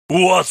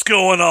What's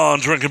going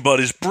on, Drinking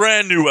Buddies?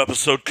 Brand new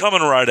episode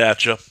coming right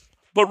at you.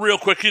 But real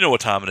quick, you know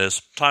what time it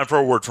is. Time for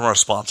a word from our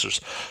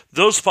sponsors.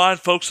 Those fine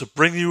folks that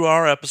bring you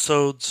our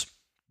episodes,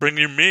 bring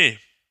you me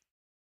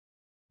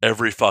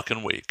every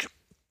fucking week.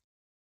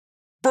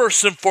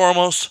 First and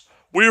foremost,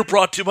 we are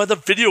brought to you by the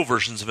video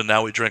versions of A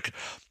Now We Drink.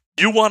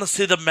 You want to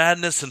see the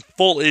madness in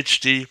full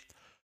HD?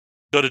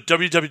 Go to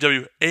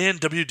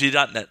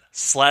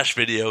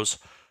www.anwd.net/videos.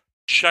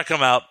 Check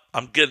them out.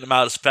 I'm getting them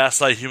out as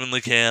fast as I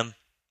humanly can.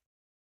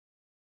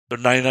 They're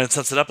 99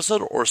 cents an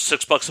episode or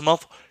 $6 a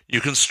month. You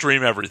can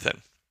stream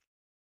everything.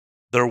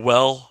 They're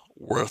well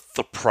worth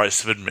the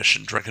price of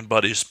admission, Drinking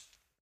Buddies.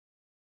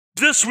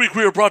 This week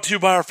we are brought to you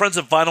by our friends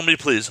at Vinyl Me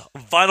Please.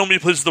 Vinyl Me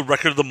Please is the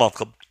Record of the Month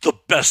Club. The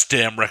best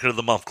damn Record of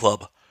the Month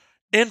Club.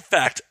 In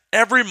fact,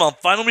 every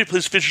month Vinyl Me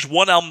Please features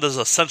one album that is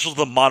essential to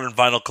the modern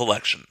vinyl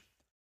collection.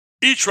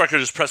 Each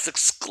record is pressed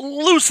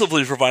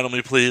exclusively for Vinyl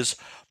Me Please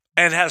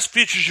and has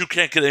features you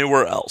can't get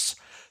anywhere else.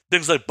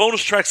 Things like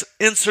bonus tracks,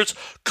 inserts,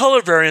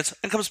 color variants,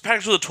 and comes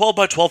packaged with a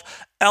 12x12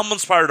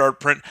 album-inspired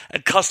art print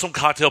and custom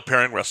cocktail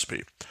pairing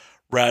recipe.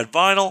 Rad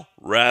vinyl,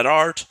 rad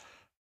art,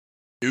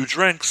 new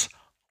drinks,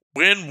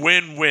 win,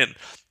 win, win.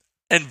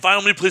 And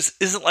Vinyl Me Please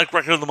isn't like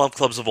Record of the Month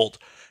clubs of old.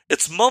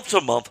 It's month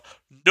to month,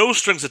 no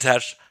strings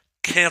attached,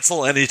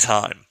 cancel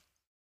anytime.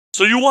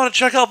 So you want to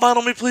check out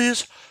Vinyl Me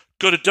Please?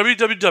 Go to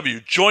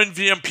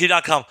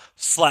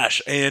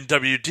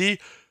www.joinvmp.com/ANWD.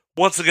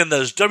 Once again,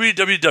 that is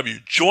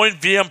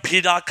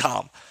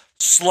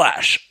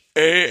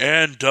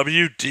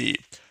www.joinvmp.com/ANWD.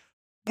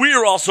 We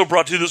are also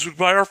brought to you this week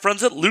by our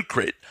friends at Loot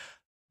Crate.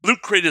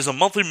 Loot Crate is a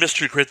monthly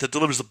mystery crate that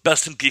delivers the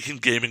best in geek and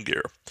gaming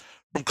gear.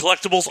 From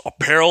collectibles,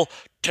 apparel,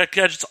 tech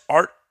gadgets,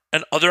 art,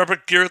 and other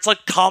epic gear, it's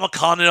like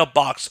Comic-Con in a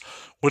box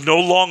with no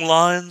long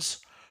lines,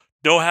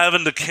 no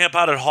having to camp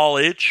out at Hall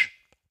H.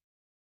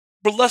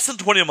 For less than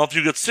 $20 a month,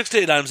 you get 6 to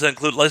 8 items that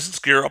include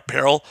licensed gear,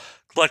 apparel,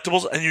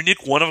 collectibles, and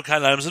unique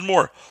one-of-a-kind items and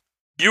more.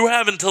 You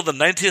have until the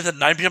 19th at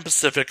 9 p.m.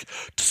 Pacific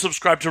to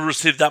subscribe to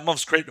receive that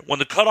month's crate. When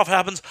the cutoff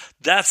happens,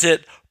 that's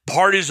it.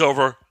 Party's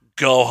over.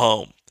 Go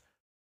home.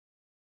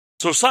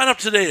 So sign up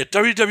today at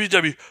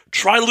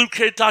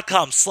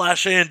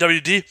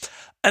www.trylootcrate.com/ANWD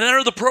and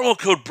enter the promo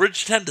code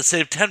BRIDGE10 to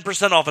save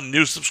 10% off a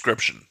new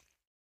subscription.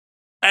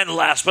 And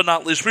last but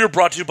not least, we are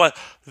brought to you by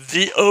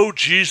the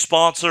OG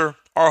sponsor,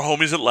 our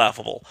homies at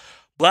Laughable.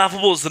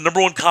 Laughable is the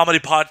 #1 comedy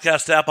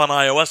podcast app on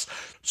iOS,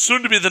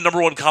 soon to be the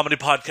 #1 comedy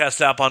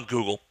podcast app on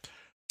Google.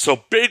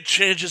 So big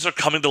changes are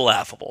coming to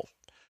Laughable.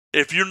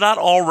 If you're not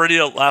already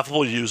a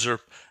Laughable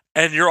user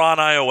and you're on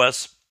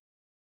iOS,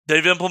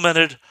 they've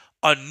implemented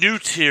a new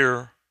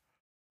tier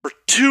for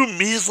 $2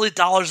 measly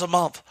a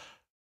month.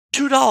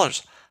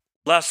 $2.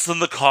 Less than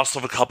the cost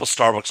of a cup of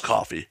Starbucks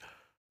coffee.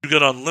 You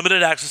get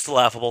unlimited access to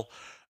Laughable,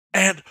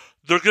 and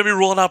they're going to be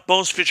rolling out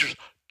bonus features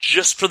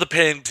just for the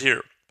paying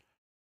tier.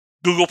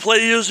 Google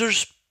Play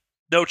users,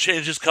 no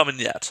changes coming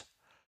yet.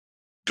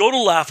 Go to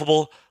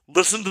Laughable,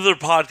 listen to their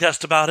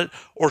podcast about it,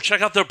 or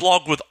check out their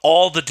blog with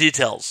all the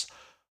details.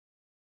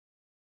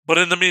 But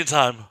in the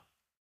meantime,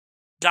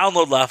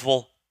 download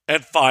Laughable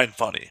and find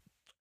funny.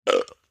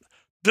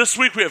 This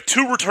week we have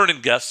 2 returning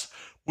guests.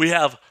 We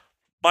have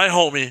my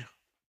homie,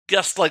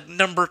 guest like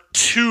number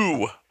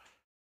 2.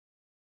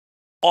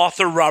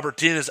 Author Robert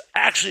Dean is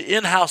actually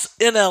in-house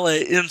in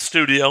LA in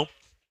studio.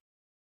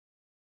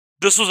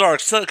 This was our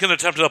second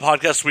attempt at a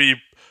podcast.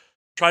 We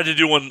tried to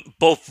do one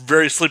both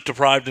very sleep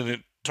deprived, and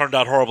it turned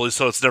out horribly,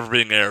 so it's never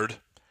being aired.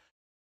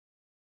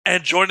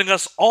 And joining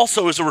us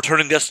also is a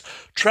returning guest,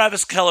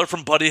 Travis Keller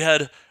from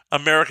Buddyhead,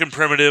 American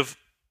Primitive.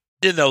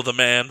 You know the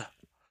man.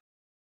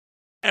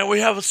 And we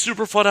have a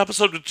super fun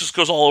episode that just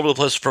goes all over the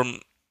place,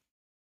 from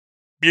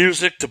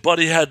music to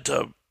Buddyhead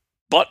to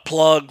butt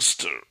plugs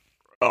to,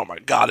 oh my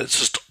God, it's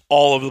just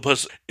all over the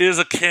place. It is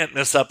a can't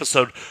miss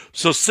episode.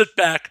 So sit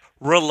back,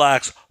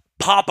 relax,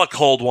 pop a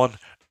cold one,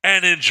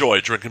 and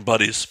enjoy, Drinking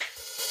Buddies.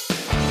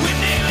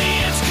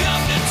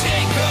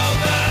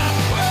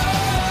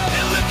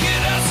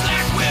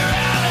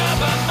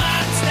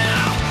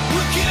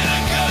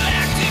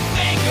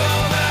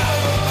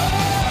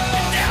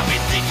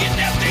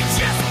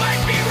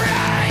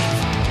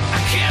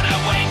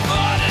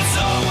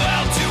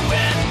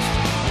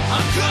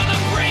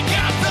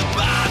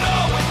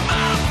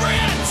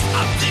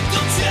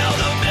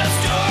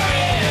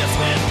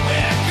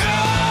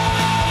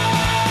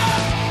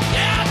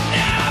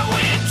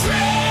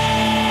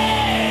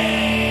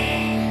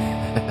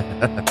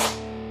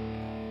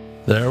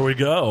 There we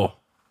go.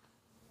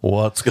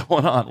 What's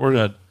going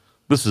on?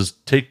 This is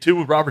take 2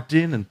 with Robert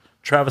Dean, and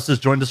Travis has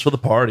joined us for the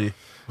party.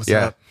 What's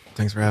up?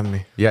 Thanks for having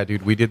me. Yeah,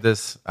 dude, we did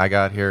this. I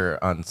got here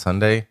on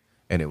Sunday,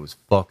 and it was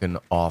fucking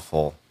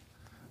awful.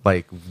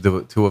 Like,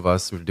 the 2 of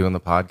us were doing the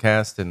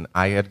podcast, and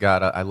I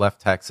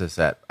left Texas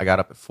I got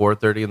up at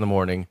 4:30 in the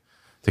morning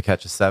to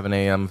catch a 7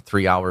 a.m.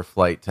 3-hour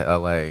flight to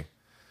LA.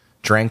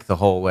 Drank the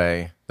whole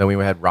way. Then we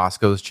had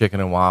Roscoe's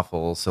Chicken and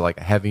Waffles, so like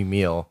a heavy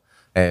meal,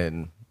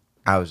 and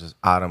I was just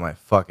out of my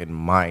fucking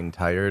mind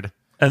tired.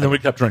 And then we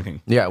kept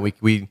drinking. Yeah, we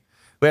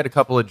had a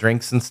couple of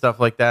drinks and stuff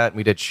like that.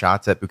 We did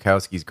shots at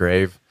Bukowski's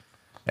grave.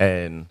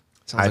 And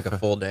Sounds like a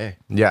full day.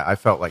 yeah, I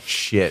felt like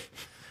shit.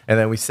 And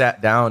then we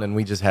sat down and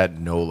we just had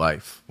no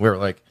life. We were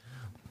like,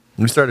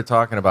 we started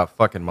talking about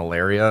fucking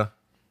malaria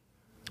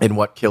and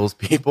what kills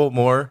people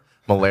more,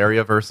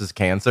 malaria versus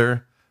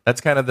cancer. That's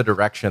kind of the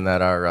direction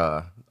that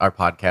our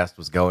podcast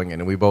was going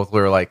in. And we both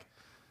were like,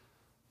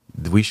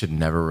 we should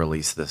never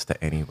release this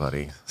to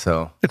anybody.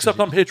 So, Except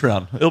on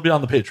Patreon. It'll be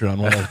on the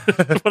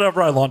Patreon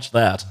whenever I launch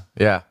that.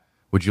 yeah.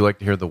 Would you like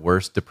to hear the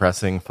worst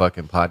depressing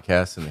fucking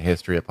podcast in the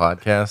history of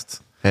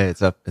podcasts? Hey,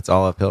 it's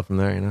all uphill from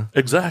there, you know?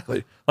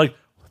 Exactly. Like,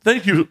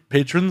 thank you,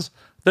 patrons.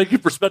 Thank you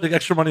for spending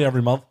extra money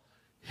every month.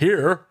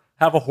 Here,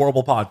 have a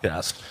horrible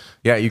podcast.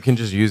 Yeah, you can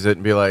just use it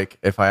and be like,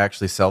 if I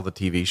actually sell the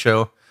TV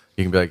show,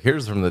 you can be like,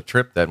 here's from the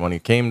trip that when he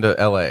came to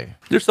LA.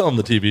 You're selling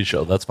the TV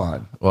show. That's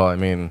fine. Well, I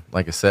mean,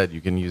 like I said,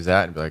 you can use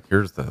that and be like,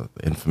 here's the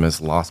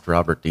infamous Lost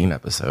Robert Dean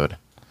episode.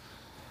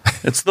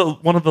 It's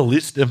one of the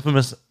least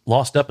infamous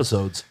lost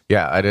episodes.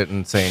 Yeah, I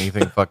didn't say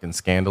anything fucking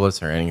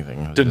scandalous or anything.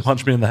 It was Didn't just-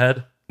 punch me in the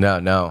head. No.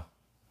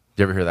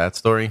 Did you ever hear that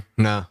story?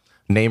 No.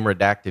 Name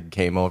Redacted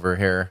came over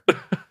here.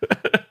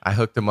 I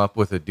hooked him up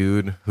with a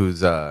dude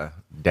whose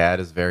dad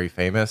is very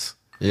famous.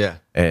 Yeah.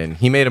 And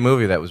he made a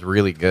movie that was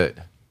really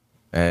good.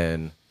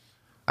 And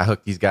I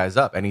hooked these guys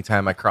up.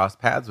 Anytime I cross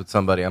paths with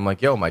somebody, I'm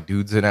like, yo, my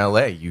dude's in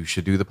LA. You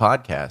should do the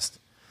podcast.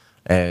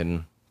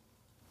 And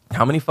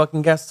how many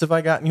fucking guests have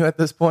I gotten you at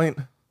this point?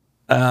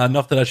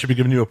 Enough that I should be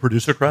giving you a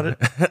producer credit.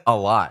 A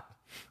lot.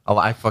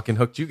 I fucking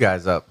hooked you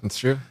guys up. That's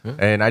true. Yeah.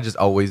 And I just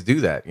always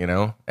do that, you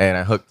know? And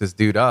I hooked this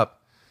dude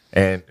up.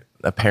 And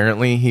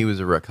apparently he was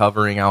a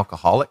recovering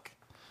alcoholic.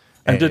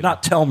 And did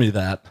not tell me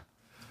that.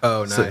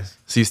 Oh, nice.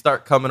 So you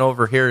start coming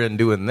over here and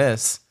doing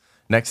this.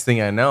 Next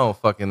thing I know,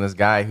 fucking this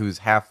guy who's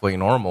halfway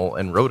normal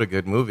and wrote a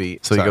good movie.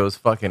 So he Sorry. goes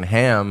fucking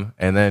ham.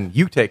 And then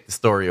you take the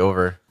story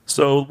over.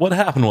 So what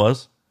happened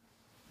was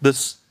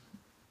this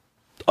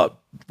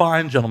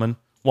fine gentleman,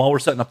 while we're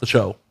setting up the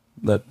show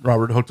that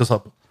Robert hooked us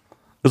up,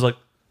 was like,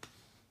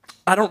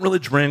 I don't really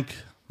drink.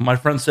 My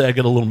friends say I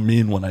get a little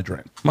mean when I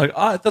drink. I'm like,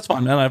 all right, that's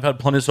fine, man. I've had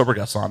plenty of sober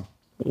guests on.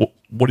 What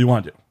do you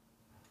want to do?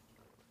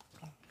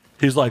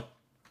 He's like,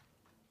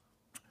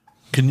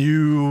 can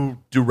you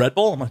do Red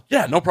Bull? I'm like,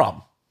 yeah, no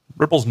problem.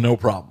 Red Bull's no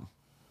problem.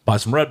 Buy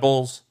some Red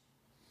Bulls.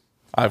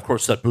 I, of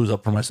course, set booze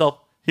up for myself.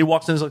 He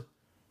walks in, he's like,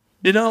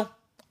 you know,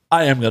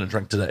 I am going to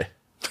drink today.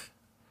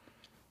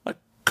 Like,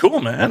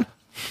 cool, man.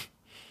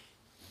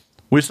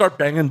 We start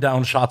banging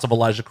down shots of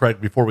Elijah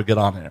Craig before we get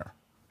on air.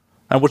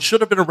 And what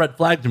should have been a red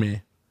flag to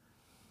me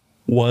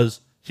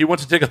was he went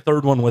to take a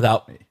third one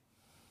without me.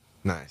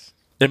 Nice.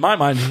 In my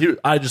mind,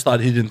 I just thought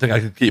he didn't think I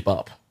could keep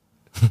up.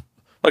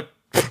 Like,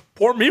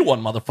 pour me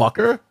one,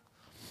 motherfucker.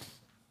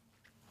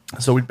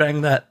 So we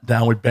bang that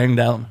down. We bang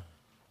down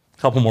a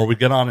couple more. We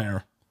get on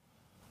air.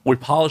 We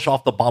polish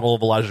off the bottle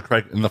of Elijah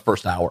Craig in the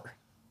first hour.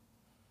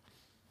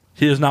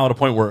 He is now at a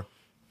point where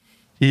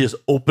he is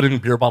opening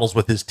beer bottles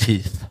with his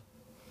teeth.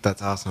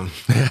 That's awesome.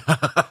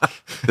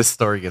 This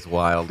story gets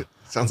wild.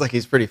 Sounds like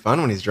he's pretty fun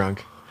when he's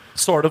drunk.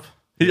 Sort of.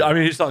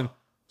 He's telling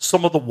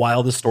some of the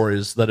wildest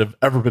stories that have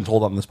ever been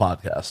told on this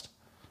podcast.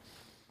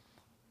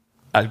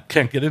 I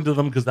can't get into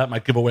them because that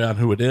might give away on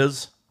who it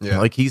is. Yeah.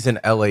 Like he's an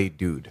LA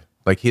dude.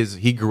 Like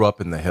he grew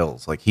up in the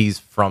hills. Like he's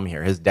from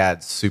here. His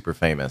dad's super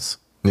famous.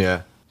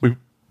 Yeah. We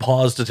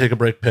paused to take a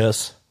break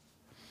piss.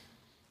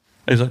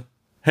 And he's like,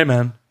 hey,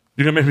 man,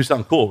 you're going to make me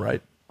sound cool,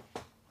 right?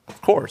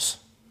 Of course.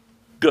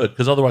 Good,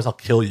 because otherwise I'll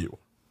kill you.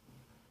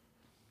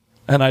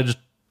 And I just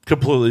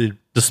completely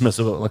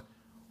dismissive of it, like,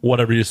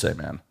 whatever you say,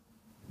 man.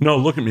 No,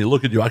 look at me,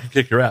 look at you. I could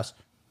kick your ass.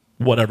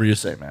 Whatever you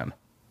say, man.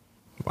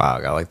 Wow,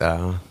 I got like that,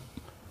 huh?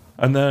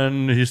 And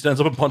then he stands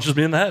up and punches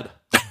me in the head.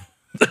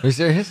 Are you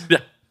serious? Yeah.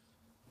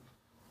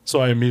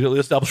 So I immediately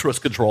establish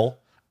wrist control.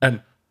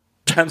 And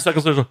 10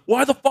 seconds later,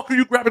 why the fuck are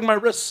you grabbing my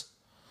wrists?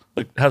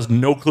 Like, has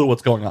no clue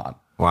what's going on.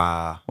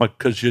 Wow. Like,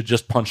 because you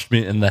just punched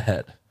me in the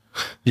head.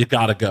 You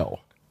gotta go.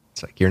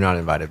 It's like, you're not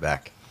invited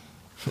back.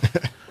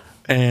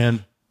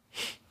 And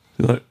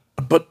he's like,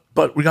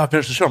 but we gotta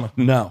finish the show. I'm like,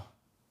 no.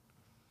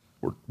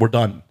 We're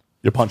done.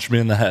 You punched me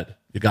in the head.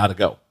 You gotta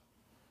go.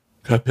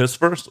 Can I piss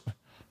first?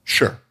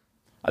 Sure.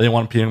 I didn't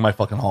want him peeing in my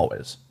fucking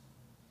hallways.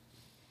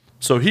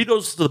 So he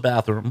goes to the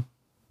bathroom.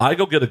 I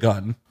go get a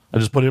gun. I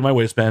just put it in my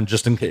waistband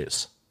just in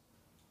case.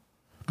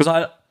 Because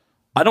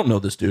I don't know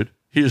this dude.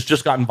 He has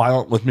just gotten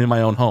violent with me in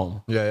my own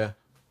home. Yeah, yeah.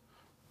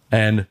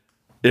 And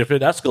if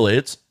it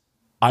escalates,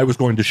 I was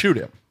going to shoot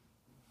him.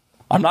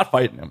 I'm not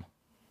fighting him.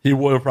 He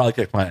would have probably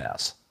kicked my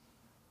ass.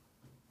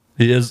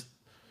 He is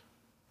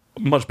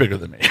much bigger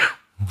than me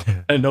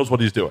and knows what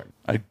he's doing.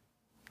 I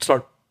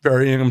start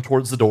ferrying him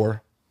towards the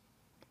door.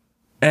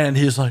 And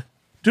he's like,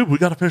 dude, we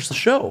got to finish the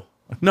show.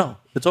 Like, no,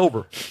 it's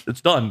over.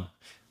 It's done.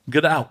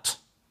 Get out.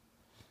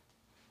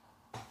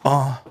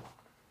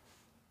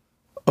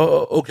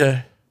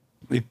 Okay.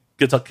 He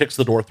gets up, kicks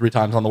the door 3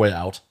 times on the way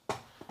out.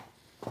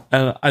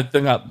 And I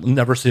think I'll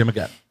never see him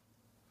again.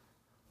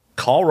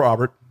 Call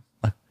Robert.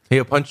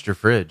 He punched your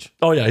fridge.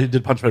 Oh, yeah, he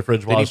did punch my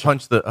fridge. Did he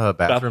punch the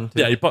bathroom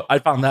too? Yeah, I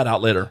found that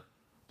out later.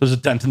 There's a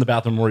dent in the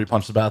bathroom where you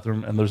punch the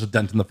bathroom, and there's a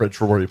dent in the fridge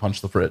for where you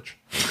punch the fridge.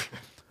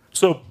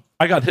 So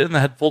I got hit in the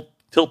head full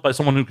tilt by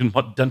someone who can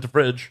dent a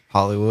fridge.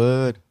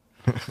 Hollywood.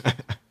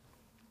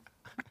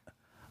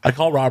 I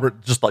call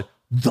Robert just like,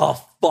 the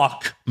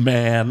fuck,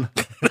 man.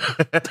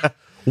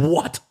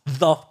 What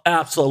the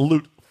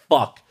absolute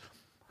fuck?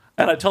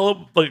 And I tell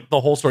him like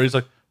the whole story. He's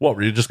like, what,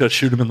 were you just going to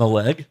shoot him in the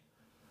leg?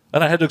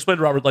 And I had to explain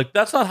to Robert, like,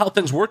 that's not how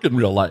things work in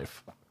real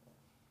life.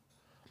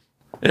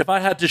 If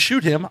I had to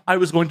shoot him, I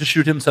was going to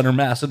shoot him center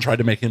mass and try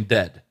to make him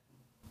dead.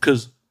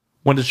 Because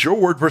when it's your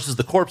word versus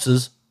the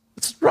corpse's,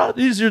 it's a lot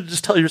easier to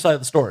just tell your side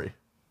of the story.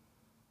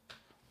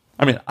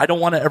 I mean, I don't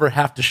want to ever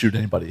have to shoot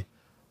anybody.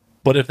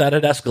 But if that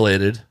had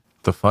escalated...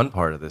 The fun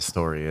part of this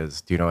story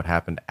is, do you know what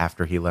happened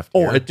after he left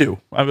Oh, here? I do.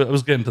 I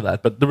was getting to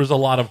that. But there was a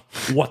lot of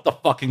what the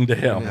fucking to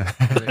him.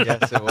 I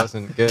guess it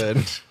wasn't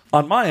good.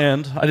 On my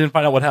end, I didn't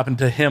find out what happened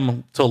to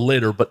him till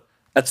later, but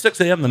at 6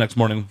 a.m. the next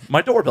morning,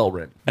 my doorbell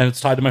rang, and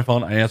it's tied to my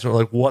phone. I answer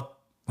like, what?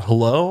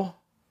 Hello?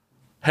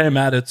 Hey,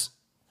 Matt, it's...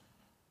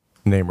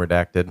 Name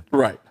redacted.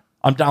 Right.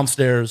 I'm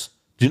downstairs.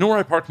 Do you know where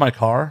I parked my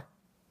car?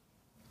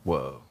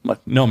 Whoa. I'm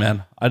like, no,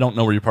 man. I don't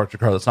know where you parked your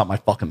car. That's not my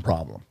fucking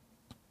problem.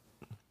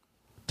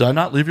 Did I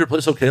not leave your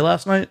place okay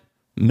last night?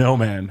 No,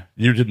 man.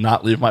 You did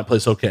not leave my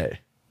place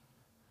okay.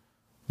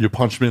 You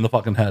punched me in the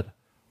fucking head.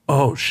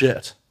 Oh,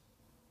 shit.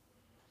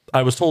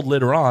 I was told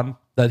later on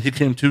that he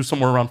came to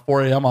somewhere around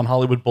 4 a.m. on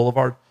Hollywood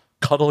Boulevard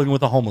cuddling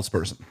with a homeless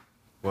person.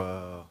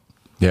 Whoa.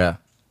 Yeah.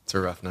 It's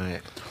a rough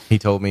night. He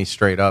told me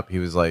straight up, he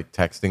was like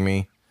texting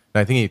me.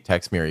 And I think he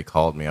texted me or he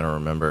called me. I don't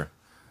remember.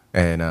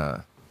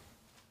 And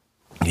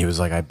he was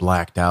like, I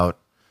blacked out.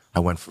 I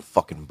went from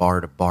fucking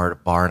bar to bar to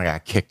bar, and I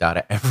got kicked out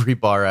of every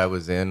bar I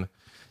was in.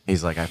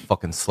 He's like, I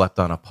fucking slept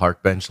on a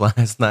park bench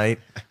last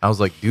night. I was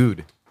like,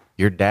 dude,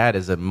 your dad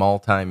is a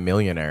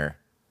multi-millionaire.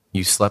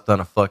 You slept on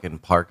a fucking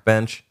park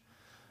bench?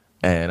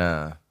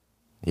 And,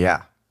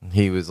 yeah.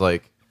 He was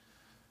like,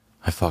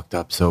 I fucked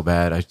up so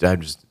bad. I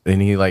just,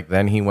 and he like,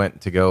 then he went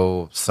to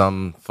go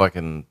some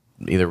fucking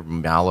either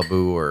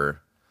Malibu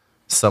or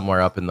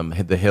somewhere up in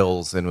the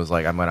hills and was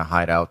like, I'm going to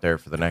hide out there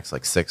for the next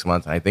like 6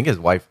 months. And I think his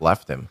wife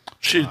left him.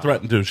 She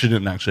threatened to. She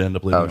didn't actually end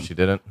up leaving Oh, him. she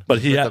didn't? But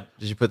he had...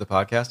 Did you put the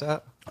podcast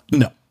out?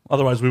 No.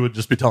 Otherwise, we would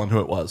just be telling who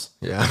it was.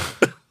 Yeah.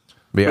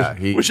 But yeah,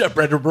 We should have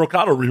Brandon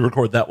Brocato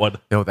re-record that one.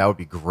 No, that would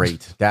be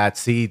great.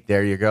 See,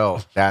 there you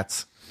go.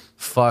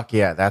 Fuck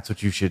yeah, that's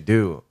what you should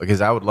do.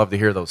 Because I would love to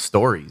hear those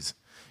stories.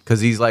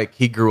 Because he's like,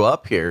 he grew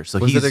up here. So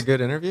Was he's it a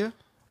good interview?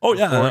 Oh,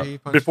 yeah. Before he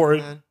punched Before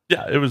your head?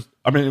 yeah, it was...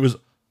 I mean, it was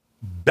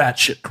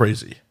batshit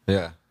crazy.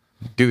 Yeah.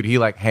 Dude, he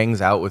like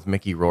hangs out with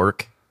Mickey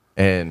Rourke.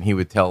 And he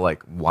would tell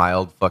like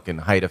wild fucking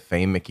height of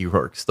fame Mickey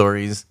Rourke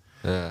stories.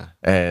 Yeah.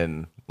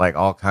 And like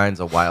all kinds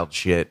of wild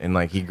shit. And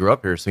like he grew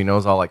up here, so he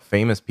knows all like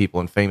famous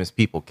people and famous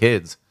people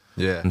kids.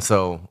 Yeah. And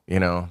so, you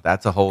know,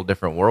 that's a whole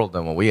different world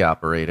than what we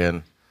operate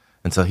in.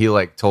 And so he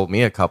like told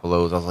me a couple of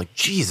those. I was like,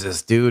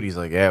 Jesus, dude. He's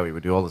like, yeah, we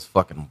would do all this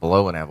fucking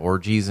blow and have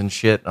orgies and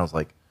shit. And I was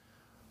like,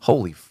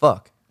 holy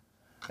fuck.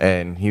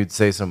 And he would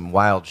say some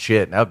wild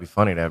shit. And that would be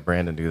funny to have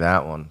Brandon do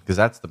that one. Because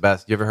that's the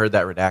best. You ever heard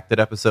that redacted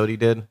episode he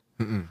did?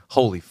 Mm-mm.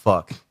 Holy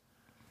fuck.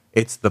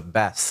 It's the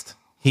best.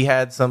 He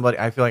had somebody,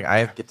 I feel like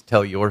I get to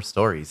tell your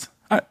stories.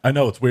 I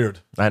know, it's weird.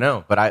 I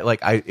know, but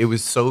it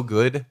was so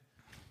good.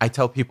 I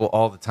tell people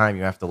all the time,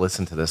 you have to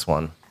listen to this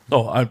one.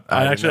 Oh, I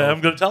actually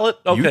am going to tell it?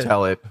 Okay. You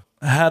tell it.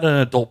 I had an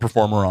adult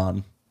performer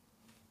on.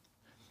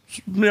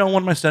 You know,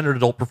 one of my standard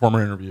adult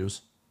performer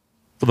interviews,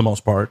 for the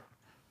most part.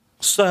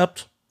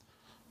 Except,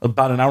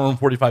 about an hour and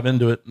 45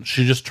 into it,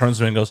 she just turns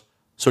to me and goes,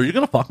 so are you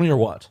going to fuck me or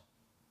what?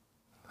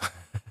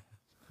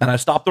 And I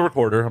stopped the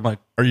recorder. I'm like,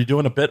 are you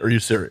doing a bit or are you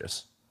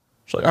serious?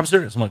 She's like, I'm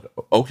serious. I'm like,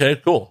 okay,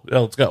 cool. Yeah,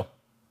 let's go.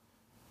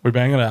 We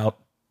bang it out.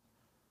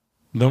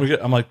 Then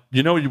I'm like,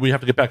 you know, we have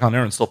to get back on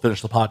air and still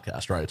finish the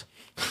podcast, right?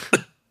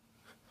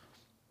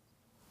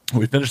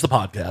 We finish the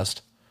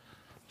podcast.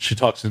 She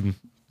talks in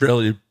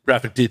fairly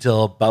graphic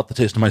detail about the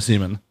taste of my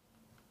semen.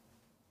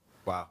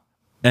 Wow.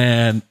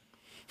 And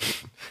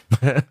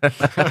I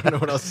don't know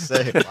what else to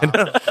say.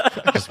 Wow.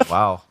 Just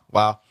wow.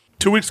 Wow.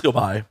 2 weeks go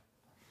by,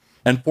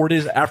 and 4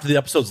 days after the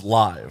episode's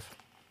live,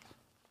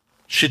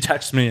 she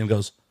texts me and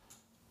goes,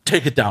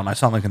 take it down. I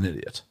sound like an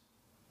idiot.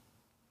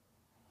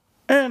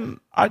 And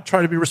I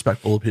try to be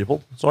respectful of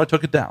people, so I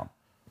took it down.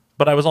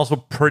 But I was also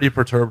pretty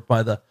perturbed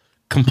by the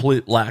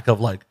complete lack of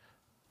like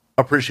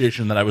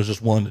appreciation that I was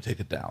just willing to take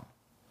it down.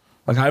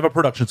 Like, I have a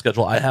production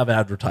schedule. I have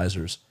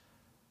advertisers.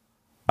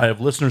 I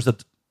have listeners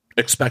that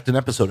expect an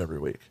episode every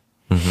week.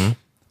 Mm-hmm.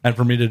 And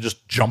for me to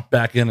just jump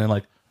back in and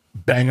like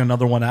bang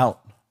another one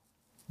out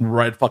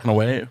right fucking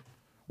away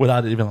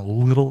without even a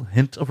little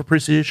hint of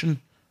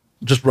appreciation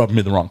just rubbed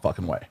me the wrong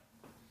fucking way.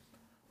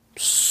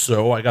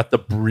 So I got the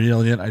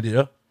brilliant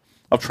idea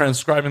of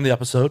transcribing the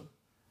episode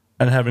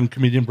and having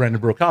comedian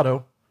Brandon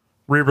Brocato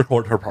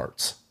re-record her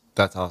parts.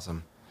 That's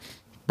awesome.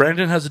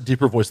 Brandon has a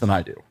deeper voice than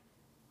I do.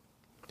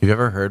 Have you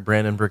ever heard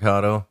Brandon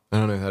Brocato? I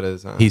don't know who that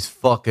is. He's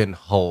fucking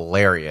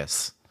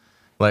hilarious.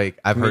 Like,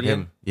 I've Comedian? heard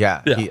him.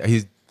 Yeah. Yeah.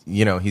 He's,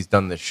 you know, he's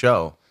done this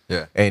show.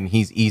 Yeah. And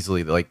he's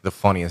easily like the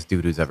funniest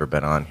dude who's ever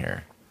been on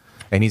here.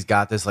 And he's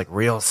got this like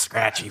real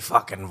scratchy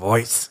fucking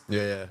voice.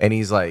 Yeah. And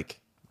he's like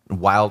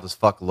wild as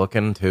fuck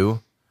looking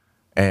too.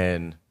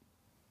 And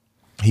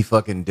he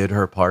fucking did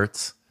her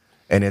parts.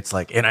 And it's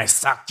like, and I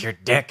sucked your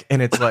dick.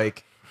 And it's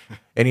like,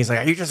 and he's like,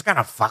 are you just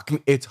gonna fuck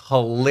me? It's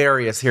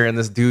hilarious hearing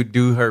this dude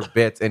do her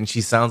bits. And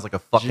she sounds like a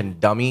fucking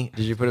dummy.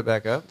 Did you put it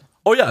back up?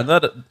 Oh yeah,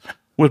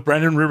 with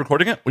Brandon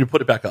re-recording it, we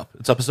put it back up.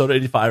 It's episode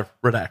 85,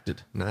 redacted.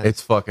 Nice.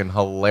 It's fucking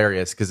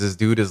hilarious because this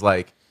dude is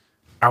like,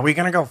 are we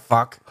gonna go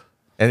fuck?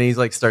 And he's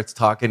like starts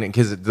talking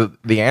because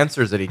the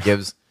answers that he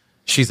gives,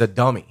 she's a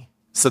dummy.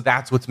 So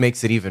that's what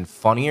makes it even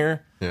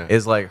funnier. Yeah.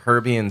 Is like her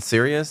being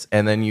serious,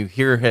 and then you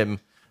hear him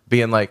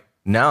being like,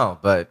 no,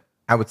 but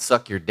I would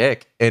suck your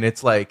dick, and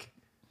it's like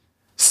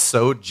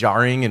so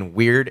jarring and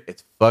weird.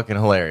 It's fucking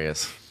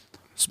hilarious.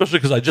 Especially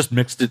because I just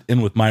mixed it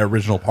in with my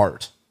original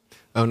part.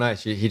 Oh,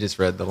 nice. He just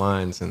read the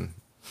lines and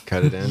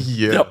cut it in.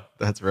 Yeah. Yep.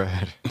 That's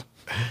rad.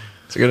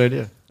 It's a good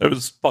idea. It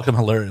was fucking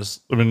hilarious.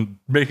 I mean,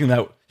 making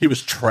that, he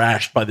was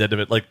trashed by the end of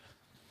it. Like,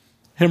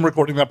 him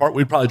recording that part,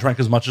 we probably drank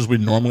as much as we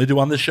normally do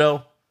on this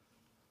show.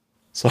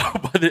 So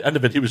by the end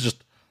of it, he was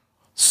just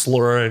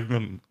slurring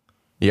and...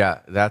 Yeah,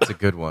 that's a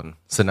good one.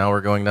 So now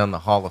we're going down the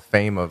Hall of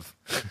Fame of,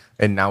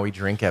 and now we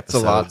drink It's a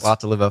episodes. lot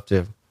to live up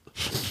to.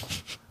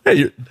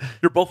 Hey,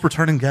 you're both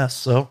returning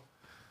guests, so...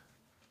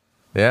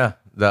 Yeah,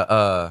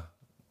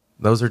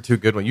 those are two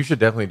good ones. You should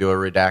definitely do a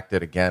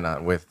redacted again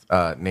with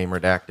name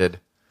redacted.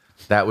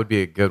 That would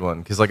be a good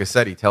one because, like I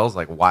said, he tells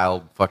like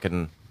wild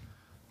fucking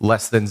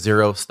less than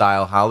zero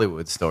style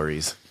Hollywood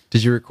stories.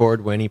 Did you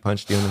record when he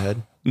punched you in the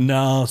head?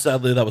 No,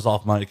 sadly, that was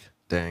off mic.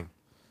 Dang.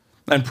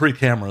 And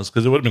pre-cameras,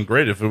 because it would have been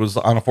great if it was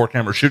on a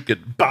 4-camera shoot,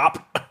 get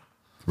bop.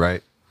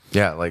 Right.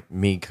 Yeah, like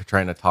me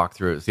trying to talk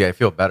through it. See, I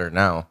feel better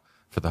now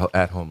for the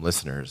at-home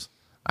listeners.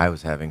 I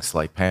was having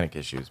slight panic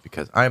issues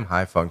because I'm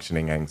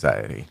high-functioning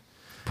anxiety.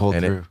 Pulled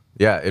And through.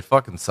 it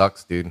fucking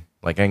sucks, dude.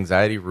 Like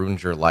anxiety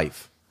ruins your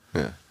life.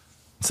 Yeah.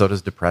 So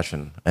does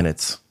depression. And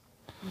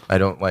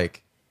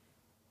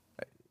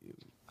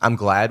I'm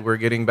glad we're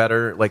getting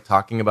better, like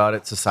talking about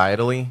it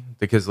societally,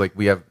 because like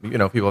we have,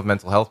 people have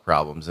mental health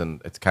problems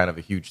and it's kind of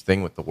a huge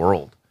thing with the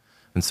world.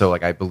 And so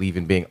like I believe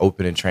in being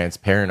open and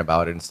transparent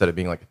about it instead of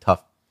being like a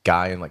tough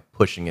guy and like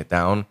pushing it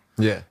down.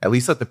 Yeah. At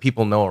least let the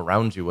people know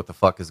around you what the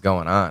fuck is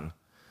going on.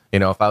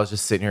 If I was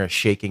just sitting here a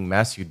shaking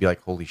mess, you'd be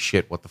like, holy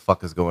shit, what the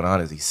fuck is going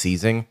on? Is he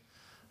seizing?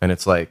 And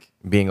it's like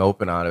being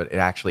open on it, it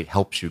actually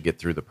helps you get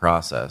through the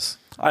process.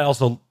 I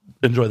also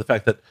enjoy the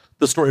fact that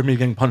the story of me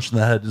getting punched in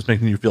the head is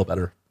making you feel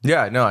better.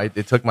 Yeah, no,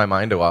 it took my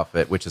mind off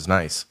it, which is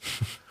nice.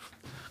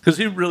 Because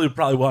he really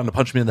probably wanted to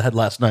punch me in the head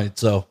last night,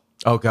 so...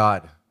 Oh,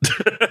 God.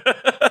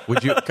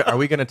 Are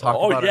we going to talk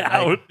about it?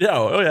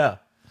 Oh, yeah.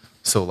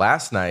 So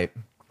last night,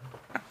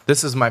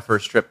 this is my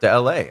first trip to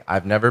LA.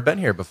 I've never been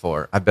here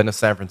before. I've been to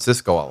San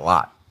Francisco a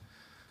lot.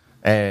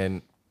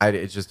 And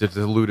it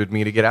eluded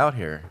me to get out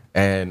here.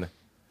 And,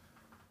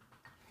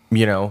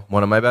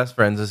 one of my best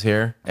friends is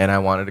here, and I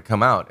wanted to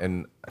come out.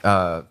 And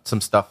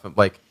some stuff,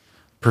 like,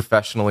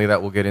 professionally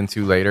that we'll get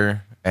into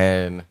later.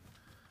 And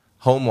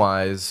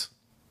home-wise,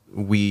 it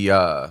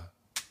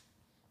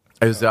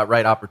was that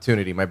right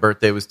opportunity. My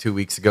birthday was 2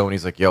 weeks ago, and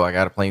he's like, yo, I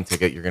got a plane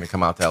ticket. You're going to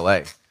come out to LA.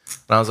 And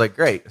I was like,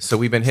 great. So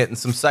we've been hitting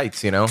some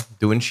sites,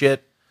 doing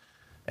shit.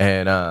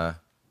 And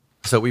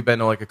so we've been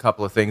to like a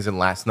couple of things. And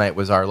last night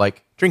was our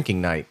like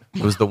drinking night.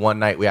 It was the one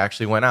night we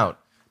actually went out.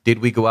 Did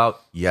we go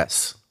out?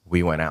 Yes,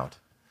 we went out.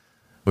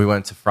 We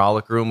went to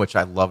Frolic Room, which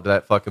I loved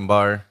that fucking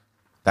bar.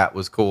 That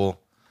was cool.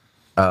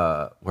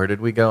 Where did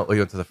we go? We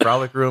went to the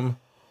Frolic Room,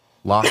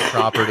 Lost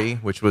Property,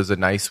 which was a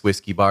nice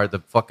whiskey bar. The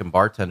fucking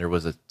bartender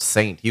was a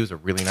saint. He was a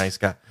really nice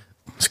guy.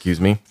 Excuse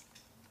me.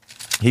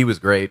 He was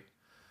great.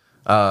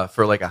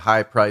 For like a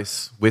high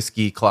price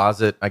whiskey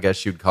closet, I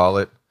guess you'd call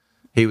it.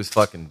 He was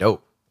fucking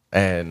dope.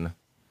 And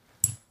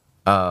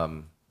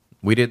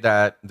we did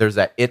that. There's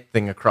that It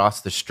thing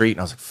across the street.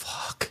 And I was like,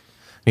 fuck.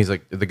 And he's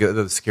like,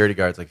 the security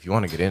guard's like, if you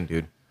want to get in,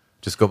 dude,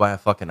 just go buy a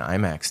fucking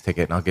IMAX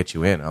ticket and I'll get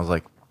you in. And I was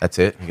like, that's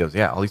it? And he goes,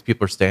 yeah, all these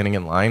people are standing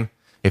in line.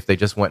 If they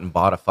just went and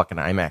bought a fucking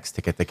IMAX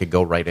ticket, they could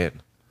go right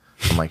in.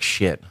 I'm like,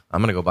 shit,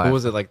 I'm going to go buy What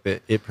was it, like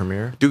the It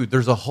premiere? Dude,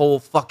 there's a whole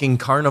fucking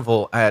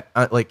carnival at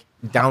like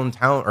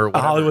downtown or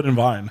whatever. Hollywood and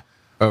Vine.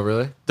 Oh,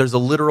 really? There's a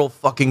literal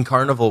fucking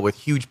carnival with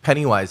huge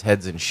Pennywise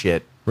heads and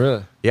shit.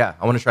 Really? Yeah,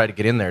 I want to try to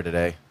get in there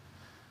today.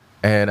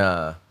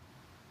 And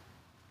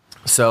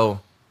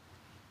so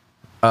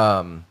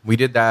we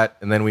did that,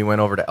 and then we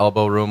went over to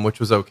Elbow Room, which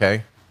was okay.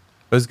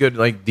 It was good,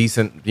 like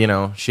decent,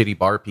 shitty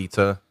bar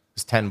pizza. It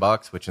was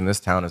 $10, which in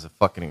this town is a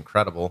fucking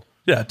incredible.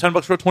 Yeah,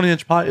 $10 for a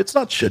 20-inch pie. It's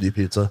not shitty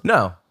pizza.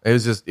 No, it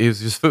was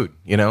just food,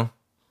 It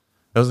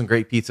wasn't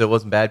great pizza, it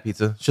wasn't bad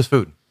pizza, it's just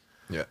food.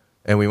 Yeah.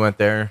 And we went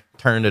there,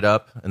 turned it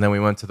up, and then we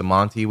went to the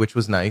Monty, which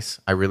was nice.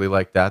 I really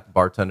liked that. The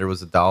bartender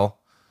was a doll.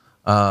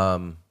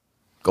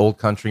 Gold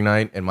Country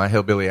night, and my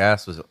hillbilly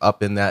ass was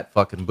up in that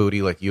fucking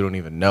booty like you don't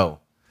even know.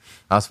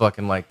 I was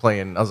fucking like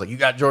playing. I was like, "You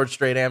got George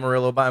Strait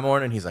Amarillo by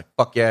morning?" He's like,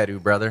 "Fuck yeah, I do,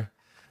 brother."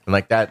 And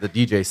like that, the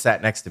DJ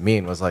sat next to me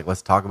and was like,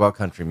 let's talk about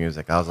country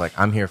music. I was like,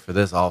 I'm here for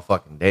this all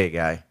fucking day,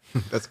 guy.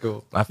 That's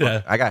cool.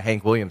 I got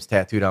Hank Williams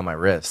tattooed on my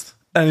wrist.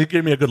 And he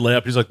gave me a good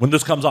layup. He's like, when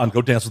this comes on,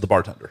 go dance with the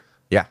bartender.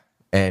 Yeah.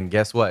 And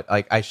guess what?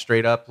 Like, I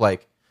straight up,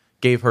 like,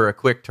 gave her a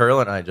quick twirl,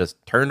 and I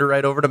just turned her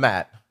right over to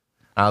Matt.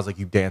 I was like,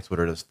 you dance with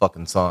her this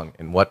fucking song.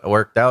 And what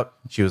worked out?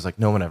 She was like,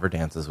 no one ever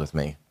dances with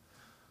me.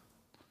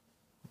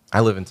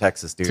 I live in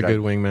Texas, dude. It's a good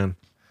wingman.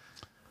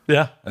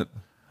 Yeah.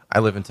 I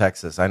live in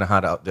Texas. I know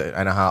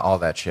how all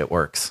that shit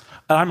works.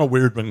 And I'm a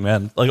weird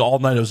wingman. Like, all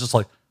night, I was just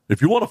like,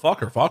 if you want to fuck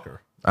her, fuck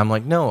her. I'm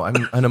like, no,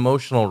 I'm an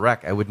emotional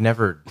wreck. I would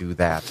never do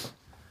that.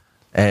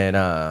 And,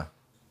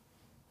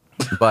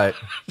 but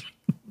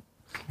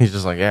he's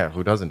just like, yeah,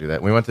 who doesn't do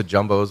that? We went to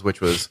Jumbo's,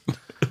 which was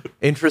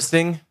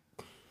interesting.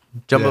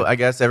 Jumbo, Yeah. I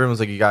guess everyone's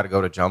like, you got to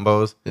go to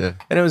Jumbo's. Yeah.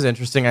 And it was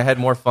interesting. I had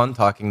more fun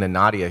talking to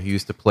Nadia, who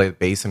used to play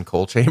bass in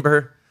Coal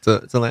Chamber.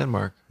 It's a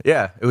landmark.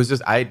 Yeah, it was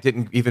just, I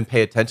didn't even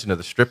pay attention to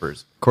the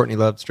strippers. Courtney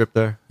Love stripped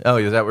there. Oh,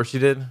 is that where she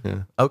did?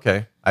 Yeah.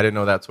 Okay. I didn't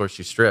know that's where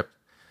she stripped.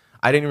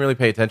 I didn't really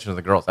pay attention to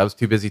the girls. I was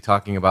too busy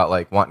talking about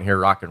like wanting to hear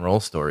rock and roll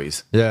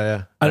stories.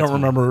 Yeah. I don't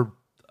remember.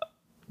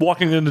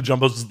 Walking into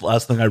Jumbo's is the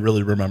last thing I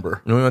really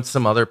remember. And we went to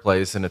some other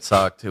place and it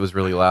sucked. It was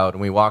really loud.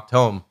 And we walked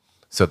home.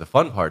 So the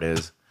fun part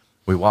is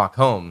we walk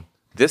home.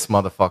 This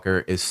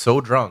motherfucker is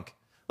so drunk.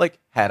 Like,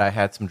 had I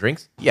had some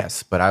drinks?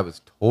 Yes, but I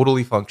was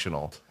totally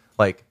functional.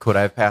 Like, could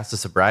I have passed a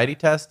sobriety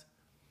test?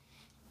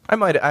 I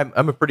might.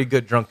 I'm a pretty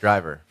good drunk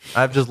driver.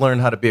 I've just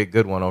learned how to be a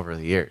good one over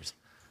the years.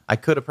 I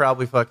could have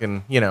probably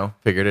fucking,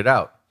 figured it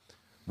out.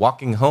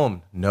 Walking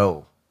home,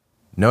 no.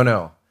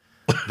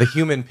 The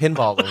human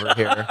pinball over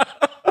here.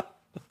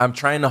 I'm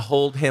trying to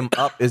hold him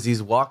up as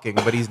he's walking,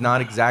 but he's not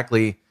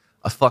exactly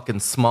a fucking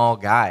small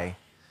guy.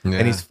 Yeah.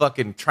 And he's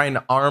fucking trying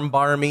to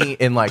armbar me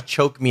and like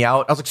choke me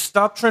out. I was like,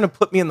 stop trying to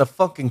put me in the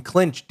fucking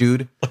clinch,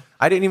 dude.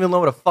 I didn't even know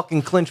what a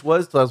fucking clinch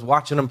was till I was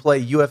watching him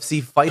play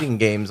UFC fighting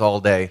games all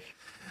day.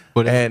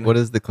 What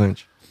is the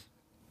clinch?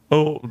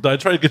 Oh, did I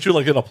try to get you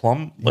like in a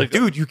plum? Like,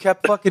 Dude, you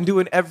kept fucking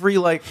doing every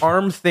like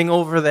arm thing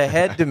over the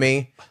head to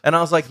me. And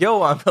I was like,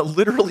 yo, I'm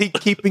literally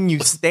keeping you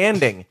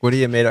standing. Would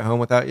he have made it home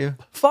without you?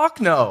 Fuck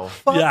no.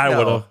 Fuck yeah, I no.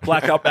 would have.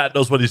 Blackout Matt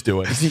knows what he's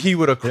doing. He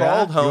would have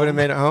crawled You home. would have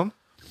made it home?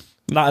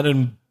 Not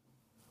in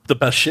the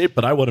best shape,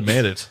 but I would have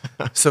made it.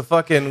 So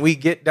we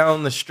get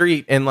down the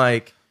street and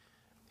like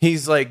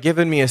he's like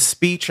giving me a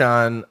speech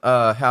on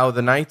how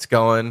the night's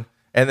going,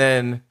 and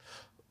then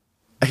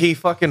he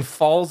fucking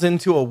falls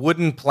into a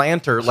wooden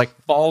planter, like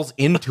falls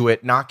into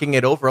it, knocking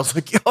it over. I was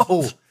like,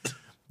 yo.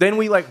 Then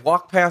we like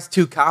walk past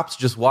two cops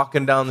just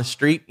walking down the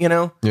street,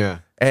 Yeah.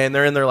 and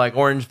they're in their like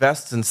orange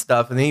vests and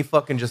stuff, and then he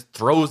fucking just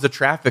throws the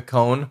traffic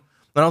cone.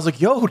 And I was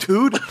like, yo,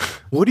 dude,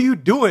 what are you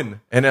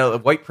doing? And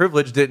white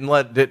privilege they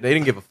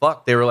didn't give a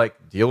fuck. They were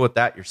like, deal with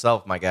that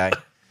yourself, my guy.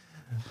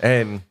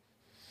 And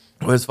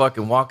was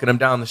fucking walking him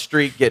down the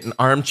street, getting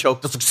arm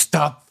choked. I was like,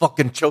 stop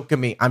fucking choking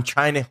me. I'm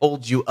trying to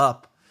hold you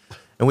up.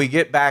 And we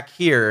get back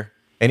here,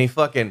 and he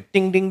fucking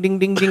ding, ding, ding,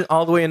 ding, ding,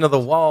 all the way into the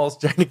walls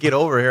trying to get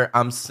over here.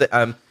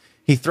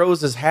 He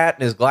throws his hat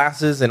and his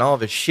glasses and all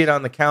of his shit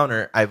on the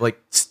counter. I've like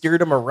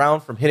steered him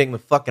around from hitting the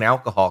fucking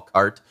alcohol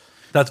cart.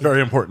 That's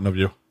very important of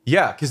you.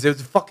 Yeah, because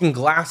there's fucking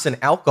glass and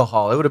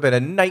alcohol. It would have been a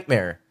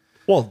nightmare.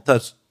 Well,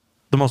 that's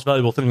the most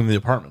valuable thing in the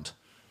apartment.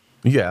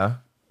 Yeah.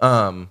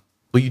 Well,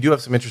 you do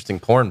have some interesting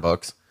porn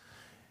books.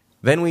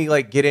 Then we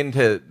like get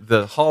into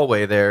the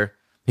hallway there.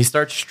 He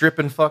starts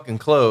stripping fucking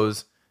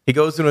clothes. He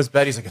goes into his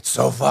bed. He's like, it's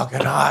so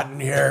fucking hot in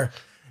here.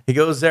 He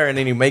goes there and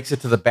then he makes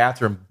it to the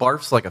bathroom,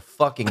 barfs like a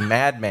fucking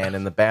madman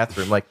in the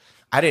bathroom. Like,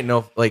 I didn't know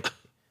if like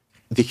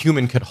the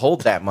human could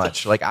hold that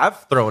much. Like,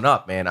 I've thrown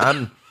up, man.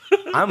 I'm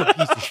a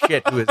piece of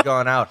shit who has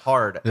gone out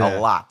hard a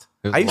lot.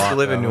 There's I used a to lot,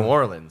 live in though. New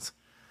Orleans.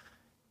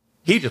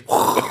 He just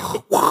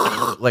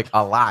like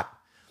a lot.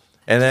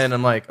 And then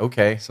I'm like,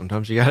 okay.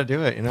 Sometimes you got to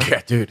do it,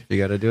 Yeah, dude. If you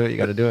got to do it, you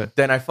got to do it.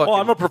 Then I fucking...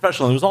 Well, I'm a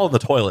professional. It was all in the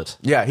toilet.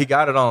 Yeah, he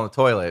got it all in the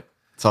toilet.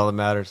 That's all that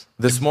matters.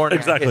 This morning,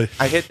 Exactly.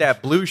 I hit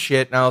that blue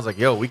shit, and I was like,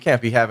 yo, we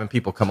can't be having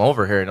people come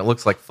over here, and it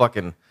looks like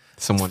fucking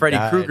Someone Freddy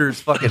died. Krueger's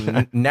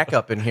fucking neck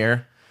up in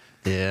here.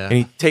 Yeah. And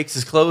he takes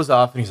his clothes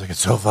off, and he's like, it's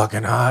so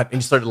fucking hot.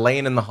 And he started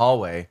laying in the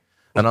hallway.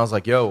 And I was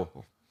like, yo,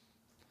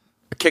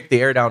 I kicked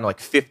the air down to like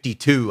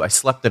 52. I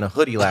slept in a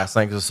hoodie last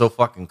night because it was so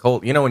fucking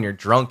cold. You know when you're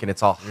drunk and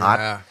it's all hot?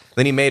 Yeah.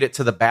 Then he made it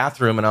to the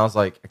bathroom, and I was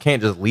like, I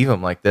can't just leave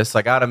him like this. So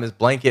I got him his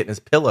blanket and his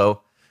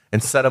pillow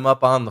and set him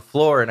up on the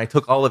floor, and I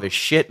took all of his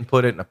shit and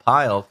put it in a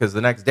pile because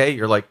the next day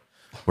you're like,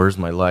 where's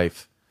my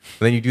life?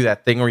 And then you do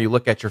that thing where you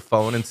look at your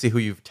phone and see who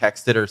you've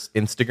texted or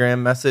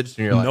Instagram messaged,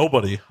 and you're like,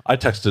 Nobody. I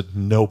texted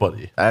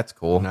nobody. that's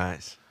cool.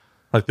 Nice.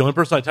 Like, the only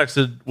person I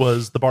texted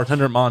was the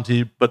bartender at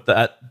Monty, but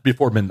that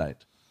before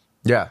midnight.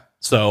 Yeah.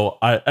 So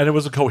and it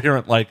was a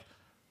coherent, like,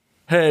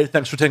 hey,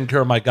 thanks for taking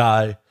care of my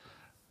guy.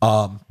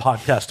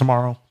 Podcast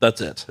tomorrow. That's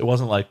it. It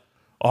wasn't like,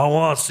 I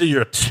want to see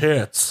your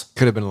tits.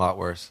 Could have been a lot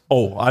worse.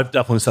 Oh, I've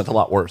definitely sent a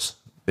lot worse.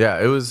 Yeah,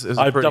 it was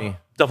I've pretty...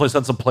 definitely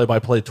sent some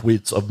play-by-play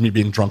tweets of me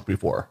being drunk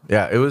before.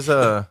 Yeah, it was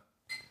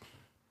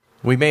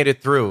we made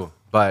it through,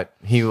 but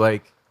he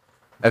like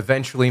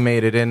eventually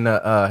made it in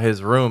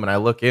his room, and I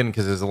look in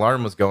because his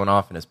alarm was going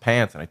off in his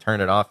pants, and I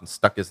turned it off and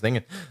stuck his thing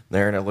in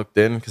there, and I looked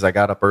in because I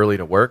got up early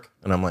to work,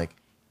 and I'm like,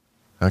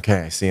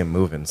 okay, I see him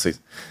moving. So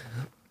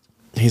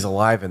he's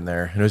alive in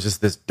there, and it was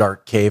just this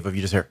dark cave of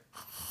you just hear.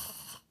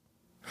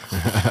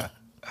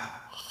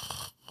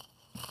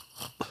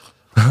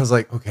 I was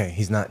like, okay,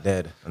 he's not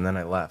dead, and then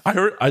I left. I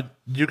heard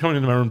you coming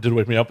into my room did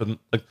wake me up, and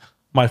like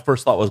my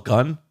first thought was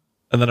gun,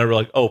 and then I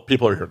realized, oh,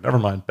 people are here. Never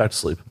mind, back to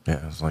sleep. Yeah,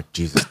 I was like,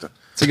 Jesus.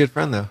 It's a good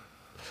friend though.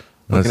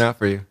 Looking out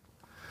for you.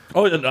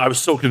 Oh, and I was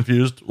so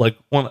confused, like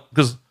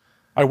because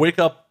I wake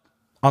up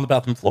on the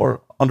bathroom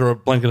floor under a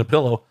blanket and a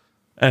pillow,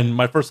 and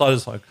my first thought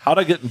is like, how'd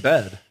I get in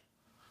bed?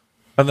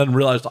 And then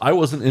realized I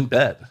wasn't in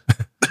bed.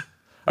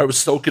 I was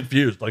so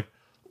confused, like,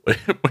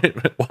 wait,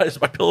 why is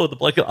my pillow and the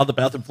blanket on the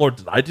bathroom floor?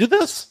 Did I do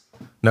this?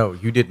 No,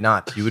 you did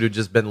not. You would have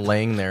just been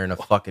laying there in a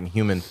fucking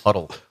human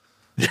puddle.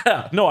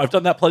 Yeah, no, I've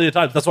done that plenty of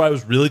times. That's why I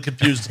was really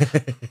confused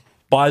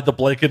by the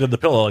blanket and the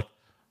pillow. Like,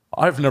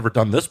 I've never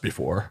done this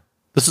before.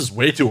 This is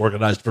way too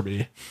organized for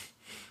me.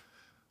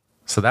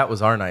 So that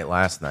was our night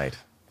last night.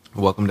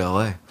 Welcome to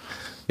LA.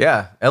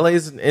 Yeah,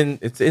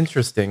 it's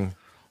interesting.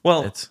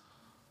 Well,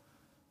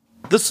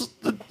 It's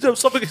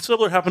something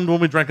similar happened when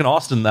we drank in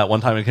Austin that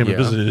one time and came and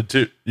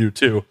visited you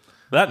too.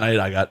 That night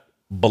I got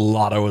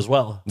Bellotto as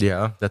well.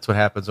 yeah, that's what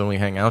happens when we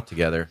hang out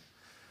together.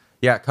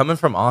 Yeah, coming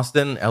from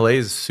Austin, LA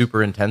is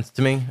super intense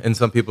to me, and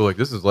some people are like,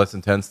 this is less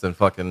intense than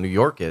fucking New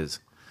York is.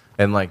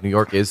 And like New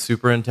York is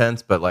super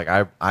intense, but like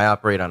I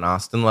operate on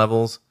Austin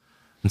levels.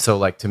 And so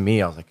like to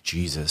me, I was like,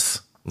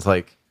 Jesus. It's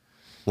like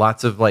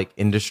lots of like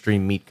industry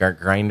meat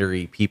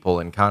grindery people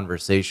and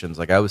conversations.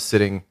 Like I was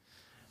sitting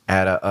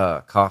at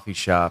a coffee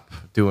shop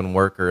doing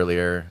work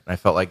earlier, and I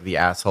felt like the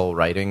asshole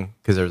writing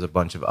because there was a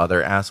bunch of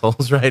other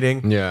assholes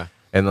writing. Yeah.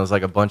 And there was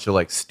like a bunch of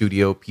like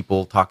studio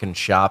people talking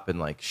shop and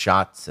like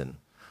shots and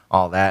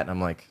all that. And I'm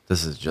like,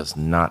 this is just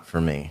not for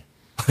me.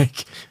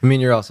 Like, I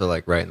mean, you're also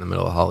like right in the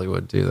middle of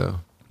Hollywood too, though.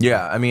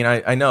 yeah, I mean,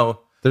 I know.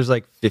 There's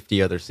like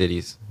 50 other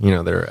cities,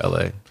 that are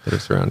LA that are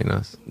surrounding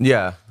us.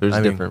 Yeah. There's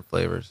I mean, different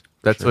flavors.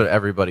 that's what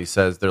everybody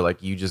says. They're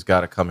like, you just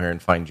got to come here and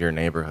find your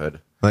neighborhood.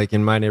 Like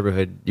in my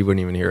neighborhood, you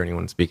wouldn't even hear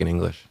anyone speaking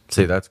English.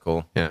 See, that's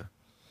cool. Yeah.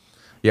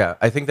 Yeah,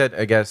 I think that,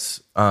 I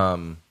guess,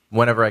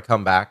 whenever I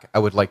come back, I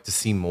would like to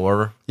see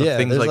more of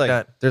things there's like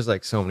that. There's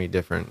like so many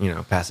different,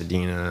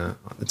 Pasadena.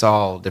 It's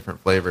all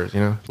different flavors,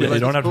 Yeah, you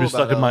don't have to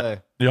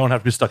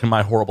be stuck in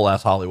my horrible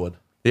ass Hollywood.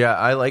 Yeah,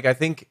 I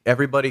think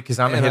everybody, because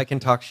I'm And a I hip, can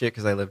talk shit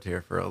because I lived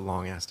here for a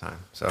long ass time.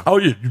 So, Oh,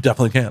 you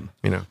definitely can.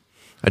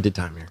 I did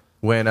time here.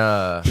 when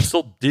You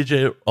still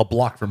DJ a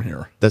block from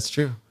here. That's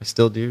true. I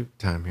still do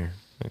time here.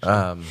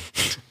 actually.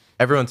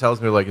 everyone tells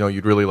me like,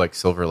 you'd really like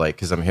Silver Lake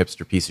because I'm a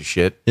hipster piece of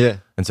shit. Yeah.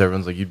 And so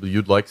everyone's like,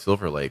 you'd like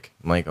Silver Lake.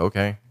 I'm like,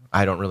 okay.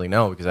 I don't really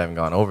know because I haven't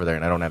gone over there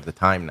and I don't have the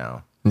time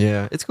now.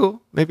 Yeah. It's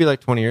cool. Maybe like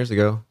 20 years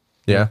ago.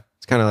 Yeah.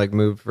 It's kind of like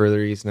moved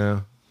further east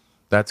now.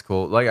 That's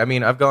cool. Like, I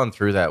mean, I've gone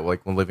through that,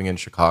 like when living in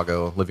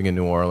Chicago, living in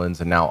New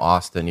Orleans, and now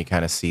Austin, you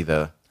kind of see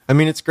the, I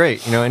mean, it's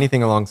great.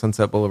 Anything along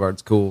Sunset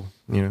Boulevard's cool,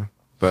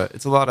 but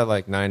it's a lot of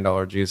like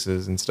 $9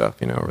 juices and stuff,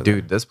 over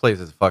dude, this place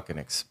is fucking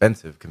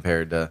expensive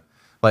compared to,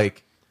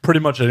 like, Pretty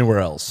much anywhere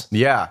else.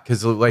 yeah,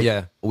 because, like,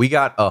 Yeah. we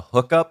got a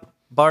hookup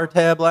bar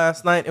tab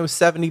last night. It was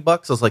 $70. I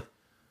was like,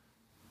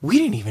 we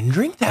didn't even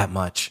drink that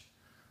much.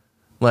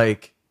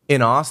 Like,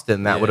 in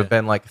Austin, that would have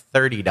been like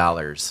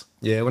 $30.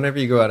 Yeah, whenever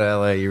you go out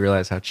of LA, you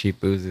realize how cheap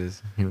booze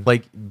is.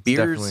 Like,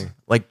 beers, definitely-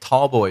 like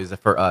tall boys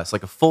for us,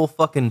 like a full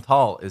fucking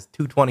tall is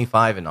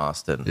 $2.25 in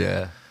Austin.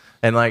 Yeah.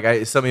 And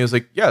like, somebody was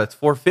like, yeah, that's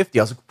 $4.50.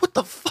 I was like, what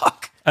the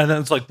fuck? And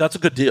then it's like, that's a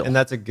good deal. And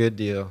that's a good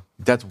deal.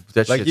 That's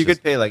Like shit's you just-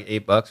 could pay like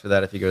 $8 for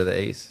that if you go to the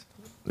Ace.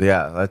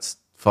 yeah, that's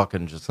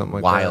fucking just Something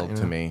like wild that,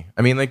 to me.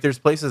 I mean, like, there's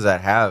places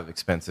that have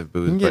expensive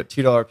booze, You can but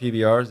get $2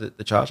 PBRs at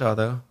the Cha Cha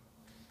though.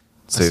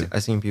 so, I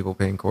seen people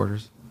paying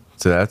quarters.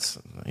 so that's,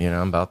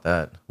 I'm about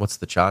that. What's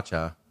the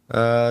cha-cha?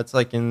 It's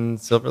like in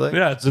Silver Lake.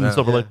 yeah, it's in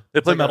Silver Lake.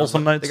 They play metal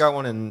some nights. They got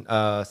one in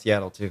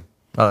Seattle too.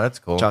 Oh, that's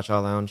cool. Cha Cha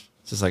Lounge.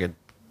 It's just like a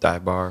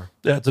dive bar.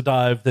 Yeah, it's a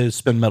dive. They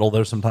spin metal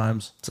there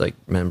sometimes. It's like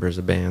members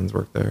of bands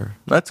work there.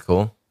 That's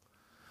cool.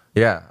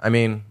 Yeah, I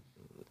mean,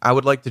 I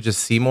would like to just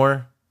see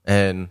more,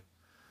 and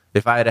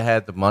if I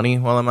had the money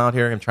while I'm out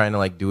here, I'm trying to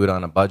like do it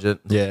on a budget,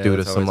 Yeah, due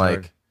to that's some always like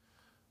hard.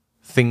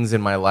 things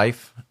in my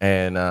life,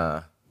 and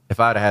if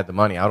I'd had the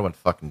money, I would have went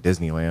to fucking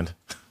Disneyland.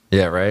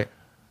 Yeah, right.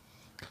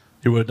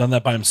 He would have done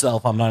that by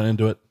himself. I'm not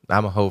into it.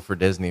 I'm a hoe for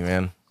Disney,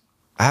 man.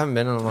 I haven't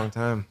been in a long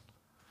time.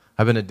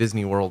 I've been to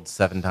Disney World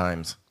 7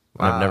 times.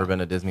 And I've Wow. never been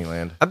to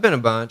Disneyland. I've been a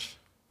bunch.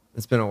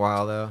 It's been a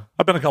while though.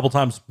 I've been a couple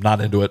times, not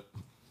into it.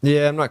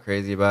 Yeah, I'm not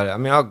crazy about it. I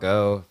mean, I'll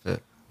go if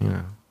it,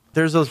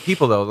 There's those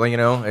people though, like,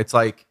 it's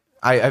like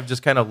I've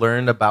just kind of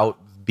learned about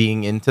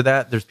being into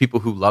that. There's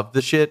people who love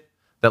the shit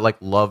that like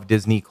love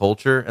Disney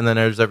culture, and then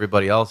there's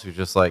everybody else who's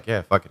just like,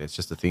 yeah, fuck it, it's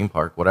just a theme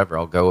park, whatever.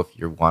 I'll go if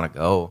you want to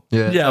go.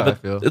 Yeah, that's Yeah, how I but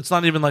feel. it's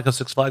not even like a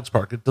Six Flags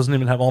park. It doesn't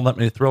even have all that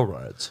many thrill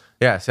rides.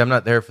 Yeah, see, I'm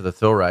not there for the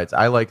thrill rides.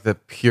 I like the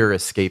pure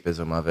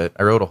escapism of it.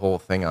 I wrote a whole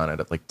thing on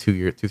it like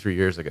 3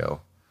 years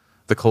ago.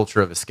 the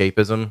culture of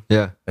escapism.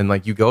 Yeah. And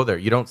like you go there,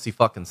 you don't see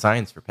fucking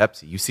signs for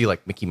Pepsi. You see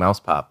like Mickey Mouse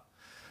Pop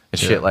and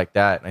shit like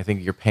that. And I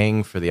think you're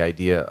paying for the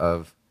idea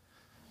of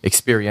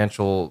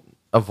experiential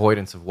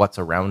avoidance of what's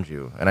around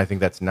you. And I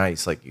think that's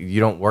nice. Like you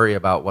don't worry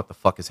about what the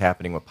fuck is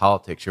happening with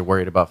politics. You're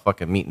worried about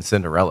fucking meeting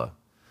Cinderella.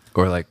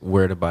 Or like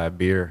where to buy a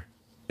beer.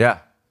 Yeah.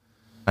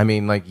 I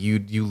mean, like you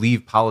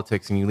leave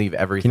politics and you leave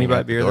everything. Can you buy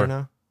at the beer door. there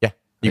now? Yeah.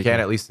 You Okay. can,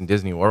 at least in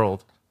Disney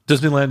World.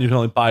 Disneyland, you can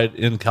only buy it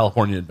in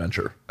California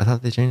Adventure. I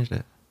thought they changed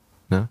it.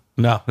 No?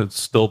 No, it's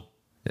still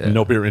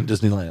no beer in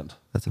Disneyland.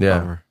 That's a Yeah.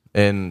 bummer.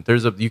 And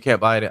you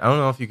can't buy it. I don't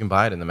know if you can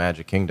buy it in the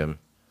Magic Kingdom.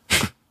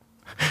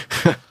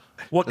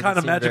 What kind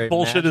of seem very magic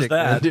bullshit is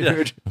magic, that? man,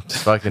 dude?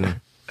 Just fucking.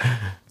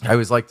 I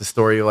always like the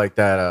story like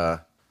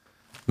that.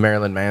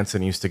 Marilyn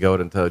Manson used to go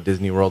to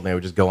Disney World and they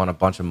would just go on a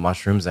bunch of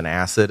mushrooms and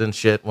acid and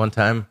shit. One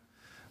time,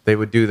 they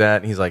would do that,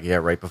 and he's like, "Yeah,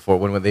 right before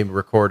when they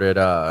recorded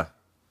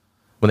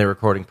when they were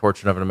recording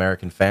Portrait of an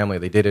American Family,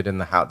 they did it in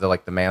the house,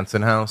 the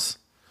Manson house,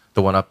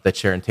 the one up that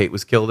Sharon Tate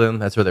was killed in.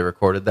 That's where they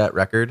recorded that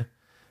record."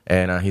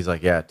 And he's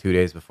like, "Yeah, 2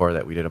 days before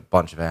that, we did a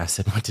bunch of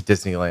acid, went to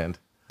Disneyland."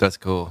 That's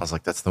cool. I was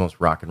like, "That's the most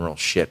rock and roll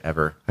shit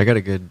ever." I got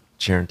a good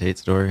Sharon Tate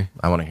story.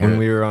 I want to hear When it.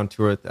 we were on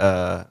tour with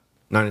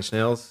Nine Inch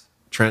Nails,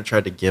 Trent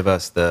tried to give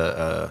us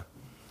the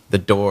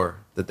door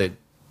that they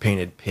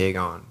painted pig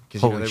on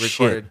because Holy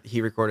shit.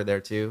 He recorded there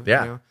too.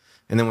 Yeah. You know?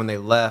 And then when they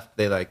left,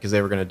 they because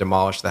they were going to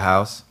demolish the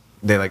house,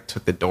 they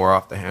took the door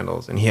off the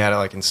handles, and he had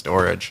it in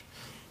storage.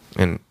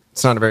 And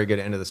it's not a very good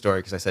end of the story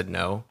because I said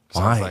no. So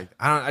I was Why?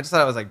 I just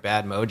thought it was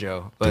bad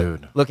mojo. But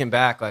Dude. looking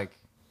back, I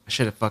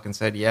should have fucking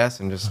said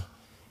yes and just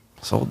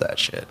sold that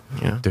shit.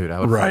 You know? Dude, I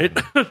would Right?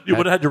 You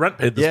would have had your rent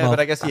paid this Yeah, month. but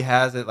I guess he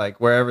has it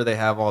wherever they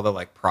have all the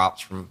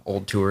props from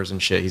old tours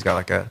and shit. He's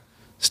got a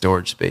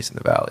storage space in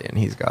the valley, and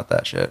he's got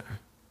that shit.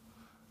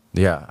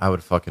 Yeah, I would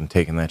have fucking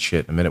taken that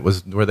shit in a minute.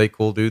 Were they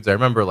cool dudes? I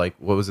remember what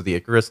was it, the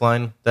Icarus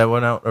line that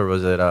went out, or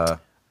was it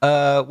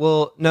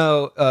Well,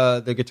 no,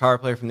 the guitar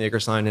player from the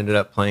Icarus line ended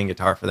up playing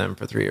guitar for them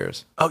for 3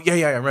 years. Oh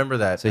yeah, I remember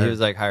that. So he was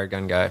hired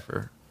gun guy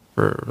for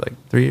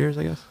 3 years,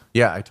 I guess.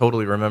 Yeah, I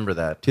totally remember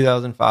that.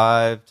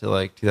 2005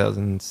 to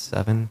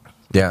 2007.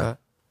 Yeah.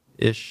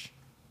 Ish.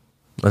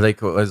 Was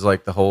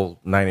the whole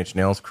Nine Inch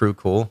Nails crew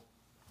cool?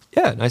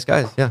 Yeah, nice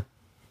guys. Yeah.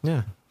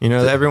 Yeah.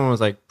 Everyone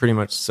was pretty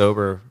much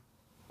sober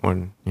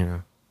when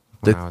I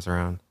was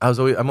around.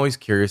 I'm always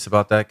curious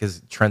about that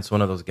because Trent's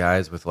one of those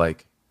guys with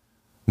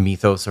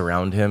mythos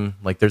around him.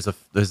 There's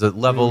a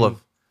level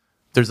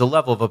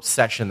of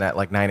obsession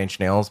that Nine Inch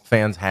Nails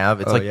fans have.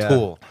 It's yeah.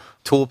 Tool.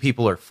 Tool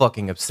people are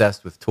fucking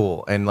obsessed with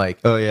Tool, and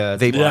Oh, yeah,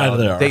 they it's wild.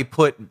 Yeah, they are. they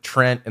put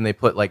Trent and they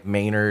put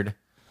Maynard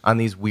on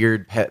these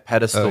weird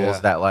pedestals Oh, yeah.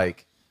 that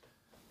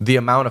the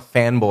amount of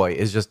fanboy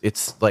is just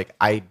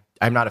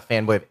I'm not a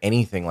fanboy of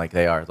anything like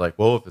they are.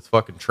 Well, if it's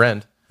fucking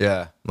Trent,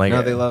 Yeah.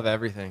 No, They love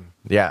everything.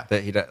 yeah,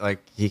 That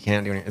he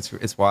can't do anything.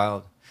 It's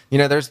wild.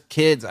 There's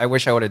kids. I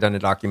wish I would have done a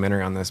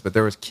documentary on this, but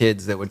there was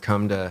kids that would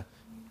come to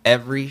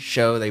every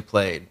show they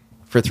played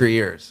for 3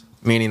 years.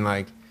 Meaning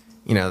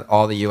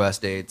all the U.S.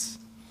 dates,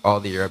 all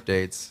the Europe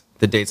dates,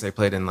 the dates they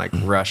played in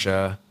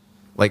Russia,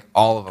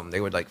 all of them. They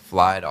would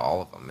fly to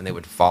all of them, and they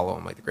would follow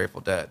them like the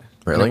Grateful Dead.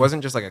 And Really? it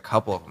wasn't just a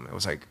couple of them. It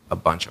was a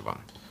bunch of them.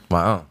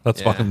 wow.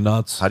 That's Yeah. fucking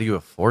nuts. How do you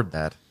afford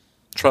that?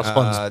 Trust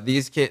funds.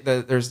 These kids,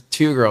 there's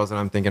two girls that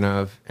I'm thinking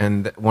of,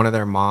 and one of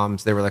their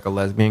moms, they were a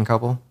lesbian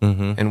couple,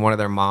 and one of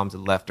their moms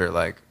had left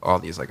her all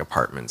these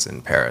apartments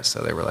in Paris,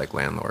 so they were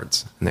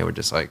landlords, and they would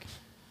just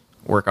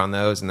work on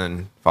those and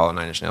then follow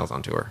Nine Inch Nails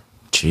on tour.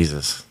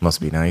 Jesus, must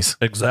be nice.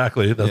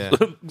 Exactly. That's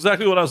Yeah.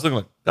 exactly what I was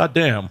thinking. God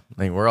damn.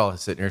 We're all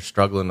sitting here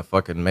struggling to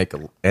fucking make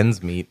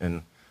ends meet,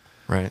 and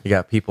Right? you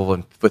got people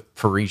with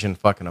Parisian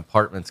fucking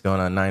apartments going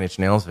on Nine Inch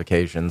Nails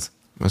vacations.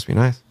 Must be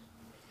nice.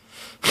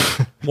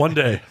 One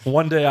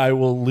day I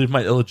will leave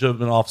my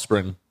illegitimate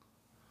offspring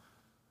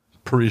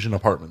Parisian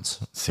apartments.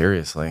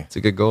 Seriously. It's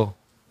a good goal.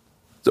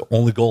 It's the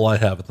only goal I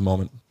have at the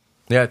moment.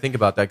 Yeah, I think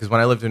about that because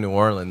when I lived in New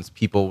Orleans,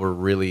 people were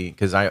really,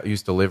 because I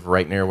used to live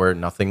right near where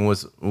Nothing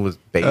was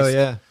based. Oh,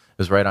 yeah. It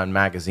was right on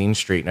Magazine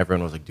Street, and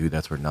everyone was like, dude,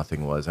 that's where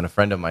Nothing was. And a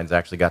friend of mine's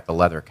actually got the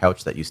leather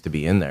couch that used to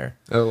be in there.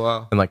 Oh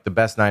wow. And the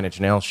best Nine Inch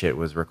Nails shit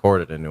was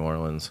recorded in New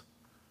Orleans.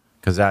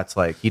 Because that's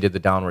he did the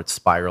Downward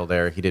Spiral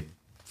there. He did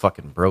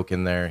fucking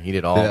Broken there. He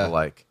did all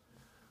Yeah.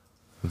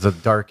 the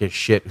darkest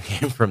shit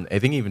came from, I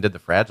think he even did the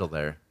Fragile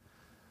there.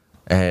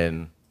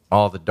 And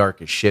all the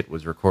darkest shit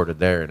was recorded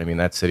there. And I mean,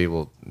 that city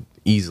will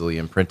easily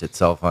imprint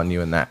itself on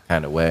you in that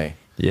kind of way.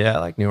 Yeah, I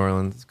like New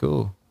Orleans. It's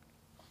cool.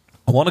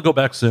 I want to go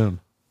back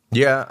soon.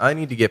 Yeah, I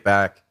need to get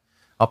back.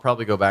 I'll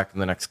probably go back in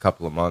the next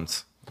couple of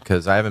months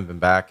because I haven't been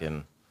back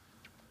in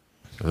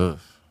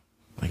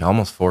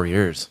almost 4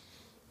 years.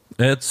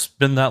 It's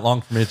been that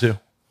long for me too.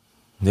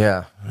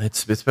 Yeah,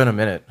 it's been a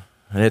minute,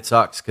 and it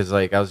sucks because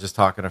I was just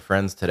talking to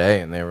friends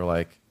today, and they were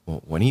like,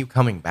 well, "When are you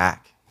coming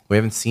back? We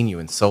haven't seen you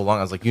in so long."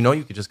 I was like,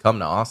 you could just come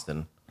to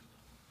Austin."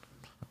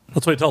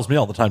 That's what he tells me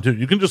all the time too.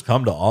 You can just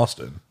come to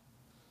Austin.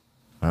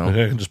 Well, I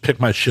can just pick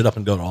my shit up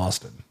and go to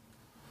Austin.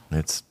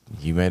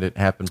 you made it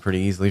happen pretty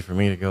easily for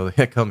me to go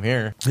come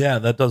here. Yeah,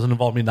 that doesn't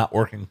involve me not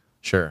working.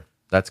 Sure.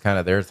 That's kind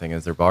of their thing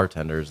is they're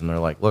bartenders and they're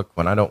like, look,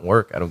 when I don't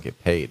work, I don't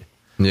get paid.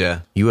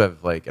 Yeah. You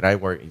have like, and I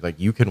work, like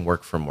you can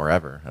work from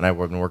wherever. And I've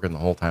been working the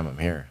whole time I'm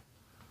here.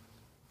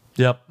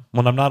 Yep.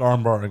 When I'm not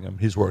arm barring him,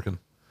 he's working.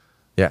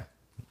 Yeah.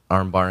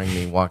 Arm barring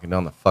me walking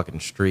down the fucking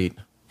street.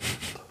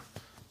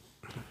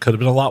 Could have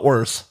been a lot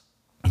worse.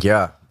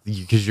 Yeah.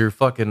 Because your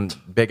fucking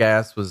big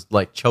ass was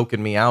like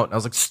choking me out. And I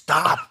was like,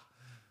 stop.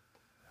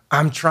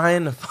 I'm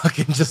trying to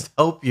fucking just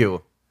help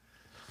you.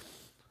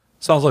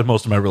 Sounds like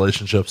most of my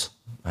relationships.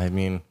 I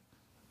mean,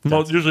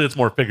 Usually it's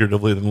more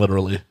figuratively than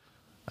literally.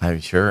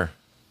 I'm sure.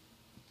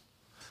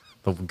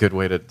 The good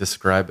way to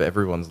describe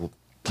everyone's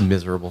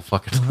miserable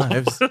fucking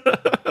lives.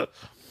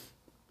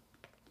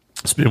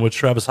 Speaking of which,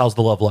 Travis, how's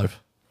the love life?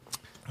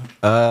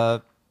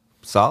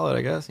 Solid,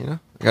 I guess. I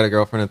got a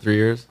girlfriend in 3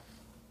 years,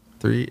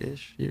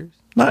 3-ish years.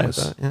 Nice.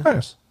 Something like that, yeah.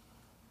 Nice.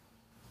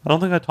 I don't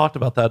think I talked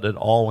about that at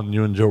all when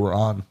you and Joe were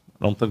on.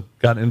 I don't think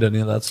got into any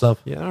of that stuff.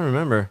 Yeah, I don't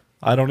remember.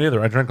 I don't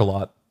either. I drink a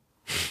lot.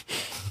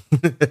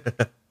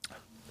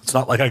 It's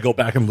not like I go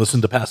back and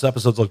listen to past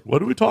episodes like, what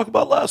did we talk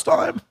about last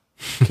time?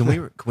 Can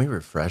we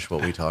refresh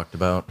what we talked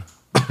about?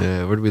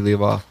 Yeah, where did we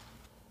leave off?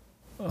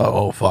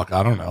 Oh, fuck.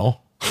 I don't know.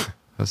 I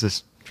was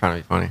just trying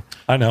to be funny.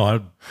 I know. I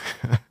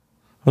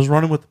was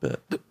running with the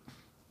bit.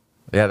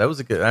 Yeah, that was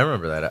a good. I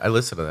remember that. I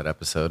listened to that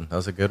episode. That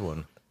was a good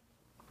one.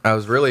 I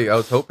was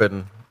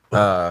hoping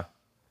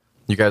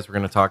you guys were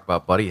going to talk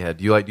about Buddyhead.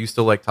 Do you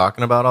still like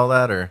talking about all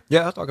that or?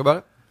 Yeah, I'll talk about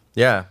it.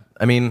 Yeah,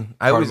 I mean,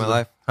 Part of my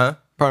life. Huh?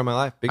 Part of my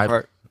life. Big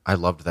part. I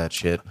loved that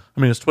shit. I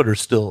mean, his Twitter's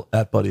still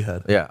at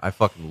Buddyhead. Yeah, I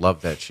fucking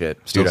loved that shit.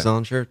 Still Dude,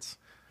 selling shirts.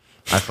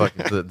 I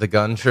fucking the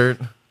gun shirt.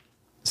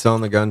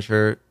 Selling the gun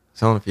shirt.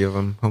 Selling a few of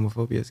them.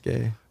 Homophobia is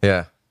gay.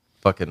 Yeah,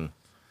 fucking.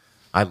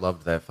 I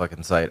loved that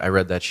fucking site. I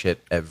read that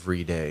shit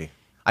every day.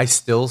 I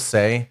still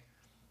say,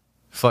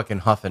 fucking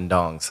huffing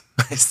dongs.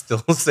 I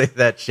still say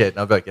that shit. And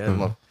I'll be like, yeah,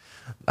 I'm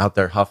out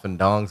there huffing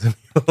dongs, and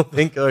people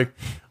think like,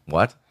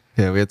 what?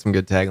 Yeah, we had some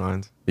good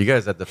taglines. You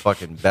guys had the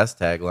fucking best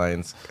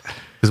taglines.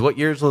 Because what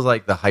years was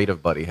like the height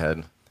of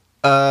Buddyhead?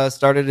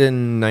 Started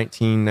in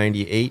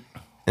 1998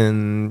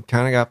 and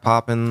kind of got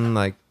popping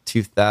like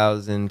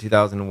 2000,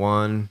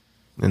 2001,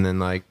 and then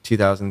like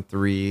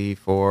 2003,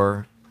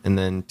 4. And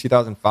then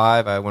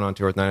 2005, I went on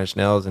tour with Nine Inch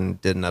Nails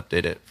and didn't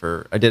update it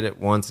I did it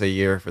once a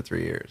year for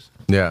 3 years.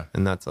 Yeah.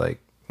 And that's like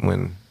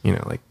when,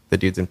 like the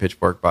dudes in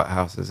Pitchfork bought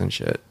houses and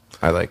shit.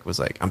 I was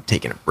like, I'm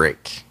taking a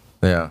break,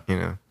 Yeah.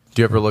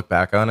 Do you ever look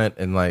back on it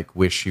and like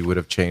wish you would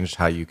have changed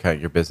how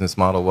your business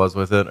model was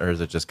with it? Or is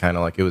it just kind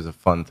of like it was a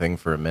fun thing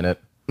for a minute?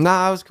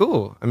 Nah, it was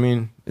cool. I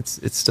mean, it's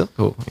still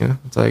cool.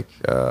 It's like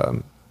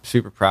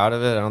super proud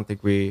of it. I don't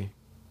think we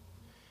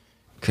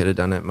could have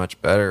done it much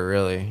better,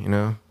 really.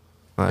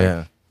 Like,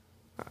 Yeah.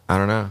 I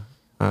don't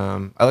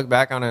know. I look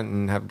back on it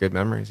and have good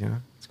memories.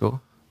 It's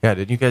cool. Yeah.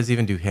 Did you guys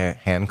even do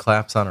hand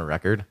claps on a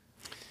record?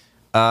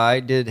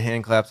 I did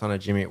hand claps on a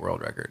Jimmy Eat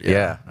World record.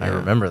 Yeah, I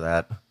remember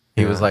that.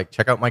 He was like,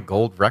 check out my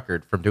gold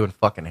record from doing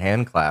fucking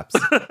hand claps.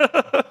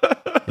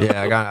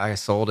 Yeah, I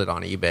sold it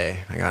on eBay.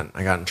 I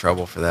got in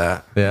trouble for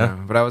that. Yeah.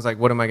 But I was like,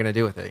 what am I gonna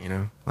do with it?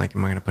 Like,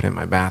 am I gonna put it in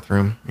my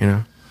bathroom?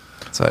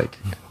 It's like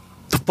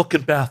The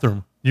fucking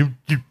bathroom. I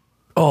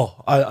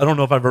don't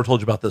know if I've ever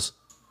told you about this.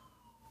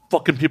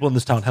 Fucking people in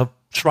this town have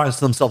shrines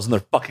to themselves in their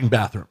fucking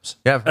bathrooms.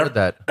 Yeah, I've heard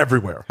that.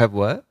 Everywhere. have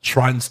what?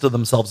 Shrines to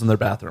themselves in their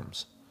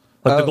bathrooms.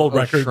 Like the gold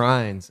record.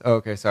 Shrines. Oh,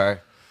 okay, sorry.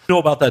 You know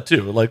about that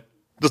too. Like,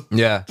 just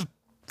Yeah.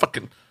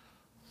 fucking,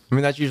 I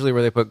mean, that's usually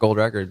where they put gold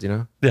records.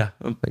 yeah.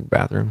 Like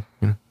bathroom.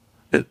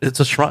 It's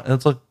a shrine.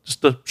 It's like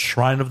just a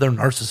shrine of their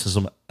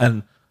narcissism.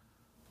 And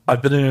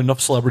I've been in enough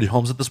celebrity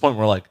homes at this point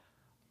where like,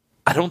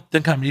 I don't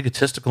think I'm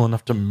egotistical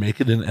enough to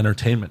make it in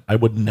entertainment. I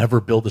would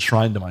never build a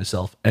shrine to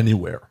myself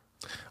anywhere.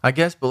 I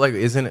guess, but like,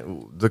 isn't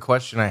it the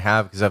question I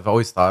have? Because I've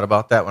always thought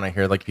about that when I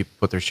hear like people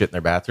put their shit in their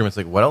bathroom. It's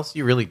like, what else do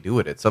you really do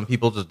with it? Some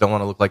people just don't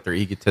want to look like they're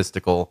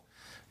egotistical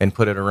and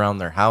put it around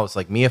their house.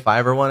 Like me, if I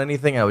ever want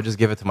anything, I would just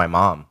give it to my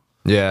mom.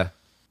 Yeah.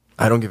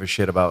 I don't give a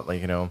shit about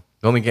like, the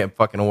only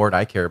fucking award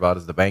I care about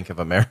is the Bank of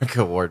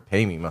America award.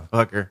 Pay me,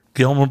 motherfucker.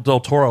 Guillermo del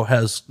Toro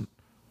has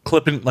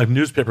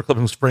newspaper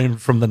clippings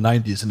framed from the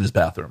 90s in his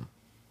bathroom.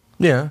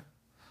 Yeah.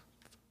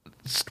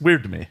 It's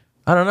weird to me.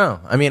 I don't know.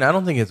 I mean, I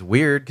don't think it's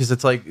weird because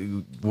it's like,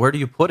 where do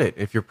you put it?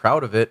 If you're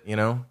proud of it,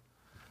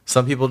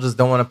 Some people just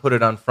don't want to put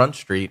it on Front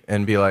Street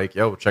and be like,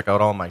 yo, check out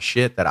all my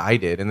shit that I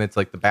did. And it's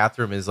like the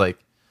bathroom is like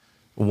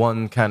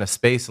one kind of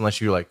space unless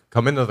you like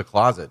come into the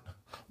closet.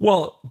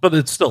 Well, but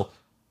it's still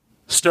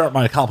stare at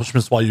my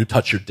accomplishments while you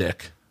touch your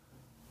dick.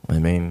 I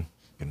mean,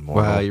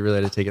 Wow, you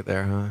really had to take it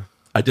there, huh?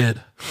 I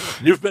did.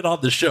 You've been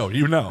on the show.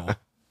 You know.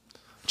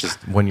 just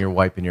when you're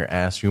wiping your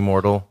ass, you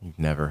mortal, you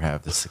never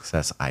have the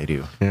success I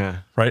do. Yeah.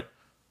 Right?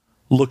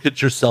 Look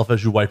at yourself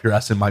as you wipe your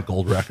ass in my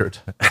gold record.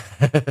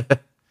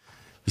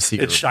 You see,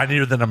 It's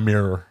shinier than a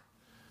mirror.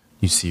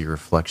 you see your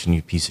reflection,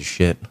 you piece of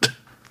shit.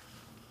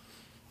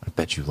 I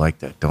bet you like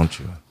that, don't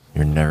you?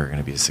 You're never going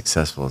to be as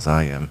successful as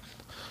I am.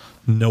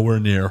 Nowhere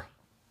near.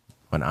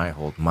 When I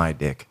hold my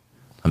dick,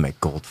 I make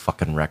gold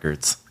fucking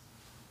records.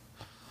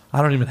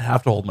 I don't even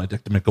have to hold my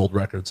dick to make gold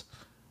records.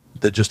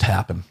 They just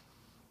happen.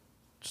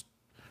 Just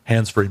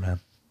hands free, man.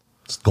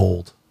 It's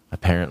gold.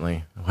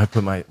 Apparently,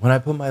 when I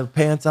put my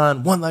pants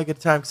on one leg at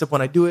a time, except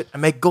when I do it, I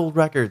make gold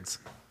records.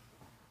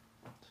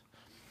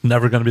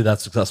 Never going to be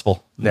that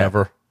successful.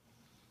 Never.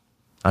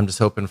 I'm just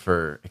hoping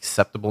for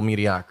acceptable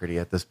mediocrity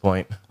at this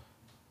point.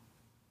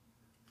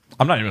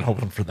 I'm not even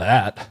hoping for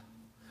that.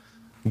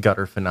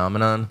 Gutter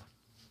phenomenon.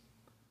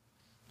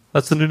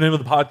 That's the new name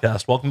of the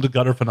podcast. Welcome to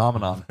Gutter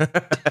Phenomenon.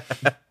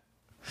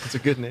 It's a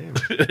good name.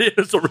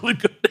 It's a really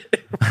good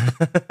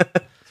name.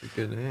 It's a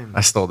good name.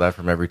 I stole that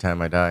from Every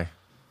Time I Die.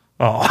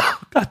 Oh,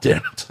 God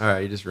damn it. All right,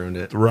 you just ruined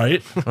it.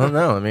 Right? Oh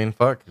no, I mean,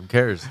 fuck, who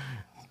cares?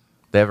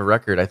 They have a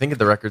record. I think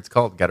the record's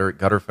called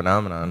Gutter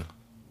Phenomenon.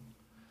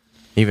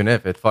 Even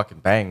if it fucking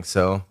bangs,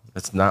 so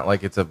it's not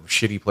like it's a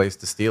shitty place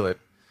to steal it.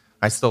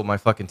 I stole my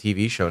fucking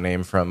TV show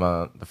name from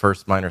the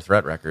first Minor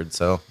Threat record,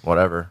 so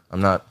whatever.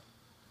 I'm not...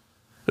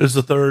 It's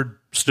the third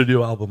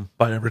studio album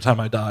by Every Time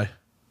I Die.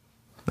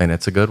 And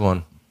it's a good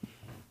one.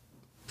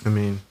 I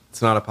mean,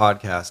 it's not a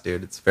podcast,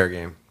 dude. It's fair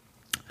game.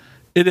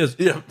 It is.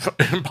 Yeah,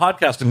 in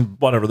podcasting,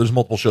 whatever, there's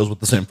multiple shows with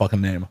the same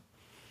fucking name.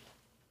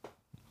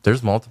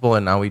 There's multiple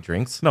and Now He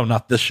Drinks? No,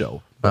 not this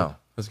show. Oh. I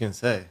was going to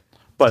say,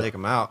 But- take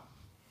them out.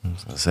 I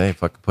was going to say,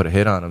 if I could put a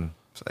hit on him.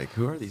 It's like,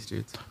 who are these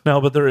dudes?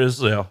 No, but there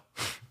is,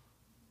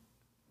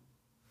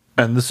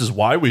 And this is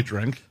Why We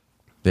Drink,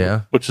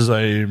 Yeah. which is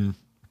a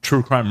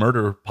true crime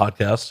murder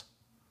podcast.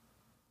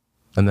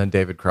 And then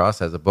David Cross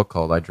has a book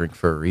called I Drink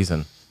for a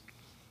Reason.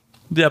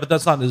 Yeah, but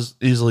that's not as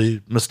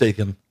easily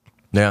mistaken.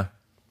 Yeah.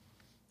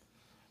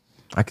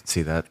 I could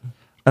see that.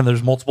 And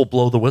there's multiple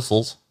Blow the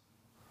Whistles.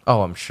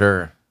 Oh, I'm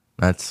sure.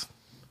 That's,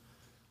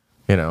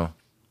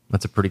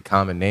 that's a pretty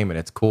common name, and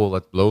it's cool.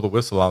 Let's blow the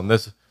whistle on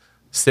this,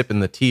 sipping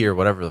the tea or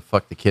whatever the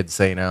fuck the kids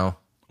say now.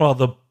 Well,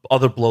 the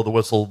other Blow the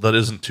Whistle that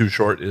isn't too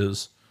short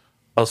is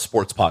a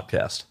sports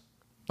podcast.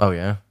 Oh,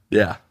 yeah?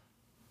 Yeah.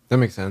 That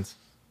makes sense.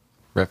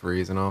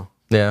 Referees and all.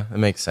 Yeah, it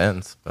makes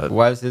sense, but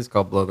Why is his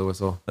called Blow the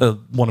Whistle?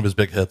 One of his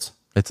big hits.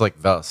 it's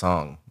like the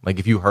song. Like,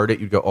 if you heard it,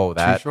 you'd go, oh,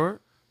 that. Too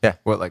short? Yeah.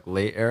 What, like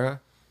late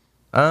era?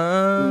 It's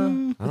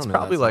know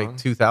probably that like song.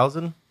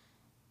 2000.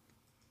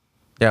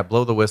 Yeah,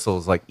 Blow the Whistle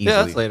is like easily.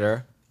 Yeah, that's late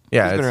era.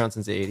 Yeah, He's been it's- around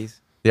since the 80s.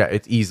 Yeah,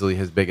 it's easily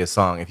his biggest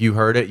song. If you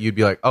heard it, you'd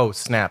be like, oh,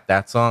 snap,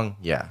 that song?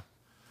 Yeah.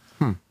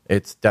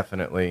 It's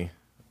definitely,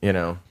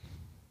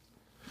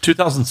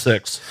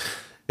 2006.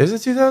 Is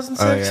it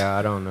 2006? Oh, yeah,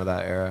 I don't know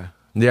that era.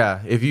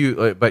 Yeah, if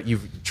you, but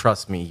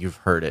trust me, you've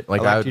heard it.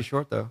 Like I like would- Too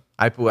Short, though.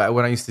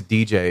 when I used to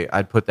DJ,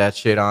 I'd put that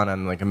shit on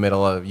in like the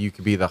middle of, you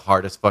could be the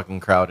hardest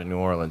fucking crowd in New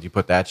Orleans. You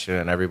put that shit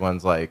and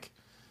everyone's like,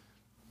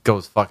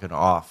 goes fucking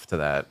off to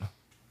that.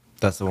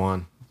 That's the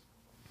one.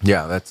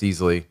 Yeah, that's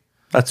easily,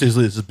 That's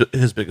easily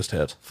his biggest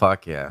hit.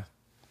 fuck yeah.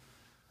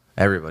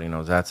 Everybody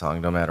knows that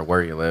song, no matter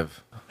where you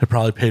live. It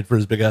probably paid for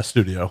his big ass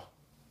studio.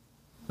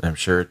 I'm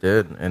sure it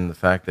did. And the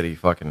fact that he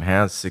fucking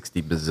has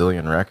 60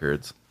 bazillion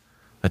records.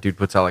 That dude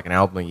puts out like an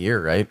album a year,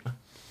 right?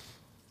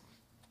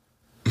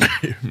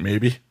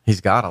 Maybe.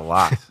 He's got a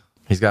lot.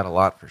 He's got a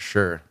lot for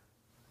sure.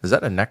 Is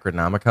that a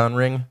Necronomicon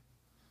ring?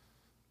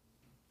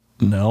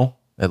 No.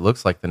 It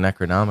looks like the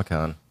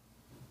Necronomicon.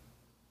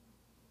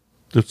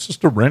 It's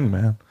just a ring,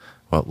 man.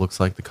 Well, it looks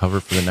like the cover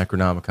for the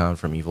Necronomicon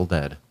from Evil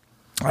Dead.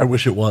 I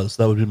wish it was.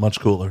 That would be much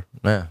cooler.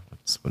 Yeah,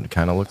 that's what it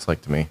kind of looks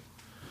like to me.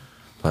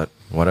 But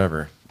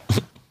whatever.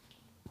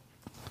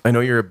 I know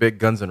you're a big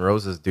Guns N'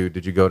 Roses dude.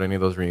 Did you go to any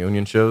of those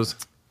reunion shows?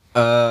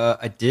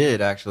 I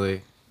did,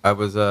 actually. I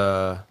was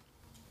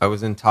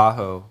in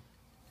Tahoe.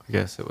 I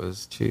guess it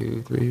was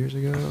 2-3 years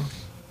ago.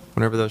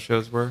 Whenever those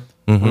shows were.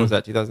 When was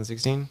that,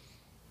 2016?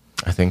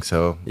 I think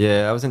so.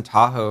 Yeah, I was in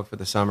Tahoe for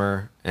the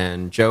summer,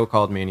 and Joe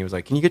called me, and he was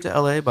like, can you get to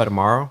LA by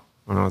tomorrow?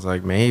 And I was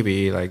like,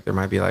 maybe. Like, there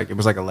might be like, it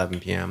was like 11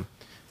 p.m.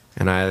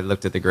 And I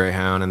looked at the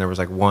Greyhound, and there was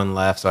like one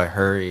left, so I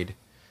hurried.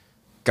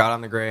 Got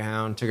on the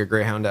Greyhound, took a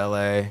Greyhound to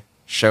LA,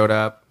 showed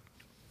up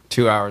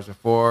 2 hours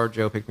before.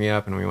 Joe picked me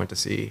up, and we went to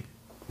see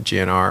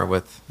GNR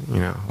with,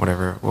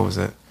 whatever. What was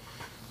it?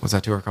 What's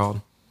that tour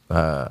called?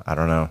 I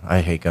don't know.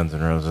 I hate Guns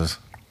N' Roses.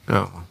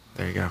 Oh, well,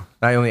 there you go.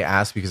 I only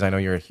asked because I know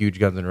you're a huge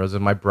Guns N' Roses.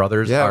 My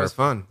brothers Yeah, are. it was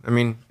fun. I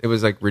mean, it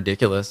was like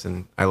ridiculous,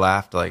 and I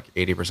laughed like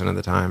 80% of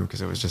the time because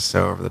it was just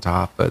so over the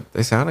top. But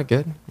they sounded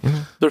good.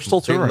 They're still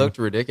They touring. looked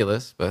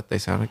ridiculous, but they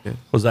sounded good.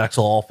 Was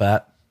Axel all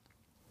fat?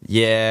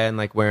 Yeah, and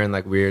like wearing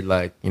like weird,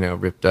 like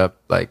ripped up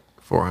like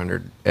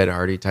 400 Ed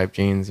Hardy type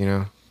jeans,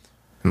 and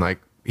like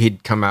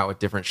he'd come out with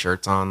different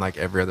shirts on like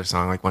every other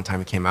song. Like one time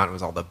he came out and it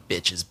was all the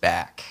bitches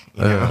back,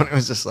 and it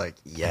was just like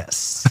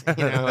yes,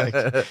 like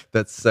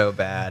that's so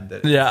bad.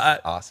 That Yeah,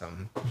 it's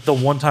awesome. The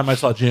one time I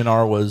saw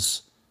GNR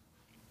was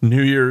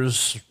New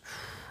Year's,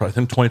 I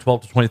think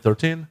 2012 to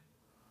 2013,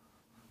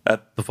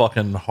 at the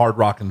fucking Hard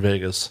Rock in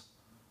Vegas.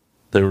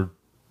 They were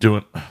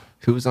doing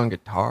Who was on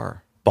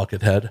guitar?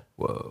 Buckethead.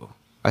 Whoa,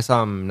 I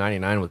saw him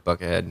 '99 with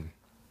Buckethead,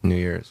 New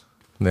Year's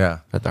Yeah.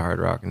 at the Hard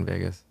Rock in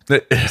Vegas.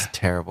 It, It's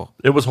terrible.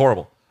 it was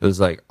horrible. It was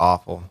like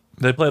awful.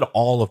 They played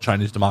all of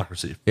Chinese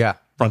Democracy, Yeah.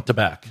 front to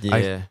back.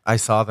 Yeah. I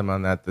saw them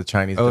on the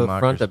Chinese Oh,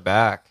 Democracy. front to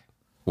back.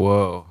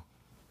 Whoa.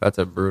 That's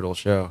a brutal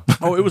show.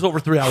 Oh, it was over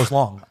 3 hours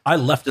long. I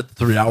left at the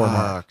 3 hour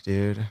mark. Fuck,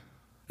 dude.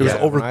 It was Yeah,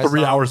 over when I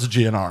 3 saw hours of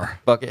GNR.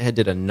 Buckethead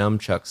did a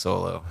nunchuck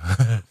solo.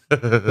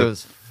 It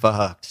was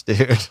fucked, dude.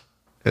 It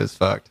was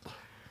fucked.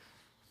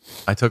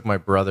 I took my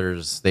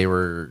brothers. They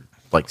were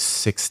like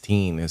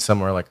 16, and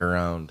somewhere like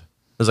around.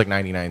 It was like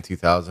 99,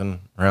 2000,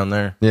 around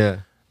there. Yeah.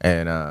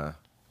 And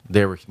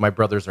they were. My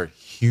brothers are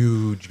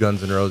huge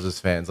Guns N' Roses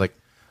fans, like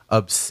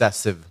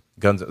obsessive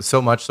Guns.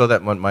 So much so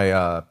that when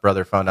my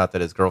brother found out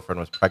that his girlfriend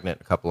was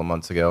pregnant a couple of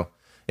months ago,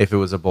 if it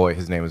was a boy,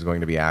 his name was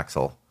going to be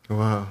Axel.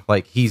 Wow.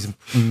 Like he's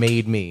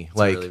made me He's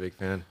like a really big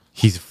fan.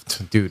 he's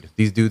dude.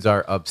 These dudes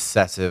are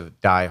obsessive,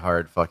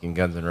 diehard fucking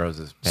Guns N'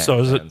 Roses So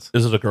is fans.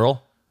 it a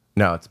girl?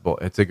 No, it's a boy.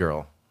 It's a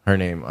girl. Her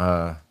name.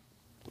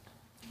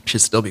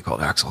 Should still be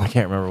called Axel. I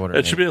can't remember what her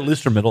It name. should be at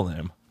least her middle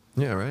name.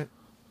 Yeah, right?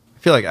 I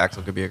feel like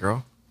Axel could be a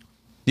girl.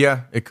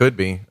 Yeah, it could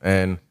be,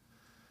 and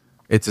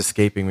it's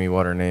escaping me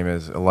what her name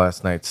is.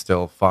 Last night's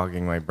still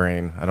fogging my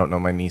brain. I don't know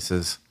my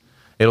niece's.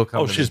 It'll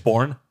come. Oh, to she's me.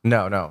 born?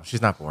 No,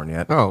 she's not born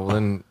yet. Oh, well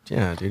then,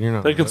 yeah, dude, you're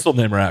not. They can still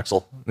name her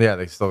Axel. Yeah,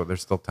 there's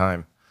still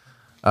time.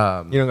 You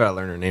don't gotta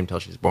learn her name till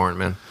she's born,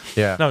 man.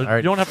 Yeah. No, All right.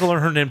 you don't have to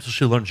learn her name until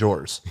she learns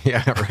yours.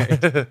 Yeah,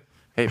 right.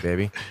 Hey,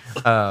 baby.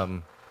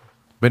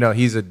 But no,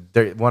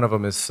 one of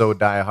them is so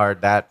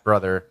diehard, that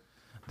brother,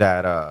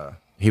 that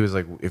he was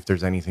like, if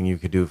there's anything you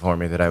could do for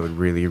me that I would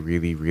really,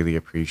 really, really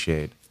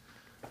appreciate.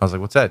 I was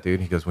like, what's that, dude?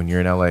 He goes, when you're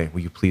in LA, will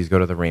you please go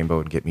to the Rainbow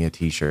and get me a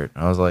t-shirt?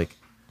 I was like,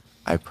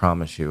 I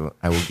promise you,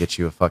 I will get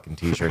you a fucking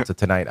t-shirt. So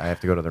tonight I have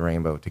to go to the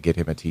Rainbow to get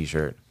him a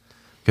t-shirt.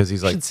 Because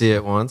he's You like, should see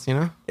it once, you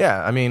know?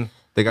 yeah, I mean,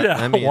 They got Yeah,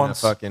 Lemmy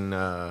once. in a fucking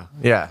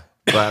yeah.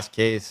 glass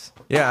case.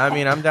 Yeah, I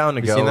mean, I'm down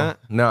to You go. seen that?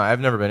 No, I've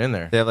never been in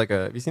there. They have like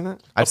a. Have you seen that?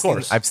 Of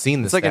course. I've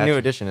seen the It's like a new statue.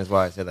 edition, is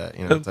why I say that.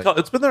 You know, it's like,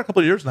 It's been there a couple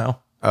of years now.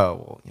 oh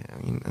well, yeah.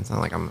 I mean, it's not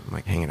like I'm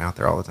like hanging out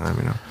there all the time,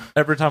 you know.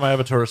 Every time I have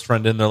a tourist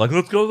friend in, they're like,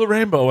 let's go to the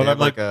Rainbow. And They I'm have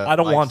like, a I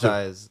don't want to.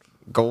 life-size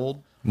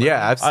gold.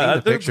 Yeah, I've seen I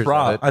the think it's pictures of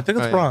bronze. it. I think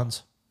it's Oh, yeah.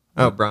 bronze.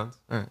 Oh, bronze.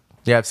 All right,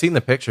 Yeah, I've seen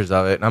the pictures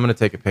of it, and I'm gonna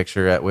take a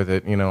picture with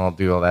it. You know, I'll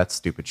do all that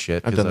stupid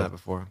shit. I've 'cause done that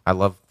before. I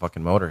love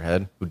fucking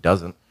Motorhead. Who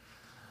doesn't?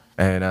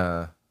 And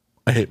I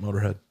hate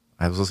Motorhead.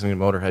 I was listening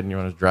to Motorhead, and you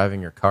was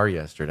driving your car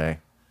yesterday.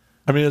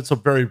 I mean, it's a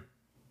very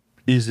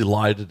easy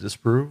lie to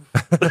disprove.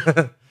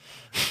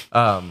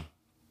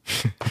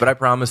 But I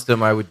promised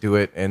him I would do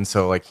it, and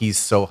so like he's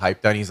so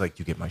hyped on. He's like,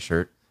 "You get my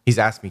shirt." He's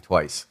asked me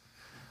twice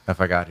if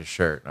I got his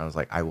shirt, and I was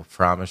like, "I will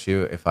promise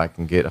you, if I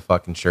can get a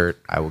fucking shirt,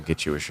 I will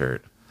get you a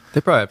shirt." they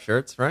probably have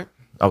shirts, right?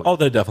 Oh,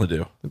 they definitely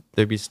do.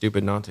 They'd be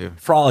stupid not to.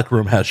 Frolic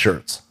Room has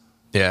shirts.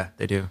 Yeah,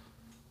 they do.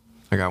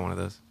 I got one of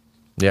those.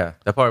 Yeah,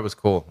 that part was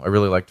cool. I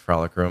really liked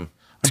Frolic Room.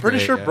 I'm pretty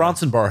Great, sure yeah.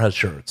 Bronson Bar has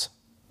shirts.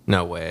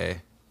 No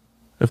way.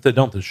 If they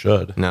don't, they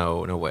should.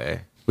 No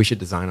way. We should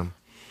design them.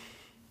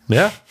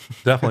 Yeah,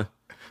 definitely.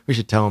 We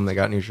should tell them they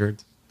got new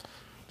shirts.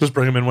 Just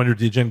bring them in when you're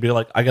DJing and be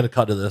like, I got a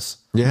cut of this.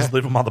 Yeah. Just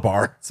leave them on the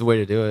bar. It's the way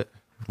to do it.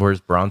 Where's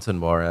Bronson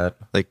Bar at?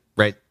 Like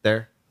right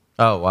there.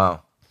 Oh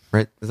wow,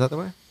 Right? Is that the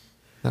way?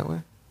 That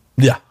way?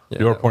 Yeah. Yeah,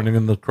 You're that pointing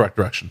in the correct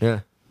direction. Yeah.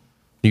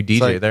 you DJ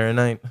like- there at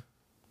night?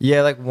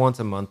 Yeah, like once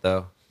a month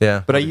though.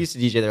 Yeah, But I used to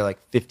DJ there like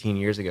 15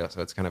 years ago,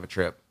 so it's kind of a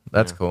trip.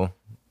 that's Yeah. cool.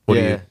 What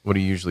Yeah. do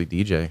you usually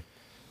DJ?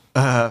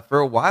 For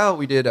a while,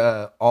 we did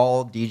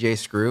all DJ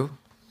Screw.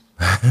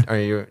 Are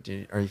you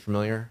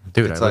familiar,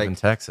 Dude, It's I live in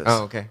Texas.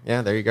 Oh, okay,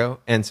 yeah, there you go.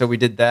 And so we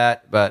did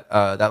that, but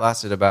that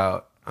lasted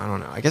about, I don't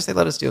know. I guess they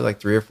let us do it like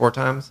 3 or 4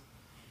 times.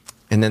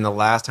 And then the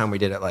last time we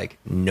did it, like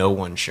no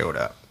one showed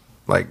up,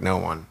 like no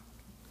one,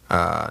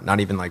 not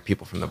even like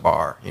people from the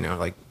bar. You know,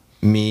 like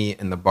me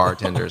and the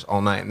bartenders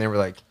all night, and they were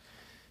like,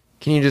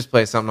 "Can you just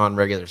play something on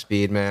regular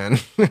speed, man?"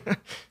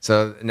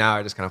 So now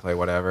I just kind of play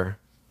whatever.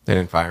 They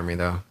didn't fire me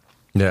though.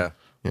 Yeah,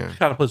 Yeah.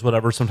 Kind of plays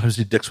whatever. Sometimes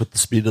he dicks with the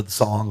speed of the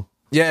song.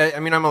 Yeah, I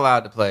mean, I'm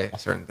allowed to play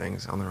certain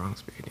things on the wrong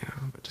speed, you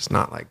know, but just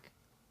not like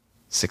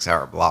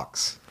 6-hour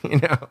blocks, you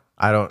know.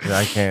 I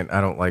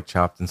don't like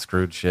chopped and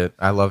screwed shit.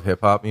 I love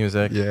hip hop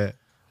music. Yeah,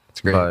 it's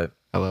great. But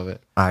I love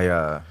it.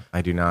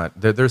 I do not.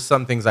 There's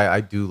some things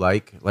I do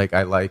like. Like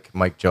I like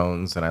Mike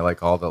Jones, and I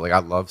like all the I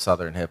love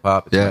Southern hip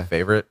hop. It's my Yeah.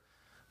 favorite.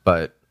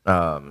 But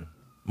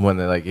when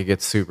it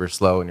gets super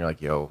slow, and you're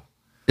like, yo,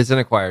 It's an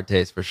acquired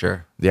taste for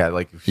sure. yeah,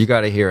 like You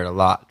got to hear it a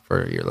lot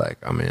for you're like,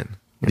 I'm in.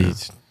 You know?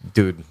 these,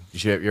 dude.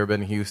 You ever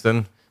been to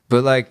Houston?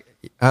 But like,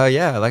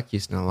 yeah, I like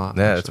Houston a lot.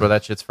 Yeah, that's actually. where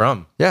that shit's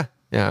from. Yeah,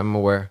 I'm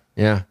aware.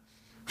 Yeah,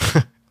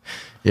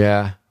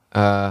 yeah.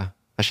 That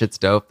shit's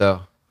dope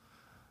though.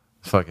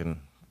 Fucking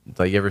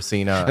like you ever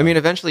seen? I mean,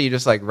 eventually you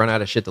just like run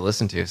out of shit to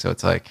listen to, so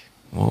it's like,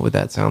 what would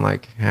that sound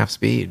like half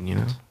speed? You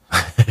know.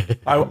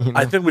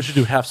 I think we should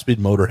do half speed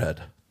Motorhead.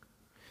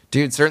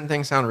 Dude, certain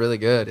things sound really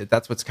good.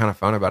 That's what's kind of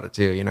fun about it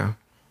too, you know?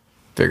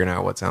 Figuring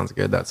out what sounds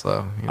good that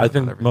slow. You know, I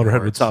think not everything Motorhead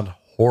would works. sound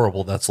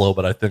horrible that slow,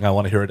 but I think I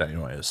want to hear it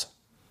anyways.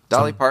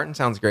 Dolly Parton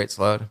sounds great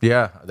slowed.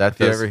 yeah, that If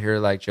you does. ever hear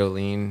like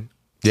Jolene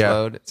Yeah.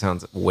 slowed, it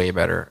sounds way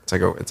better.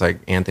 It's like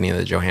Anthony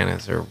the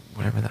Johannes or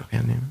whatever that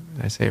band name.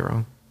 Did I say it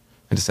wrong?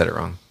 I just said it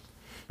wrong.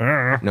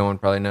 No one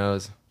probably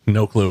knows.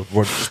 No clue.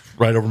 We're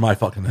right over my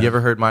fucking head. You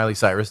ever heard Miley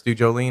Cyrus do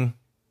Jolene?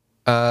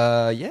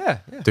 Yeah.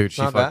 Dude,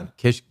 she not fucking bad.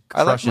 kish, I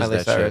like crushes Miley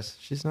that Cyrus.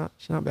 shit.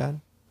 She's not bad.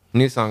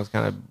 New song's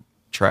kind of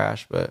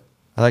trash, but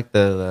I like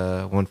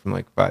the one from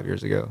like 5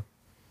 years ago.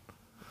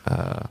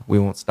 We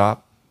Won't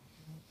Stop.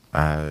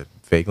 I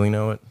vaguely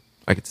know it.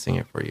 I could sing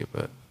it for you,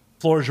 but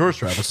Floor is yours,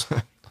 Travis.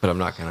 I'm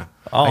not gonna.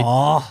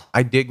 Aw.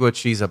 I dig what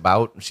she's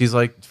about. She's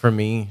like, for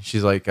me,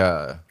 she's like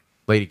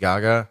Lady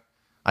Gaga.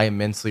 I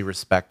immensely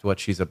respect what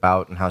she's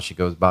about and how she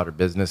goes about her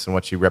business and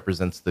what she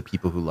represents to the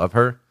people who love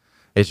her.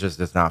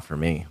 It's not for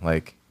me.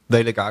 Like,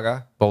 Lady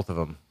Gaga. both of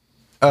them.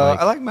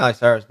 I like Miley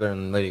Cyrus better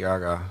than Lady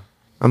Gaga.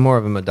 I'm more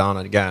of a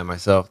Madonna guy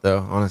myself, though.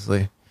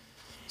 Honestly.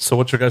 So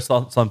what's your guys'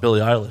 thoughts on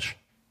Billie Eilish?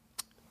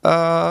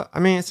 I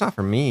mean, it's not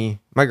for me.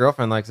 My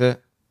girlfriend likes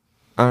it.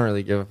 I don't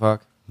really give a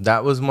fuck.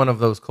 That was one of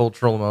those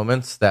cultural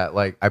moments that,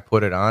 like, I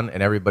put it on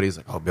and everybody's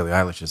like, oh, Billie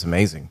Eilish is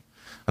amazing.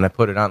 And I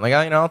put it on. Like,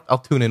 I'll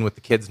tune in with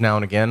the kids now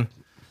and again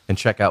and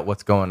check out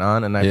what's going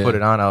on. And I put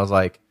it on. I was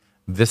like,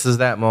 this is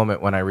that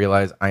moment when I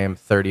realize I am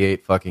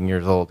 38 fucking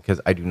years old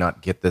because I do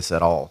not get this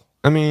at all.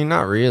 I mean,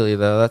 not really,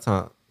 though. That's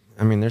not...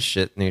 I mean, there's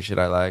new shit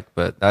I like,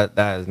 but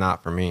that is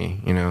not for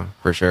me,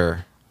 for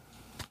sure.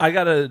 I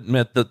gotta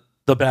admit that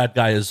the bad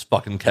guy is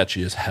fucking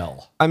catchy as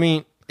hell. I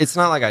mean, it's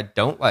not like I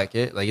don't like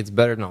it. Like, it's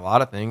better than a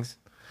lot of things.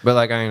 But,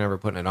 like, I ain't never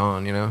putting it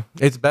on,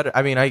 It's better.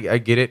 I mean, I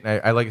get it.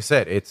 I like I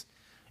said, it's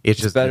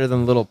just better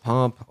than Little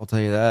Pump, I'll tell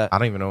you that. I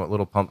don't even know what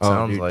Little Pump Oh,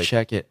 sounds dude, like.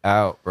 check it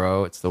out,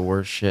 bro. It's the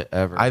worst shit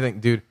ever. I think,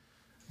 dude,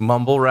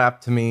 mumble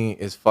rap to me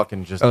is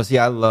fucking just. Oh, see,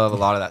 I love a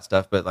lot of that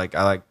stuff, but like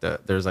I like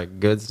there's like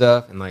good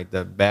stuff and like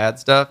the bad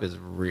stuff is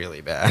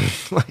really bad.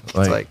 It's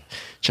like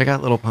check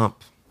out Little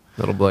Pump.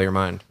 It'll blow your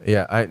mind.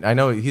 Yeah, I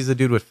know he's the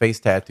dude with face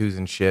tattoos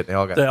and shit. They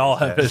all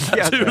have face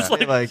tattoos.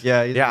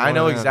 I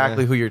know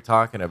exactly who you're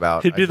talking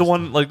about. He'd be the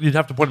one, like, you'd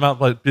have to point him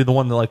out, like, be the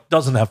one that, like,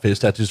 doesn't have face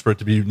tattoos for it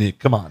to be unique.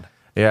 Come on.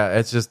 Yeah,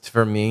 it's just,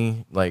 for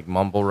me, like,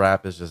 mumble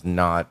rap is just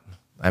not.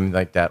 I'm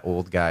like that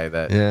old guy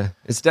that. Yeah,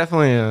 it's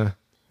definitely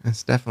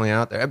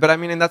out there. But I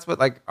mean, and that's what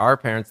like our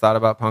parents thought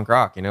about punk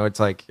rock. It's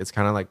like it's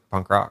kind of like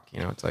punk rock.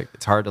 It's like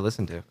it's hard to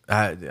listen to,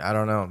 I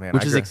don't know, man.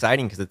 which is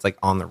exciting because it's like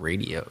on the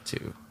radio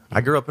too. I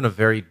grew up in a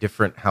very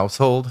different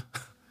household.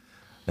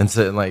 And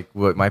so, like,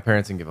 what my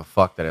parents didn't give a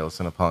fuck that I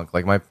listen to punk.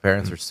 Like, my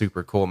parents are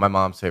super cool. My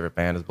mom's favorite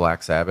band is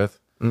Black Sabbath.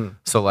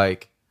 So,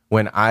 like,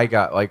 when I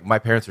got, like, my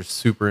parents are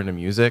super into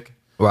music.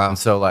 Wow. And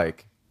so,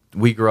 like,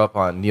 we grew up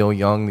on Neil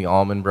Young, the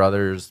Allman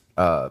Brothers,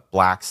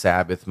 Black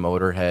Sabbath,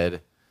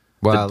 Motorhead,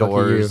 Wow, The look at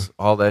Doors, you.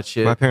 all that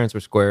shit. My parents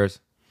were squares.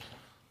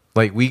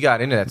 Like, we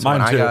got into that. So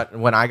Mine too.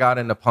 when I got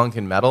into punk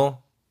and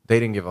metal, they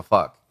didn't give a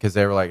fuck because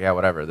they were like, yeah,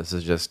 whatever. This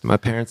is just. My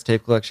parents'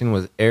 tape collection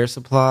was Air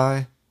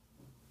Supply,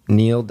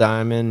 Neil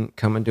Diamond,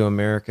 Coming to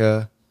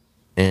America,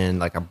 and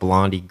like a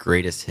Blondie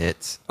Greatest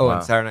Hits. Oh, Wow.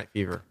 and Saturday Night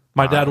Fever.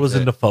 My dad was that's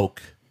it. into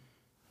folk.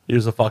 He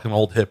was a fucking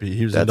old hippie.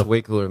 He was That's into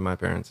way cooler than my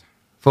parents.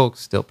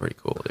 Folk's still pretty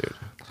cool, dude.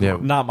 Yeah,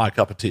 not my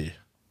cup of tea.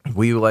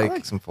 we I like.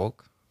 like some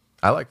folk.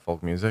 I like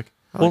folk music.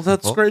 I Well, like some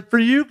that's folk. great for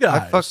you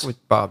guys. I fucked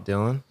with Bob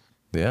Dylan.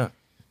 Yeah.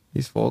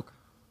 He's folk.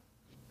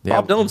 Yeah.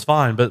 Bob Dylan's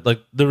fine, but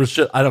like there was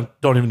shit I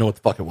don't even know what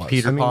the fuck it was.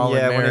 Peter Paul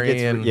and when it Mary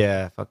gets and-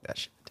 yeah, fuck that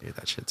shit, dude.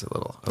 That shit's a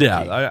little. OP.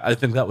 Yeah, I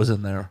think that was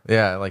in there.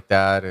 Yeah, like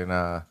that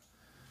and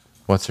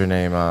what's her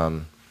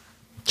name?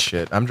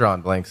 Shit, I'm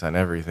drawing blanks on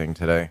everything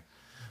today.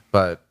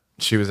 But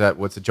she was at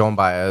Joan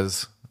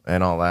Baez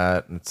and all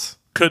that. And it's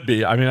Could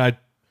be. I mean, I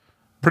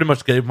pretty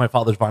much gave my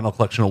father's vinyl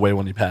collection away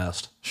when he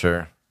passed.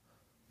 sure.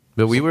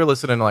 But we were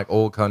listening to like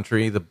old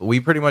country. We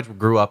pretty much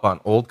grew up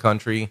on old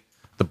country,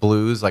 the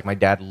blues. Like my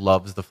dad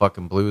loves the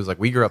fucking blues. Like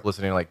we grew up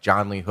listening to like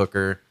John Lee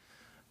Hooker,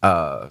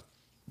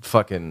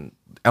 fucking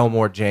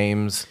Elmore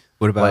James.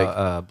 What about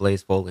like,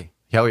 Blaze Foley?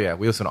 hell yeah,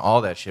 we listened to all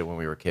that shit when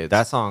we were kids.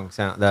 That song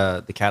sound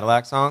the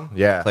Cadillac song.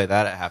 Yeah. Play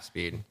that at half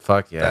speed.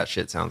 fuck yeah. That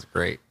shit sounds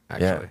great.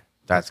 Actually, Yeah,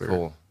 that's weird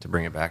cool. to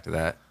bring it back to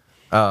that.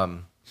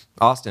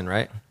 Austin,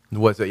 right?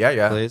 Was it?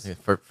 Yeah. Please? Yeah,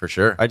 for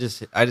sure. I just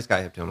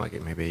got hip to him like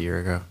maybe a year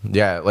ago.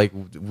 Yeah, like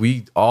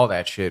we all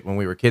that shit when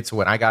we were kids. So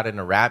when I got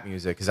into rap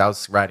music, because I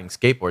was riding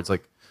skateboards,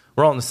 like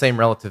we're all in the same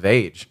relative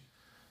age,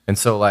 and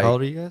so like, How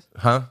old are you guys?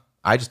 huh?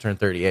 I just turned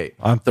 38,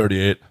 I'm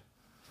 38.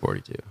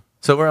 42.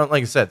 so we're on,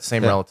 like I said,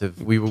 same Yeah.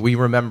 relative. We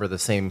remember the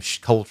same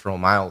cultural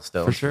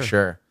milestones For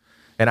sure.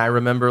 And I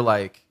remember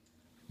like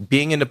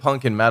being into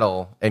punk and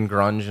metal and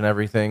grunge and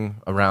everything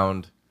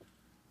around,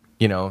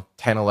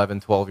 10, 11,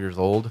 12 years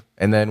old,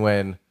 and then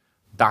when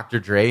Dr.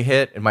 Dre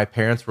hit, and my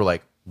parents were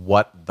like,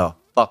 "What the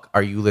fuck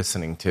are you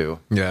listening to?"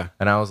 Yeah.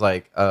 And I was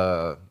like,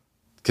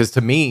 because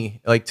to me,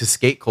 like to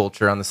skate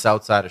culture on the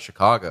south side of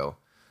Chicago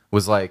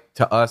was like,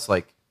 to us,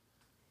 like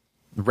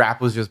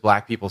rap was just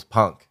black people's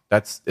punk.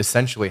 That's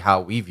essentially how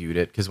we viewed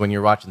it. Because when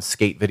you're watching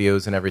skate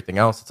videos and everything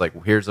else, it's like,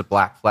 well, here's a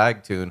Black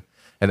Flag tune.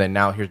 And then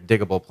now here's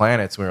Diggable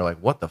Planets. And we were like,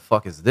 what the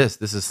fuck is this?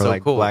 This is So so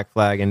like cool. Black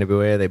Flag,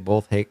 NWA, they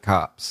both hate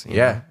cops. you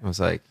Yeah. know? I was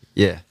like,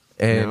 yeah.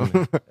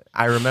 And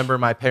I remember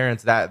my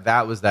parents,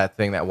 that was that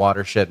thing, that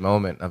watershed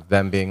moment of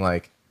them being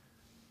like,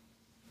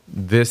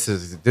 this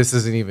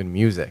isn't even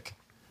music.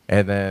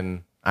 And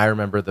then I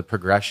remember the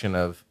progression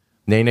of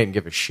they didn't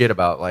give a shit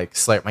about like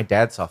Slayer. My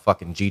dad saw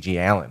fucking G.G.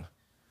 Allen.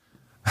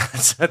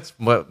 That's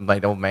what my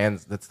old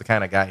man's. That's the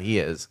kind of guy he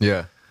is.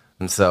 Yeah.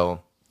 And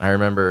so I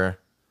remember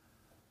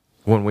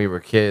when we were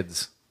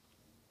kids.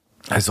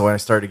 So when I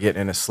started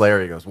getting into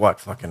Slayer, he goes, "What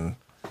fucking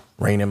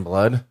Rain in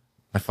Blood?"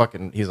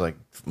 He's like,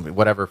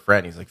 whatever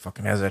friend. He's like,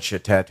 fucking has that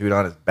shit tattooed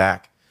on his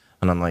back,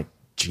 and I'm like,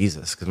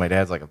 Jesus, because my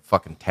dad's like a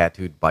fucking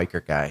tattooed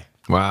biker guy.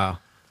 Wow.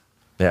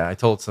 Yeah, I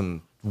told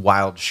some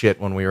wild shit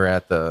when we were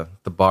at the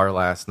bar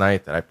last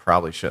night that I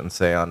probably shouldn't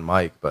say on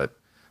mic, but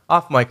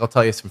off mic, I'll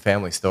tell you some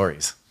family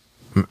stories.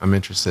 I'm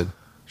interested.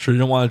 Sure you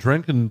don't want to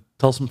drink and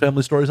tell some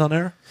family stories on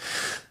air?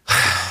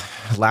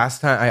 Last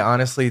time, I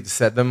honestly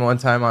said them one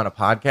time on a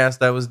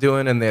podcast I was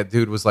doing, and that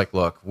dude was like,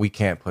 "Look, we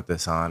can't put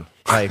this on."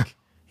 Like,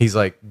 he's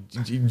like,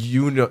 "Do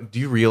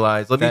you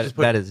realize?"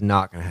 That is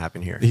not going to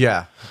happen here.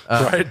 Yeah,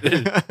 Right?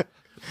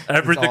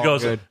 Everything all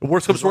goes. good.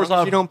 Worst comes As to worst, long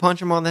I'll as you don't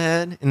punch him on the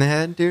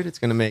head, dude, it's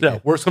going to make yeah.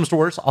 it. Worst comes to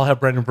worst, I'll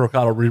have Brandon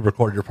Brocato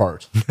re-record your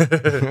part.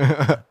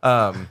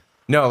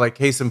 no, like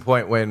case in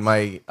point, when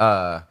my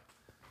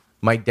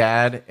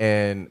dad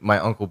and my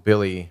uncle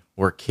Billy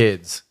were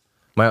kids.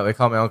 They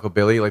call my Uncle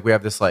Billy. Like, we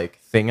have this like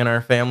thing in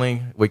our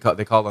family.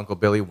 They call Uncle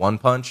Billy One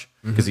Punch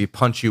because he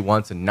punch you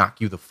once and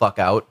knock you the fuck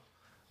out.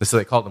 So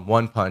they called him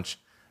One Punch.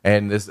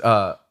 And this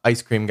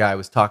ice cream guy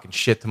was talking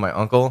shit to my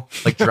uncle,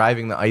 like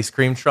driving the ice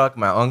cream truck.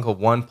 My uncle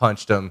one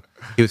punched him.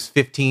 He was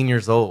 15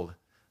 years old.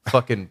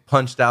 Fucking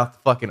punched out the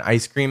fucking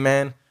ice cream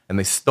man. And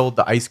they stole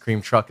the ice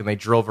cream truck and they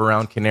drove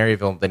around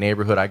Canaryville, the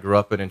neighborhood I grew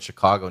up in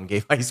Chicago, and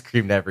gave ice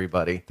cream to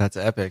everybody. That's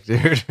epic,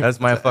 dude. That's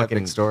my That's an fucking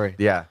epic story.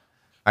 Yeah.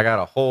 I got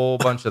a whole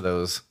bunch of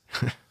those.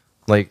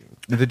 Like,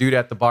 the dude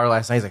at the bar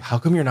last night, he's like, "How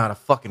come you're not a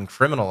fucking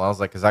criminal?" I was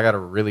like, "Because I got a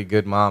really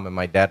good mom and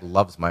my dad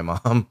loves my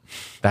mom."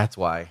 That's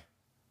why.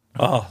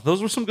 Oh,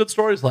 those were some good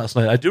stories last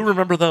night. I do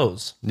remember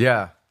those.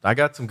 Yeah. I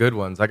got some good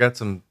ones. I got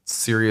some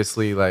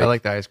seriously, I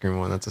like the ice cream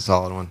one. That's a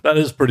solid one. That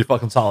is pretty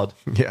fucking solid.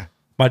 Yeah.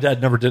 My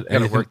dad never did Got to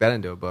anything. work that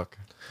into a book.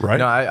 Right?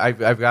 No,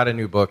 I've got a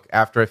new book.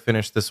 After I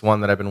finish this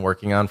one that I've been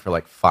working on for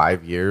like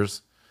 5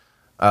 years,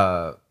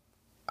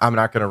 I'm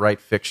not going to write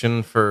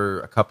fiction for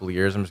a couple of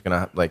years. I'm just going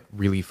to like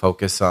really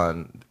focus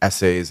on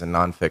essays and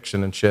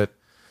nonfiction and shit.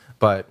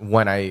 But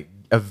when I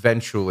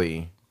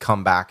eventually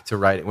come back to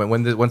write it,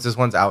 once this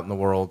one's out in the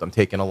world, I'm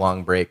taking a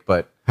long break.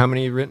 But How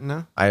many you written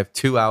now? I have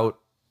 2 out.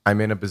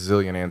 I'm in a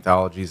bazillion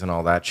anthologies and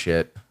all that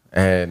shit.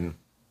 And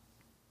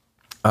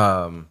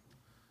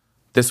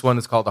this one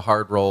is called A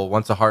Hard Roll.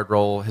 Once A Hard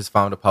Roll has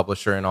found a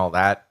publisher and all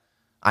that,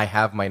 I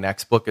have my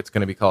next book. It's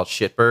going to be called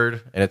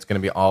Shitbird, and it's going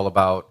to be all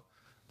about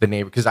the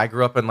neighbor. Because I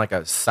grew up in like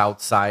a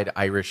South Side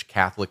Irish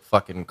Catholic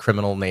fucking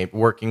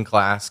working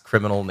class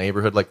criminal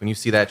neighborhood. Like when you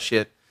see that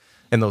shit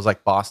in those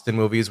like Boston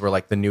movies where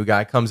like the new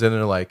guy comes in and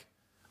they're like,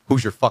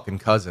 "Who's your fucking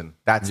cousin?"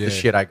 That's the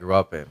shit I grew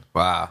up in.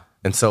 Wow.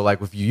 And so,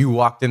 like, if you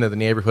walked into the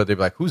neighborhood, they'd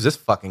be like, "Who's this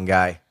fucking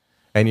guy?"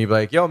 And you'd be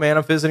like, "Yo, man,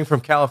 I'm visiting from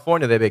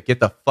California." They'd be like, "Get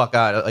the fuck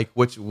out." Like,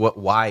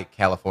 why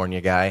California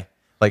guy?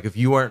 Like, if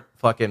you weren't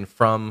fucking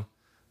from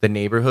the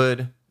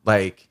neighborhood,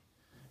 like,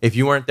 if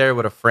you weren't there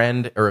with a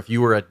friend or if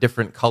you were a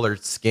different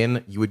colored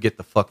skin, you would get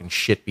the fucking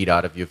shit beat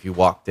out of you if you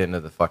walked into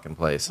the fucking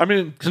place. I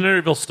mean,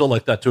 Canaryville's still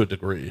like that to a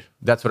degree.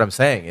 That's what I'm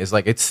saying, is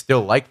like, it's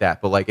still like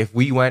that. But like, if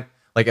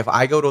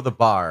I go to the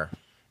bar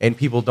and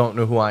people don't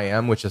know who I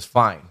am, which is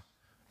fine.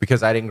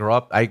 Because I didn't grow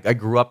up. I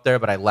grew up there,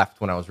 but I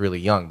left when I was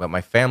really young. But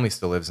my family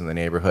still lives in the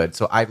neighborhood.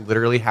 So I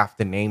literally have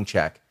to name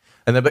check.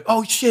 And they're like,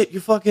 "Oh, shit,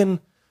 you're fucking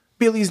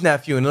Billy's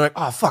nephew." And they're like,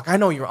 "Oh, fuck, I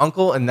know your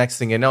uncle." And next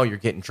thing you know, you're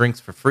getting drinks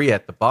for free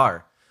at the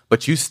bar.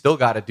 But you still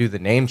got to do the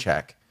name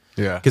check.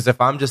 Yeah. Because if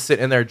I'm just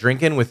sitting there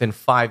drinking, within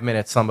 5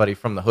 minutes, somebody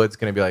from the hood's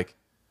going to be like,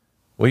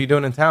 "What are you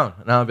doing in town?"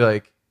 And I'll be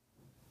like,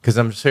 "Because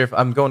I'm just here.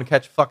 I'm going to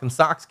catch a fucking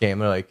Sox game."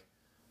 And they're like,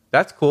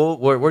 "That's cool.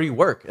 Where do you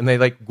work?" And they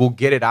like will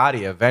get it out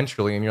of you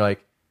eventually. And you're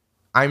like,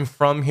 "I'm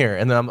from here."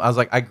 And then I was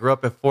like, "I grew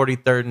up at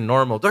 43rd and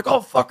Normal." They're like,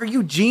 "Oh, fuck, are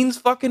you Gene's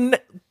fucking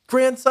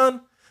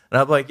grandson?"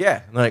 And I'm like,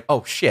 "Yeah." And they're like,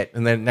 "Oh, shit."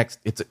 And then next,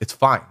 it's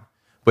fine.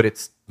 But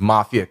it's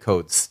mafia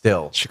code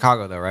still.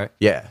 Chicago, though, right?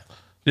 Yeah.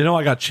 You know,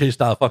 I got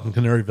chased out of fucking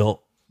Canaryville.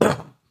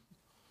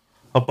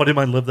 A buddy of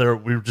mine lived there.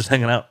 We were just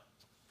hanging out.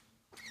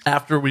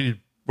 After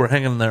we were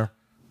hanging there,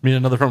 me and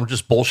another friend were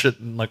just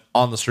bullshitting like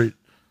on the street.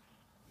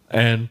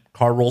 And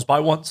car rolls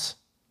by once.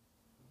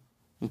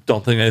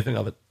 Don't think anything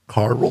of it.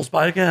 Car rolls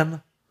by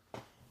again.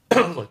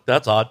 I was like,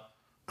 that's odd.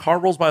 Car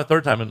rolls by a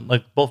third time, and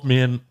like both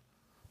me and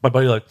my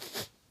buddy like,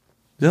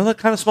 you know, that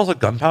kind of smells like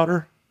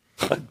gunpowder.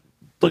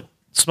 Like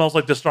smells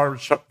like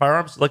discharged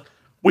firearms. Like,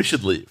 we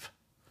should leave.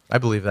 I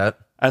believe that.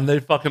 And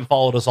they fucking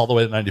followed us all the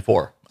way to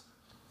 94.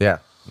 Yeah.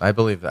 I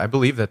believe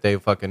that they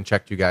fucking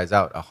checked you guys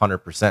out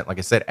 100%. Like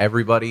I said,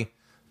 everybody,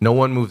 no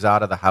one moves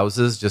out of the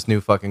houses, just new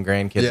fucking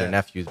grandkids or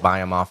nephews buy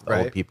them off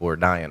the old people who are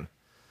dying.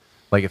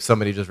 Like if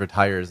somebody just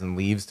retires and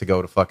leaves to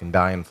go to fucking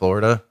die in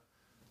Florida,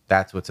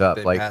 that's what's up.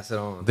 They like pass it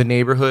on. The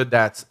neighborhood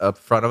that's up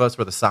front of us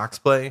where the Sox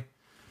play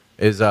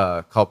is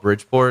called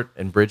Bridgeport,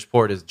 and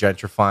Bridgeport is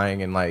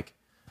gentrifying, and like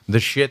the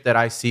shit that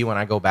I see when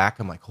I go back,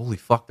 I'm like, holy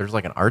fuck, there's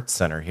like an arts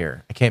center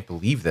here. I can't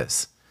believe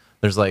this.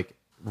 There's like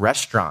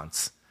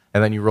restaurants.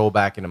 And then you roll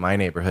back into my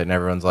neighborhood and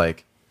everyone's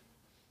like,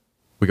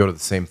 we go to the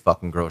same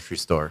fucking grocery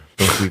store.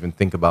 Don't you even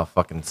think about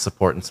fucking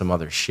supporting some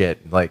other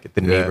shit like at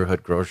the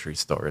neighborhood grocery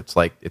store? It's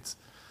like, it's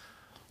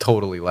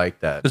totally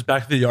like that. Is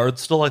Back to the Yard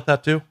still like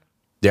that too?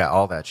 Yeah,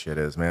 all that shit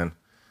is, man.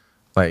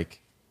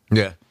 Like,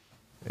 Yeah.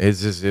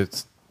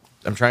 it's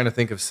I'm trying to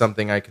think of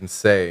something I can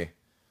say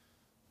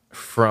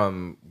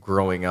from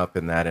growing up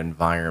in that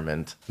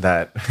environment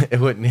that it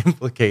wouldn't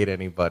implicate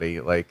anybody.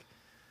 Like,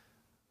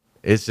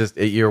 it's just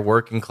you're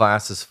working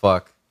class as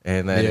fuck,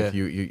 and then if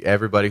you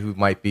everybody who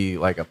might be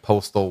like a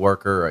postal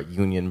worker, a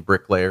union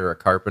bricklayer, or a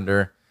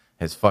carpenter,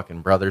 his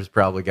fucking brothers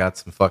probably got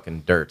some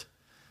fucking dirt.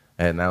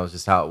 And that was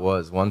just how it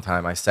was. One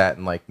time I sat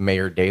in like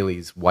Mayor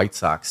Daley's White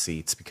Sox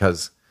seats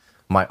because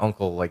my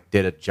uncle like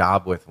did a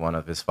job with one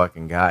of his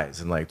fucking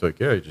guys, and like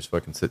yeah, you just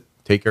fucking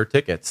take our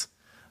tickets.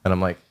 And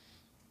I'm like,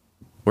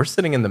 we're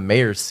sitting in the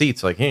mayor's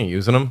seats, like, he ain't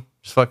using them,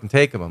 just fucking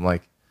take them. I'm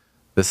like,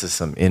 this is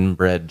some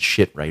inbred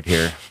shit right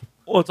here.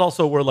 Well, it's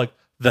also where like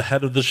the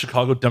head of the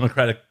Chicago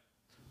Democratic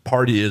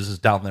Party is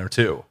down there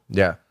too.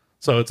 Yeah.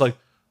 So it's like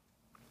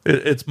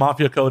it's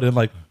mafia code, and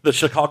like the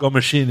Chicago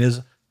machine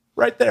is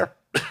right there.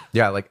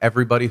 Yeah, like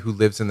everybody who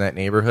lives in that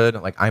neighborhood,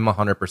 like I'm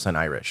 100%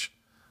 Irish.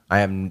 I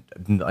am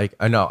like,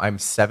 I know I'm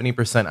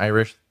 70%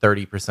 Irish,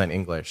 30%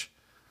 English.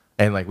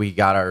 And like we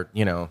got our,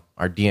 you know,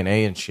 our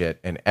DNA and shit,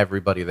 and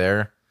everybody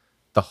there,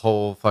 the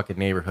whole fucking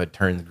neighborhood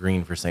turns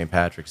green for St.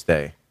 Patrick's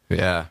Day.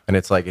 Yeah. And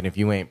it's like, and if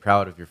you ain't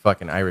proud of your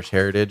fucking Irish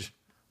heritage,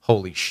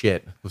 holy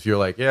shit. If you're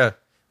like, yeah,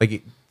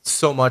 like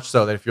so much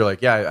so that if you're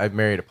like, yeah, I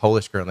married a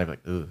Polish girl, and they're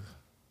like, ugh,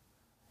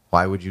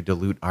 why would you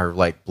dilute our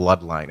like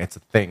bloodline? It's a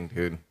thing,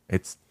 dude.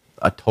 It's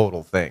a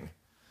total thing.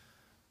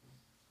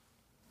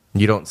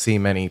 You don't see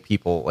many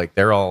people, like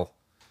they're all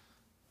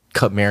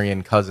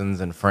marrying cousins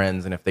and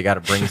friends, and if they got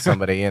to bring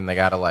somebody in, they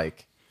got to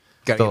like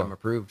Got to get them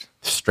approved.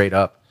 straight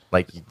up.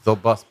 Like they'll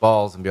bust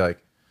balls and be like,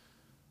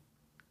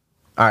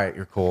 all right,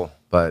 you're cool,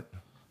 but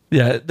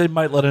Yeah, they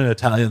might let an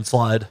Italian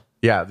slide.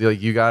 yeah,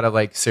 like, you got to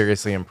like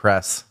seriously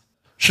impress.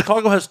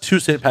 Chicago has two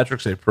St.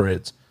 Patrick's Day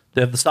parades.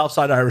 They have the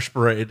Southside Irish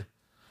Parade,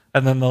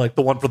 and then the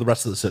one for the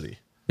rest of the city.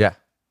 Yeah.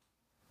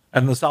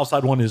 And the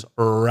Southside one is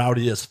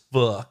rowdy as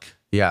fuck.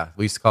 Yeah,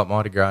 we used to call it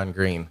Mardi Gras and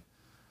Green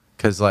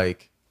because,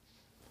 like,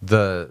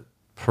 the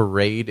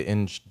parade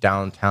in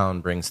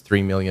downtown brings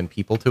 3 million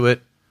people to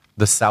it.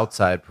 The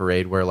Southside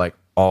parade, where, like,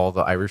 all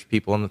the Irish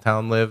people in the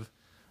town live,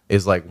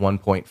 is, like,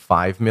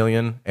 1.5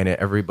 million. And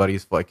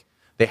everybody's, like,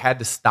 they had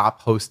to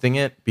stop hosting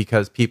it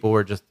because people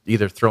were just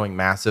either throwing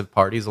massive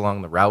parties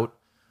along the route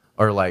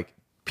or, like,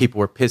 people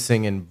were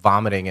pissing and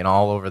vomiting and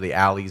all over the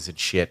alleys and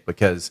shit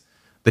because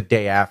the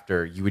day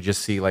after, you would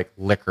just see, like,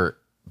 liquor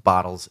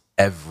bottles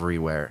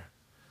everywhere.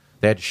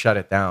 They had to shut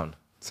it down.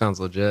 Sounds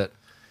legit.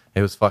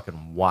 It was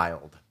fucking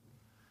wild.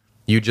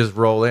 You just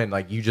roll in,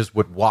 like, you just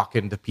would walk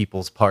into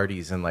people's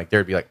parties, and, like,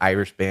 there'd be, like,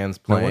 Irish bands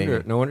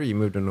playing. No wonder you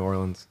moved to New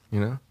Orleans, you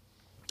know?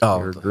 Oh,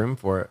 You were groomed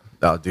for it.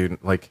 oh, dude,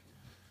 like,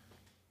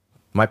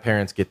 my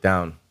parents get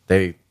down.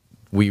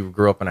 We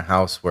grew up in a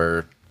house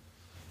where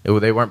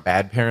they weren't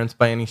bad parents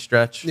by any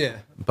stretch. Yeah.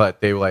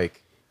 But they,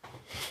 like,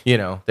 you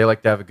know, they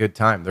like to have a good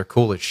time. They're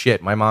cool as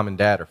shit. My mom and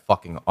dad are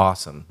fucking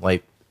awesome.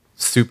 Like,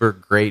 super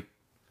great,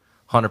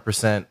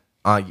 100%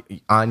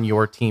 on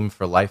your team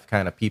for life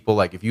kind of people.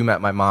 Like, if you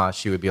met my mom,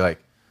 she would be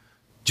like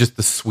just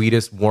the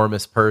sweetest,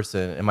 warmest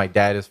person. And my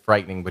dad is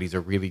frightening, but he's a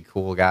really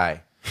cool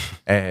guy.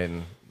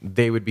 And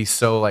they would be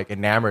so, like,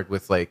 enamored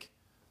with, like,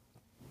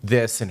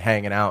 this and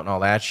hanging out and all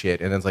that shit.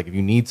 And it's like, if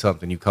you need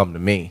something, you come to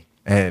me.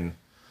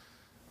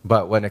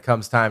 But when it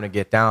comes time to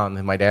get down,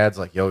 then my dad's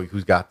like, yo,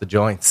 who's got the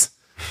joints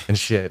and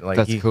shit? Like,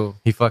 That's cool.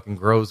 He fucking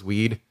grows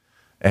weed.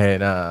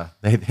 And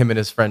him and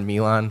his friend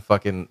Milan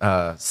fucking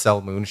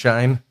sell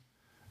moonshine.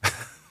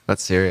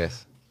 That's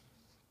serious.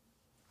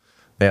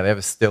 Yeah, they have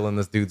a still in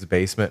this dude's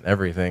basement and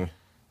everything.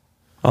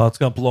 Oh, it's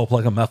going to blow up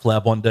like a meth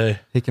lab one day.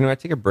 Hey, can I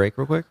take a break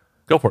real quick?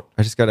 Go for it.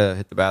 I just got to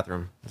hit the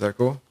bathroom. Is that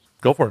cool?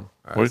 Go for it. All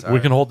right, we sorry.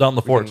 can hold down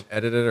the We fort. can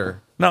edit it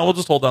or... No, we'll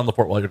just hold down the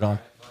fort while you're gone.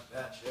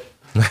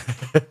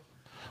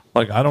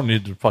 Like, I don't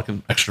need to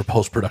fucking extra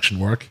post-production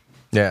work.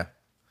 Yeah.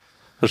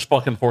 There's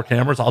fucking 4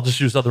 cameras. I'll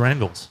just use other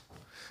angles.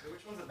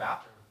 Which one's the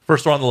bathroom?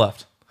 First door on the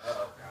left.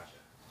 Oh, gotcha.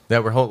 Yeah,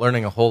 we're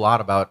learning a whole lot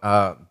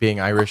about being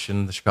Irish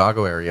in the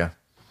Chicago area.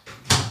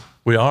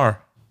 We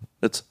are.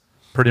 It's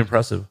pretty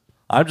impressive.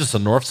 I'm just a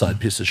north side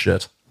piece of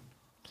shit.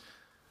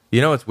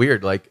 You know, it's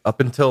weird. Like, up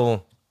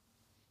until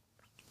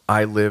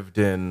I lived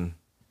in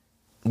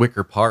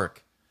Wicker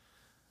Park,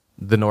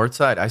 the north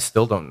side,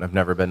 I've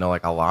never been to,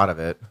 like, a lot of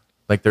it.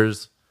 Like,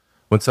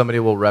 when somebody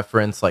will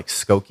reference, like,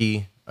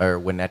 Skokie or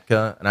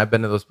Winnetka, and I've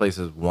been to those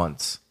places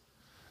once.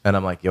 And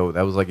I'm like, yo,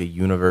 that was like a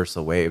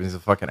universal wave. It's a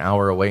fucking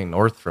hour away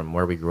north from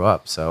where we grew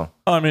up, so.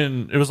 I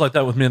mean, it was like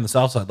that with me in the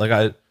south side.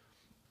 Like,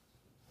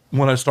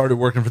 when I started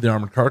working for the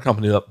Armored Car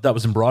Company, that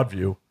was in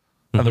Broadview,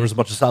 and there was a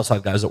bunch of south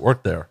side guys that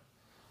worked there.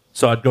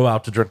 So I'd go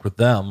out to drink with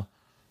them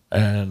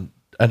and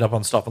end up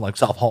on stuff in, like,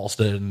 South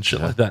Halsted and shit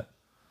like that.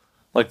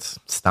 Like, It's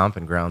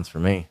stomping grounds for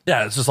me.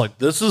 yeah, it's just like,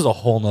 this is a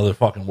whole nother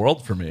fucking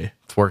world for me.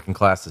 It's working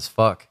class as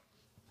fuck.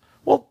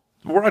 Well,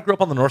 where I grew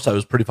up on the north side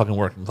was pretty fucking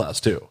working class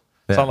too.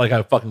 It's Yeah. not like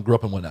I fucking grew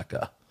up in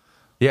Winnetka.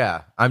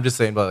 Yeah, I'm just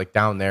saying, but like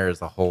down there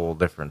is a whole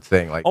different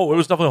thing. Like, Oh, it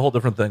was definitely a whole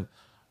different thing.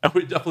 And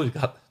we definitely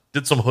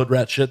did some hood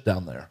rat shit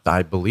down there.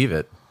 I believe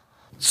it.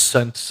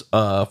 Sent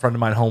a friend of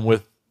mine home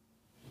with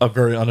a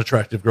very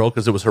unattractive girl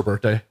because it was her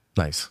birthday.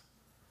 Nice.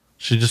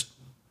 She just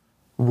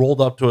rolled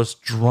up to us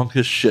drunk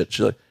as shit.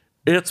 She's like,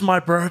 "It's my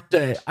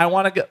birthday. I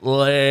want to get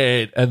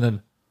laid." And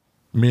then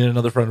me and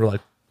another friend were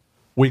like,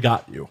 "We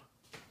got you."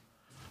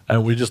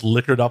 And we just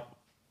liquored up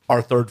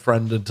our third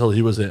friend until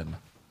he was in.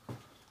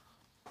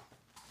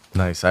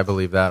 Nice. I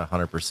believe that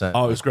 100%.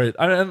 Oh, it was great.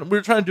 And we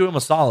were trying to do him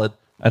a solid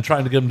and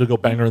trying to get him to go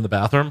bang her in the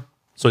bathroom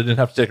so he didn't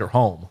have to take her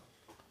home.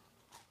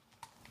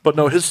 But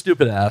no, his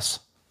stupid ass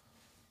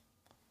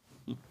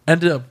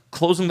ended up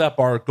closing that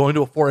bar, going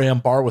to a 4 a.m.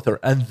 bar with her,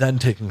 and then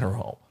taking her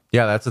home.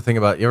 Yeah, that's the thing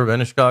about. You ever been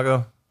to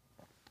Chicago?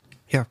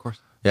 Yeah, of course.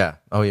 Yeah.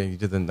 Oh yeah, you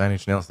did the Nine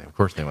Inch Nails thing. Of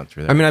course they went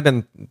through there. I mean, I've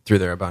been through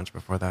there a bunch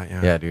before that.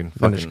 Yeah. Yeah, dude. Been to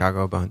Fucking-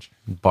 Chicago a bunch.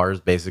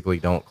 bars basically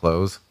don't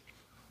close.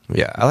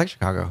 Yeah, I like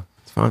Chicago.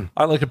 It's fun.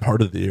 I like it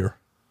part of the year.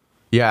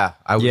 Yeah,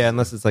 I was. Yeah,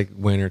 unless it's like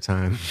winter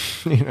time.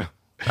 you know,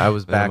 I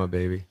was then I'm back. a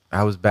baby.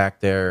 I was back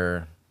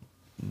there.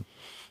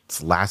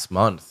 It's last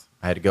month.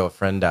 I had to go. A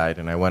friend died,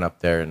 and I went up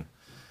there, and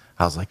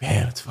I was like,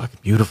 "Man, it's fucking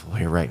beautiful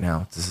here right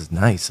now. This is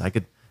nice. I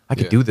could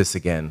Yeah. do this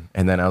again."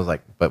 And then I was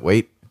like, "But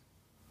wait,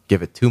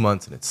 give it 2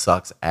 months, and it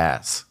sucks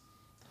ass.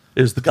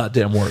 It is the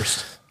goddamn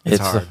worst. It's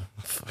hard.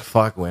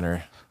 Fuck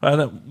winter."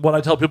 And what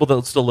I tell people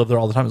that still live there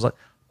all the time is like,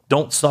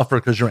 don't suffer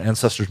because your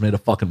ancestors made a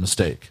fucking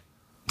mistake.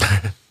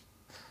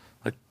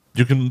 Like,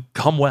 you can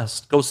come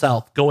west, go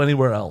south, go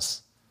anywhere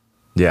else.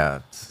 Yeah,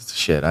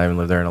 shit. I haven't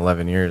lived there in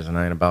 11 years, and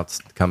I ain't about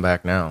to come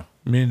back now.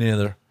 Me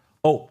neither.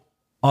 Oh,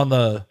 on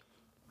the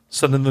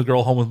sending the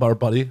girl home with our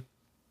buddy,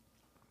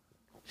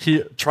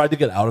 he tried to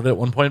get out of it at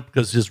one point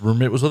because his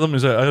roommate was with him.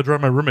 He's like, I gotta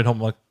drive my roommate home.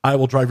 I'm like, I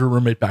will drive your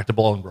roommate back to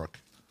Bolingbrook.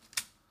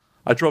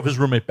 I drove his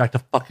roommate back to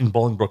fucking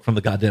Bolingbrook from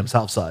the goddamn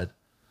south side.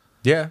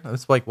 Yeah,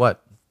 it's like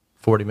what,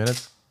 40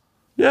 minutes?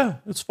 Yeah,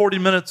 it's 40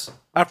 minutes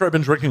after I've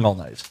been drinking all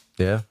night.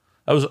 Yeah.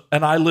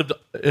 I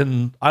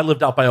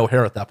lived out by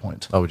O'Hare at that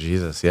point. Oh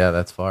Jesus, yeah,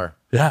 that's far.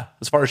 Yeah,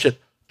 as far as shit,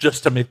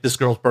 just to make this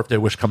girl's birthday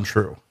wish come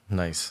true.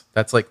 Nice.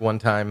 That's like one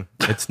time.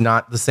 It's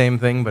not the same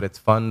thing, but it's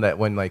fun that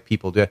when like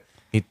people do.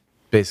 He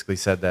basically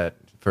said that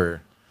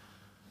for,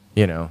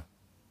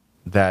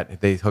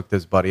 that they hooked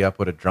his buddy up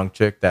with a drunk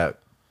chick that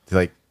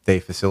like they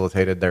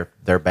facilitated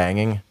their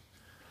banging.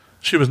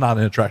 She was not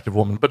an attractive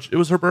woman, but it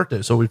was her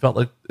birthday, so we felt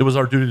like it was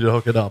our duty to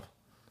hook it up.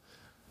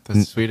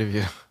 That's sweet of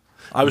you.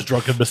 I was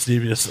drunk and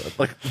mischievous.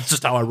 Like, it's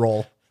just how I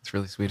roll. It's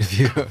really sweet of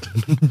you.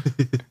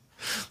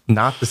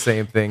 Not the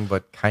same thing,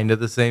 but kind of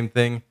the same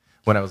thing.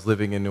 When I was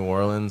living in New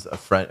Orleans, at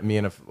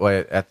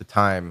the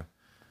time,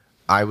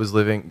 I was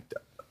living.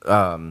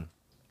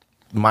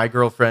 My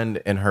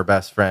girlfriend and her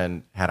best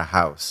friend had a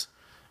house,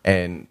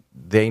 and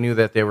they knew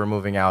that they were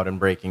moving out and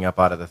breaking up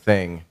out of the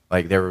thing.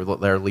 Like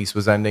their lease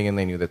was ending, and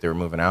they knew that they were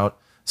moving out.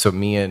 So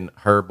me and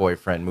her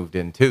boyfriend moved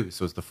in too.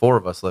 So it was the four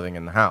of us living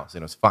in the house,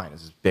 and it was fine. It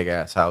was this big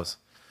ass house,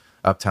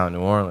 uptown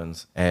New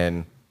Orleans,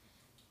 and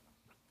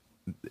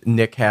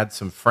Nick had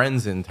some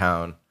friends in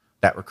town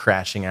that were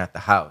crashing at the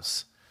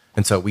house.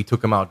 And so we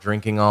took them out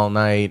drinking all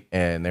night,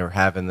 and they were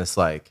having this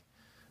like,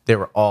 they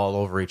were all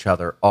over each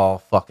other all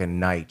fucking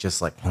night,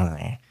 just like,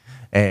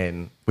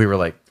 and we were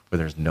like, well,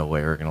 there's no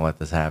way we're gonna let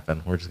this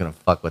happen. We're just gonna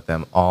fuck with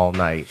them all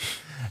night.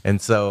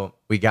 And so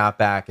we got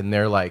back, and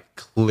they're like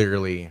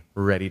clearly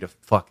ready to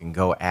fucking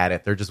go at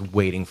it. They're just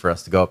waiting for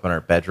us to go up in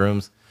our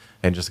bedrooms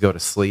and just go to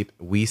sleep.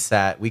 We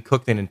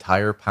cooked an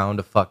entire pound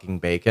of fucking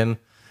bacon.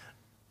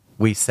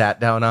 We sat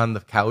down on the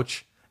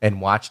couch and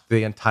watched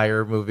the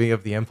entire movie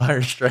of The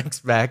Empire Strikes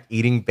Back,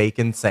 eating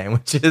bacon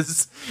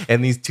sandwiches.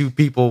 And these two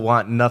people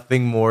want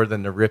nothing more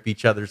than to rip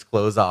each other's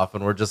clothes off.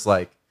 And we're just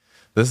like,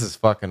 this is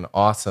fucking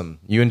awesome.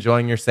 You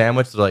enjoying your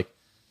sandwich? They're like,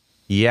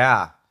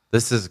 yeah,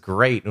 this is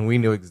great. And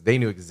they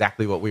knew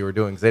exactly what we were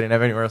doing because they didn't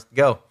have anywhere else to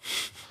go.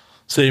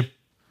 See,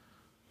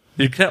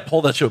 you can't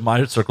pull that shit with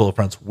my circle of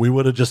friends. We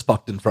would have just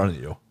fucked in front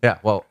of you. Yeah,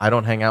 well, I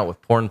don't hang out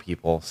with porn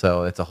people,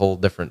 so it's a whole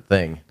different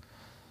thing.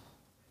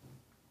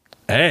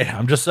 Hey,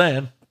 I'm just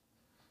saying.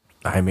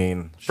 I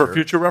mean, For sure.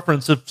 future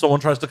reference, if someone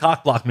tries to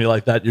cock block me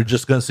like that, you're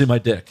just going to see my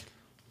dick.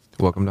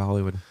 Welcome to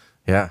Hollywood.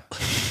 Yeah.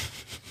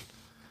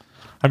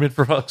 I mean,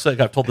 for fuck's sake,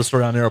 I've told this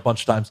story on air a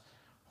bunch of times.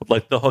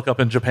 Like the hookup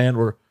in Japan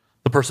where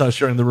the person I was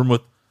sharing the room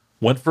with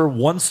went for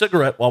one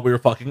cigarette while we were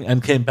fucking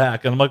and came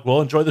back. And I'm like, well,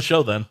 enjoy the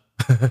show then.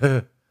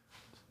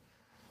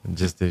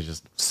 They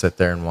just sit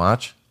there and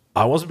watch.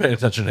 I wasn't paying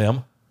attention to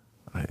him.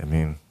 I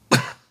mean,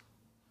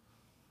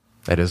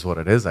 it is what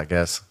it is, I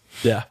guess.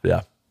 Yeah.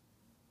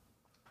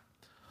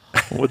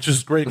 Which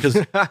is great because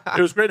it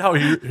was great how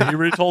he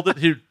retold it.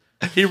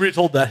 He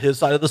retold that his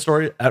side of the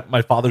story at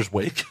my father's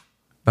wake.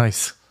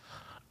 Nice.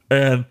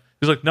 And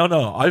he's like, no,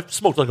 I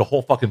smoked like a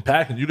whole fucking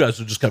pack and you guys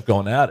just kept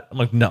going at it. I'm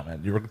like, no,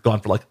 man, you were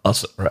gone for like a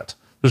cigarette.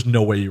 There's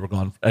no way you were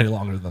gone any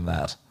longer than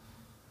that.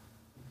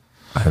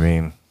 I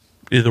mean,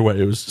 Either way,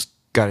 it was just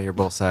Got to hear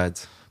both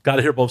sides. got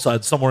to hear both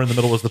sides. Somewhere in the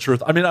middle was the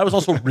truth. I mean, I was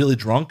also really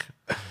drunk,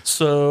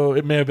 so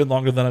it may have been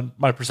longer than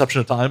my perception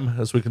of time.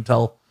 As we can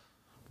tell,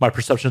 my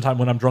perception of time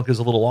when I'm drunk is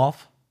a little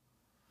off.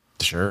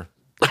 sure.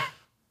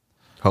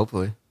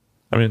 Hopefully.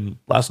 I mean,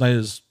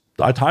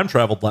 I time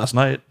traveled last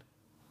night.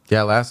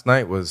 Yeah, last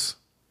night was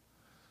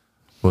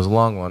a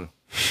long one.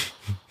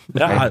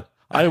 Yeah,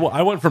 I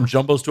went from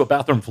jumbos to a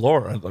bathroom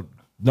floor. And,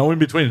 no in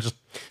between. Just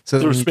So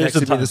through when you space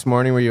and texted me time. this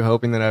morning, were you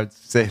hoping that I would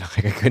say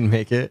like I couldn't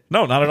make it?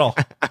 No, not at all.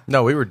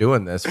 No, we were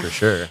doing this for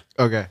sure.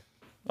 Okay.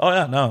 Oh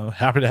yeah, no.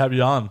 Happy to have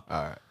you on.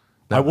 All right.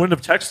 I wouldn't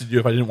have texted you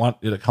if I didn't want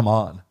you to come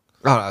on.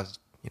 Oh, I was,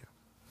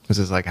 this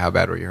is like how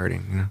bad were you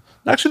hurting? You know?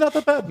 Actually, not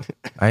that bad.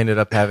 I ended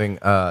up having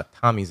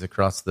Tommy's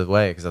across the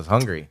way because I was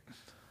hungry.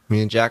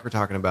 Me and Jack were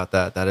talking about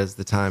that. That is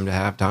the time to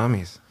have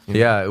Tommy's. You know?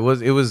 Yeah, it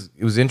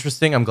was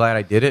interesting. I'm glad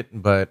I did it,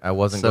 but I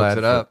wasn't Soaks glad.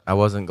 it up. I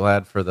wasn't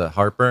glad for the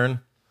heartburn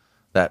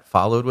that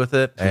followed with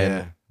it. And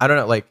Yeah. I don't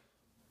know, like,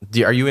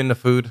 are you into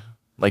food?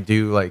 Like, do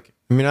you like?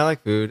 I mean, I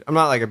like food. I'm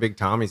not like a big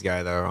Tommy's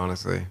guy though,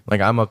 honestly.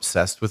 Like, I'm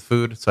obsessed with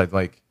food, so I'd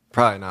like,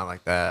 Probably not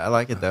like that. I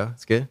like it though.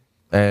 It's good.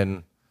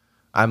 and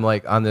I'm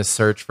like on this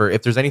search for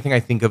if there's anything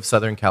I think of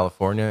Southern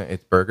California,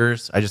 it's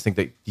burgers. I just think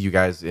that you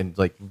guys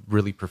like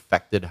really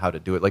perfected how to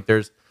do it. Like,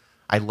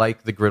 I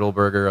like the griddle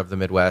burger of the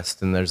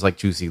Midwest, and there's like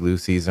Juicy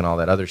Lucy's and all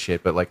that other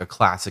shit, but like a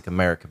classic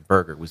American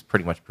burger was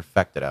pretty much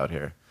perfected out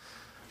here.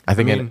 I I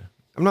think mean,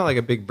 I'm not like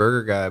a big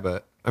burger guy,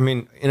 but I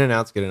mean,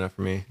 In-N-Out's good enough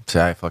for me.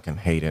 I fucking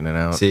hate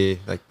In-N-Out. See,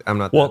 like I'm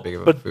not Well, that big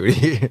of a but-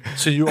 foodie.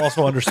 So you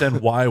also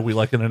understand why we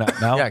like In-N-Out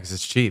now? Yeah, because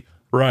it's cheap.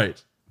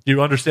 Right.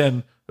 You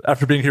understand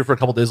after being here for a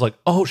couple days, like,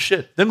 oh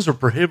shit, things are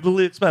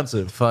prohibitively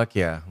expensive. Fuck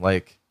yeah.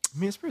 Like, I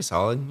mean, it's pretty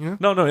solid, you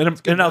know. No,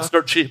 In-N-Out's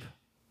dirt cheap.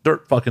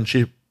 Dirt fucking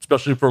cheap,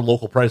 especially for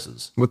local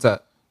prices. What's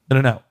that?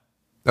 In-N-Out.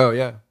 Oh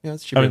yeah, yeah,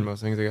 it's cheaper I mean- than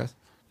most things, I guess.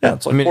 Yeah,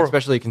 it's like I mean, four-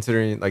 especially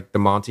considering like the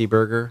Monty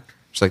Burger,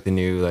 which is like the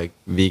new like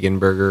vegan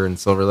burger in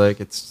Silver Lake.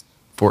 It's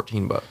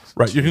 $14.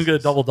 right. You can get a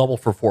double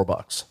for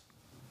 $4.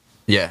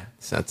 Yeah,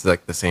 so that's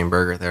like the same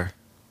burger there.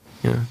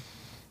 Yeah.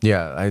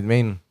 yeah, I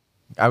mean,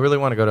 I really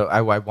want to go to,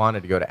 I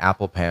wanted to go to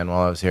Apple Pan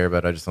while I was here,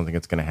 but I just don't think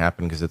it's going to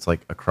happen because it's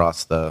like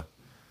across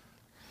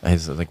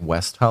is it like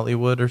West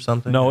Hollywood or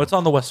something? No, it's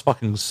on the west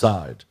fucking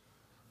side.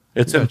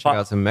 It's in. Check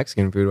out some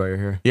Mexican food while you're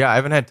here. Yeah, I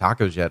haven't had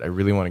tacos yet. I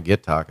really want to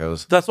get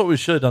tacos. That's what we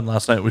should have done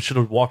last night. We should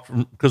have walked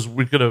from because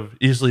we could have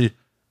easily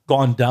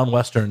gone down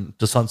Western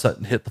to Sunset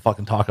and hit the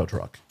fucking taco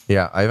truck.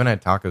 Yeah, I haven't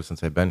had tacos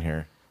since I've been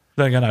here.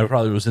 Then again, I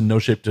probably was in no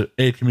shape to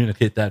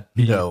communicate that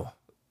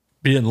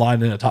be in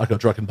line in a taco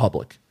truck in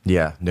public.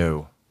 Yeah,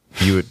 no.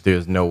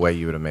 There's no way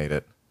you would have made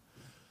it.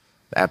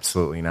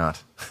 Absolutely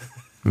not.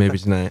 Maybe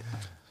tonight.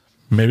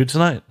 Maybe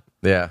tonight.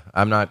 Yeah,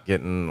 I'm not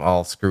getting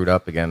all screwed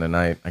up again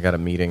tonight. I got a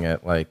meeting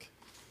at like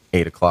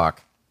 8:00,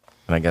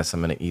 and I guess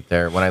I'm gonna eat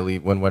there. When I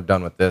leave, when we're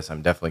done with this,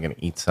 I'm definitely gonna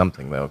eat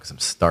something though, because I'm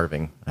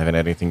starving. I haven't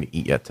had anything to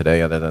eat yet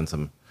today, other than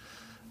some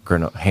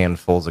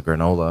handfuls of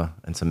granola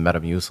and some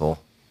Metamucil.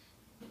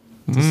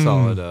 It's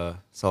a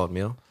solid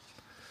meal.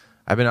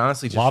 I've been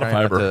honestly just Lot of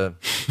trying fiber.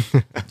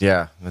 not to.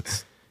 Yeah,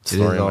 that's It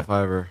is all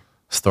fiber.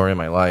 story of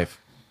my life.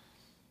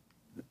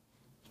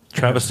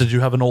 Travis, did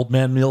you have an old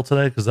man meal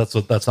today? Because that's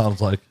what that sounds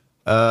like.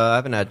 I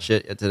haven't had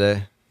shit yet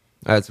today.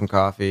 I had some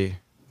coffee.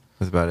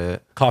 That's about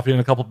it. Coffee and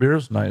a couple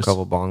beers. Nice. A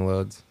couple bong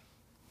loads.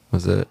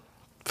 Was it?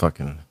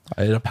 Fucking.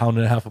 I ate a pound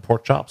and a half of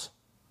pork chops.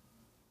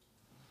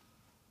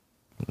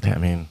 I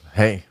mean,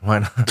 hey, why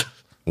not?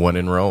 One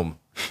in Rome.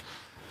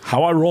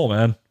 How I roll,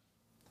 man.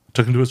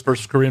 Took him to his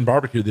first Korean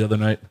barbecue the other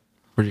night.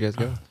 Where'd you guys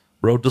go?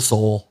 Road to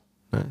Seoul.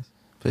 Nice.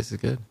 Place is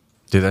good.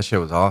 Dude, that shit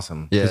was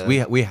awesome. Yeah.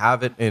 Because we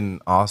have it in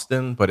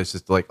Austin, but it's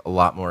just like a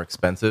lot more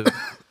expensive.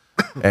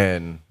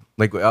 And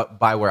like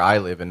by where I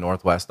live in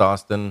Northwest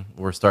Austin,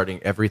 we're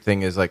starting,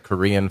 everything is like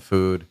Korean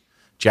food,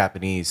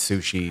 Japanese,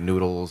 sushi,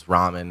 noodles,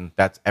 ramen.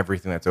 That's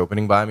everything that's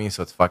opening by me.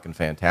 So it's fucking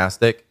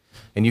fantastic.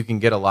 And you can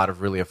get a lot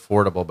of really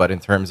affordable, but in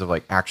terms of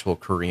like actual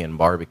Korean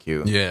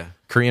barbecue. Yeah.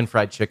 Korean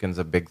fried chicken's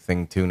a big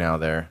thing too now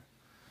there.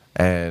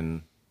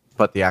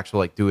 But the actual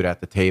like do it at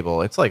the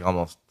table, it's like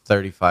almost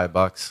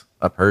 $35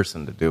 a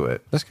person to do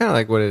it. That's kind of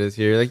like what it is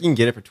here. Like you can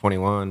get it for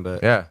 21,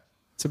 but Yeah.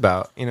 it's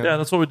about, you know. Yeah,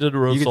 that's what we did to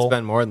Road you to could Seoul.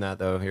 spend more than that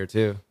though here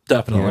too.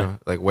 Definitely. You know,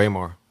 like way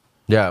more.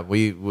 Yeah,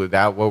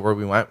 where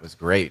we went was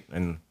great,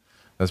 and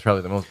that's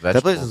probably the most That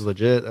vegetables. place is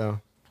legit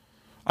though.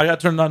 I got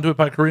turned on to it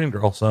by a Korean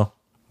girl, so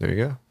There you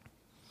go.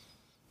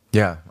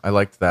 Yeah, I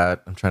liked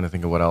that. I'm trying to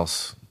think of what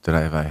else did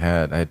I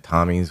had. I had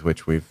Tommy's,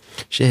 which we've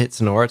She hit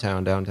Sonora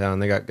Town downtown.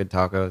 They got good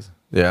tacos.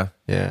 yeah.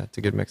 Yeah, it's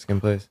a good Mexican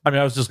place. I mean,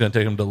 I was just gonna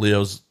take him to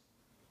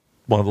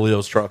one of the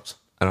Leo's trucks.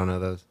 I don't know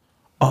those.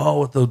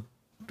 Oh, with the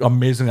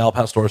amazing Al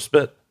Pastor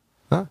spit.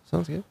 Huh,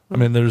 sounds good. I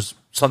mean, there's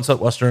Sunset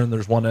Western.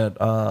 There's one at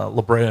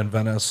La Brea in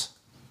Venice.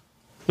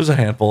 There's a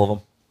handful of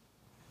them.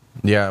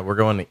 Yeah, we're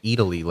going to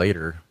Italy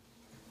later.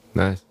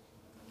 Nice.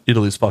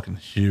 Italy's fucking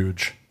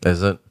huge.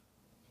 Is it?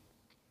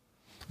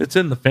 It's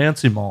in the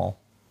fancy mall.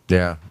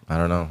 Yeah, I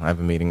don't know. I have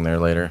a meeting there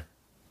later.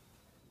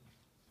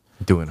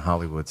 Doing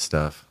Hollywood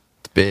stuff.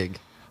 It's big.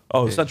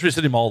 Oh, Century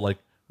City Mall, like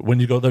when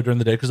you go there during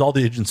the day, because all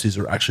the agencies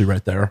are actually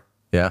right there.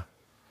 Yeah.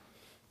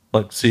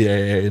 Like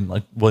CAA and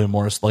like William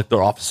Morris, like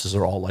their offices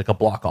are all like a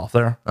block off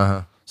there.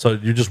 So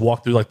you just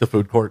walk through like the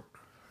food court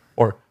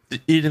or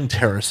the eating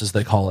terrace, as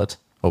they call it,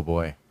 Oh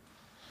boy.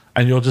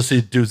 and you'll just see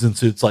dudes in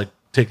suits like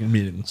taking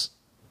meetings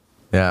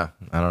Yeah.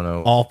 I don't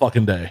know. all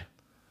fucking day.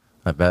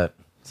 I bet.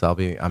 So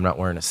I'm not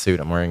wearing a suit.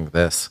 I'm wearing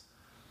this.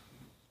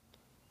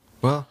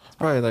 Well, it's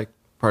probably like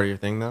part of your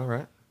thing, though,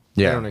 right?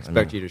 Yeah, They don't I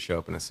expect mean- you to show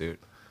up in a suit,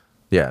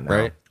 Yeah. No.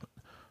 right?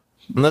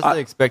 Unless they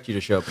expect you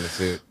to show up in a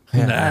suit.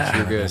 Yeah, Nah.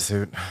 you're good. A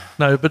suit.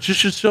 No, but you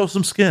should show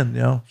some skin.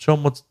 You know, show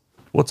them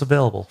what's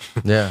available.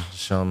 Yeah.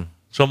 Just show 'em.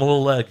 Show them a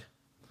little leg.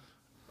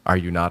 Are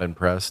you not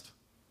impressed?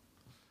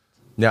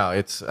 No,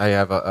 I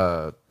have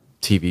a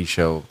TV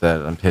show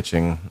that I'm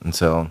pitching, and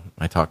so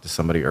I talked to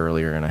somebody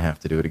earlier, and I have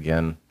to do it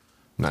again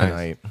Nice.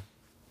 tonight.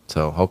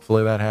 So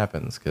hopefully that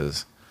happens.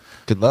 Because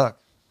Good luck.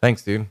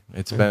 thanks, dude.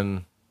 It's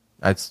been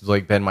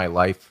my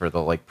life for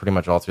the like pretty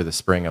much all through the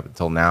spring up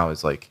until now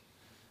is like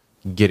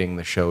getting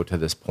the show to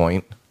this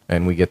point,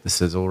 and we get the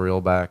sizzle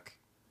reel back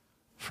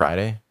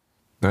Friday,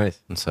 Nice.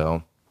 and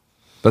so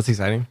That's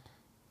exciting.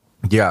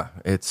 yeah,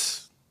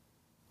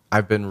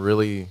 I've been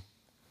really,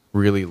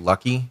 really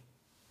lucky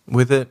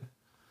with it.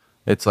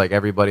 It's like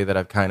everybody that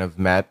I've kind of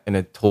met and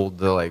it told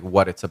the like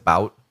what it's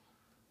about.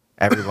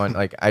 Everyone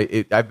like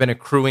I've been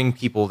accruing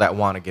people that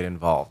want to get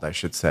involved, I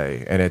should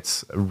say, and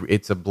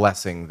it's a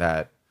blessing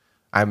that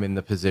I'm in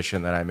the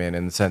position that I'm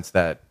in the sense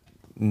that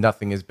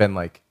nothing has been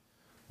like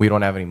we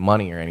don't have any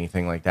money or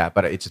anything like that,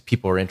 but it's just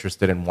people are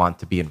interested and want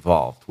to be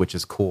involved, which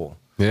is cool.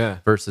 Yeah.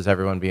 Versus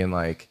everyone being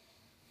like,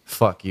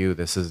 fuck you,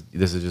 this is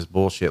just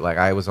bullshit. Like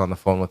I was on the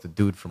phone with a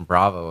dude from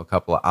Bravo a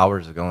couple of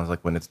hours ago and I was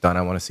like, when it's done,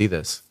 I want to see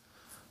this.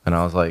 And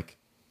I was like,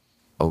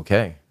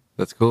 okay.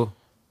 That's cool.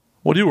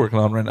 What are you working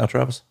on right now,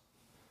 Travis?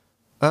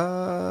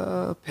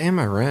 Paying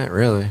my rent,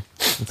 really.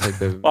 It's like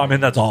the Well, I mean,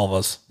 that's all of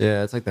us.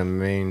 yeah, it's like the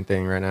main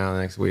thing right now.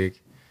 Next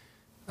week,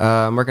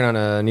 I'm working on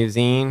a new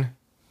zine.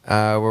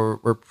 We're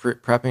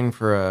prepping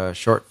for a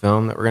short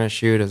film that we're gonna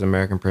shoot as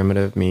American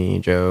Primitive. Me,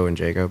 Joe, and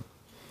Jacob.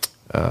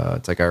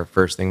 It's like our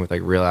first thing with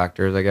like real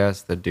actors, I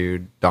guess. The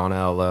dude Donna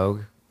L.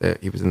 Logue,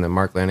 he was in the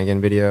Mark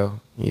Lanigan video.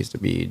 He used to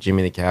be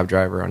Jimmy the Cab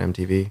Driver on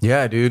MTV.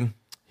 Yeah, dude.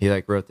 He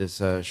like wrote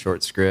this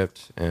short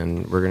script,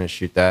 and we're gonna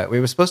shoot that. We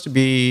were supposed to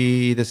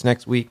be this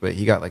next week, but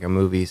he got like a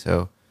movie,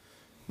 so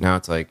now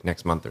it's like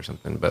next month or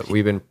something. But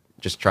we've been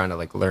just trying to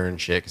like learn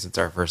shit because it's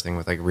our first thing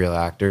with like real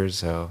actors.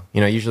 So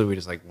usually we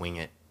just like wing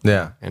it.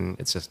 Yeah. And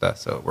it's just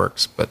us, so it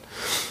works. But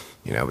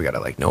we gotta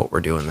like know what we're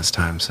doing this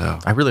time. So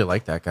I really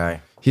like that guy.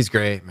 he's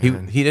great,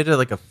 man. He did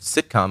like a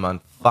sitcom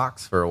on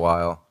Fox for a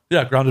while.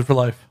 Yeah, Grounded for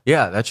Life.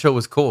 Yeah, that show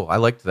was cool. I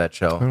liked that I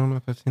show. don't know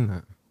if I've seen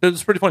that. It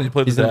was pretty funny. He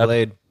played He's the in dad.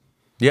 Blade.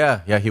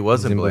 Yeah, he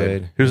was He's in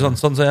Blade. He was on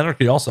Sons of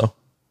Anarchy also.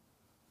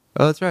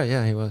 Oh, that's right.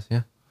 Yeah, he was.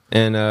 Yeah.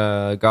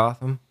 And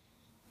Gotham.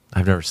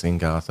 I've never seen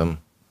Gotham.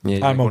 Yeah,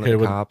 he's I'm like one of okay the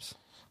with- cops.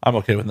 I'm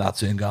okay with not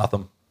seeing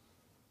Gotham.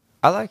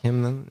 I like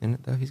him then in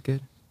it though. He's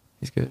good.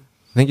 He's good.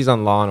 I think he's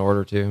on Law and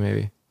Order too,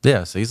 maybe.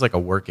 Yeah, so he's like a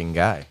working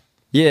guy.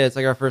 Yeah, it's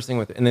like our first thing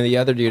with it. And then the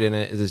other dude in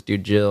it is this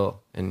dude Jill,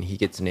 and he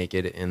gets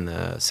naked in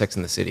the Sex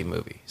and the City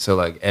movie. So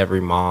like every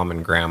mom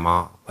and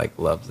grandma like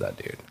loves that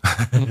dude.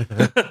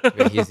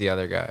 But he's the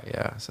other guy,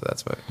 yeah. So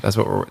that's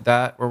what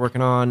we're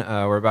working on.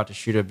 We're about to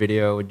shoot a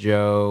video with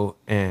Joe,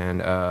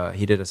 and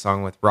he did a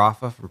song with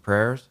Rafa from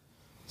Prayers.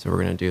 So we're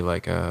gonna do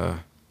like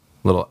a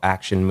little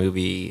action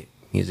movie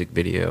music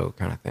video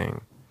kind of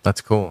thing,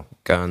 That's cool.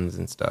 guns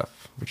and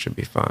stuff, which should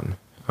be fun.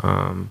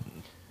 I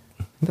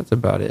think that's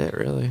about it,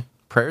 really.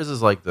 Prayers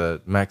is like the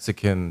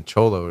Mexican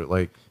cholo,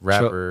 like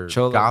rapper,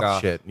 Cholo goth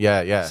goth. shit.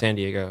 Yeah, yeah. San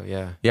Diego,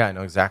 yeah. Yeah, I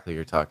know exactly what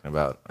you're talking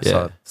about. I saw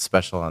Yeah. a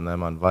special on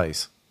them on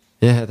Vice.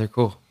 Yeah, they're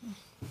cool.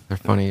 They're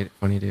funny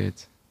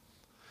dudes.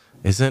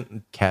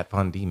 Isn't Kat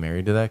Von D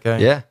married to that guy?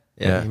 Yeah,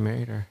 Yeah. he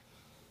married her.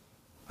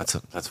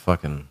 That's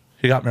fucking.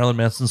 He got Marilyn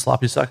Manson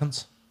sloppy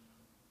seconds.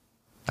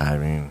 I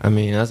mean, I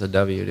mean, that's a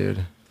W,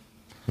 dude.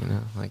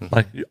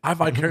 Like, I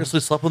vicariously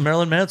slept with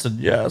Marilyn Manson.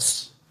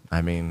 Yes.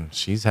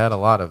 she's had a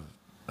lot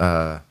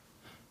of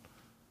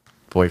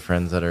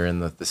boyfriends that are in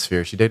the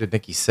sphere. She dated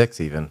Nikki Sixx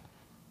even.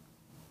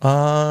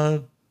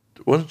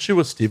 Wasn't she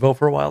with Steve-O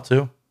for a while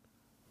too?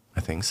 I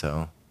think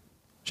so.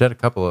 She had a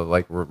couple of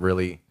like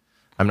really.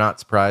 I'm not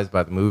surprised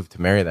by the move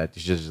to marry that.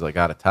 She just like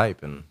got a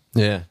type and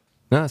Yeah.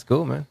 No, it's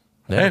cool, man.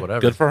 yeah, Hey, whatever.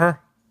 good for her.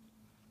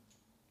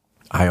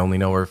 I only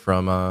know her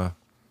from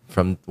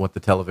what the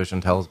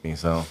television tells me.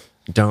 So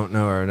Don't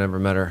know her. Never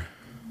met her.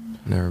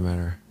 Never met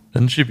her.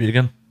 Isn't she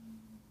vegan?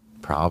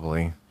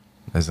 probably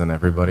isn't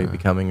everybody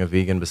becoming a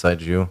vegan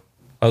besides you?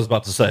 I was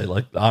about to say,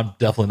 like, I'm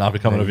definitely not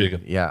becoming a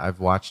vegan. Yeah, I've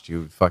watched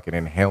you fucking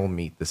inhale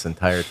meat this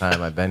entire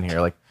time I've been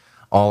here. Like,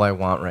 all I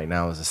want right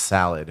now is a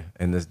salad.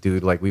 And this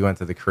dude, like, we went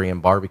to the Korean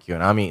barbecue,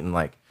 and I'm eating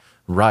like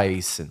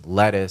rice and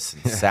lettuce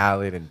and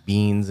salad and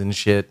beans and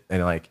shit.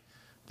 And like,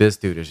 this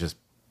dude is just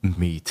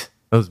meat.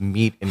 It was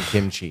meat and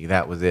kimchi.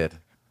 That was it.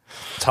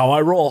 That's how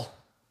I roll.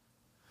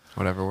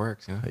 Whatever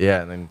works,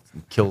 Yeah, and then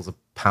kills a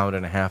pound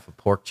and a half of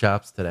pork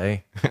chops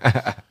today.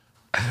 I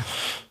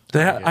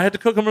had to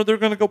cook them or they're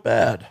going to go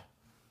bad.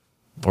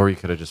 Or you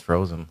could have just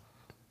frozen.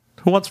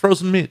 Who wants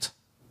frozen meat?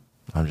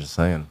 I'm just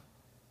saying.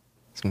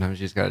 Sometimes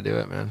you just got to do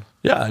it, man.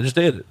 Yeah, I just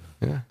ate it.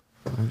 Yeah.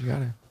 Sometimes you got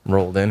to.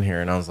 Rolled in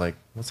here and I was like,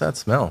 what's that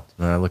smell?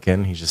 And I look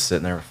in, he's just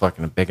sitting there with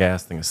fucking a big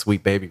ass thing of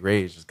Sweet Baby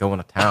Ray's, just going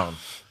to town,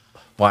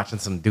 watching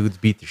some dudes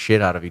beat the shit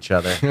out of each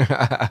other.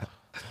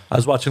 I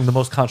was watching the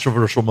most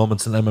controversial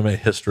moments in MMA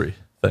history.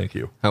 Thank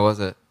you. How was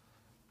it?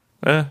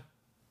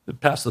 It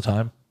passed the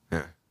time.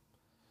 Yeah.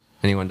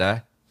 Anyone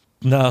die?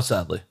 No,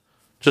 sadly.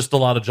 Just a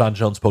lot of John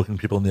Jones poking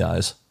people in the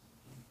eyes.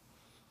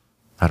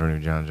 I don't know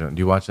John Jones. Do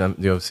you watch the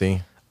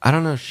UFC? I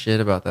don't know shit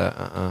about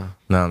that.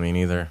 No, me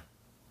neither.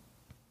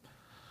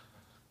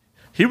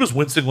 He was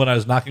wincing when I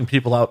was knocking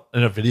people out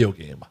in a video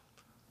game.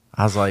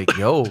 I was like,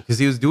 yo, because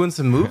he was doing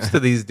some moves to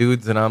these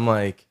dudes, and I'm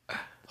like,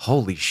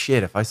 holy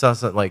shit, if I saw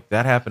something like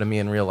that happen to me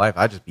in real life,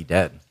 I'd just be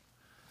dead.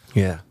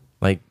 Yeah.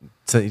 Like,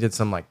 so he did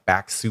some like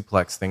back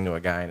suplex thing to a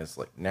guy, and his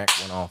like neck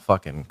went all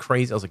fucking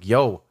crazy. I was like,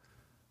 yo,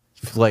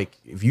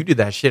 if you did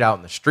that shit out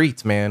in the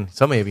streets, man,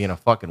 somebody would be in a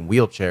fucking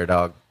wheelchair,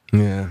 dog.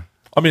 Yeah.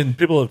 I mean,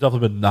 people have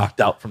definitely been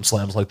knocked out from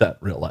slams like that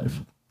in real life.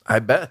 I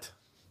bet.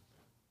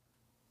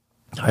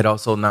 I'd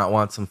also not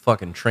want some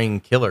fucking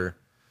trained killer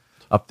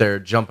up there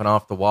jumping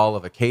off the wall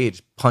of a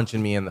cage,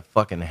 punching me in the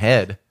fucking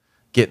head,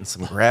 getting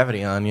some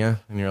gravity on you,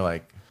 and you're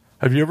like,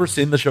 Have you ever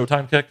seen the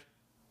Showtime kick?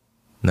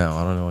 no,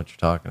 I don't know what you're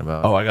talking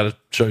about. Oh, I got to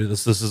show you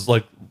this. This is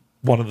like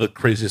one of the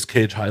craziest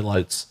cage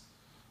highlights.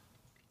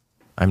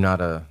 I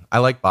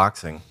like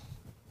boxing.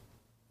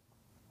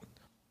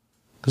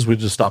 Because we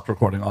just stopped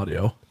recording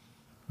audio.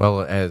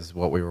 Well, as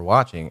what we were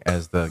watching,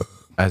 as the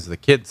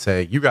kids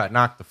say, you got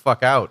knocked the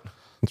fuck out.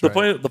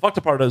 The fucked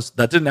up part is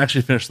that didn't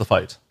actually finish the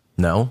fight.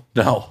 No,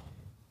 No.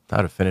 that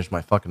would have finished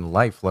my fucking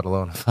life, let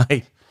alone a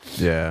fight.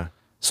 Yeah.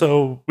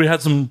 So we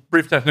had some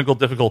brief technical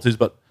difficulties,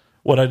 but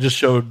what I just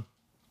showed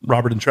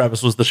Robert and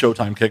Travis was the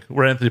Showtime kick,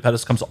 where Anthony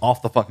Pettis comes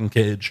off the fucking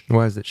cage.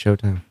 Why is it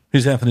Showtime?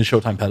 He's Anthony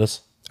Showtime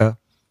Pettis. Oh.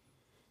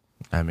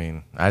 I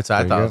mean, I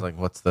thought you I go. was like,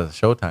 what's the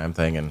Showtime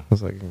thing? And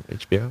It's like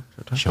HBO.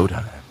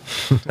 Showtime.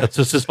 Showtime. That's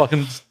just his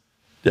fucking,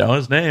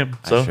 his name.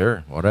 So,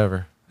 Sure,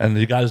 whatever. and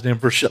he got his name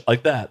for shit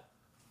like that.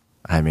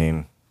 I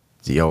mean,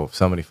 yo, if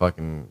somebody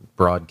fucking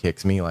broad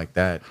kicks me like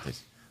that,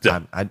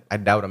 Yeah. I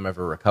doubt I'm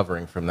ever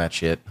recovering from that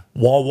shit.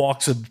 Wall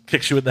walks and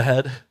kicks you in the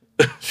head.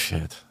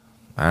 Shit.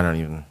 I don't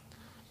even.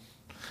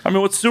 I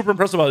mean, what's super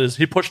impressive about it is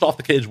he pushed off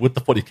the cage with the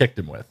foot he kicked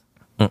him with.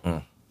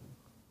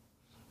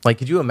 Like,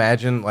 could you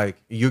imagine, like,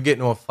 you get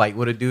into a fight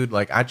with a dude?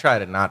 Like, I try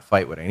to not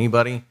fight with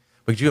anybody,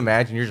 but could you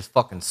imagine you're just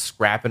fucking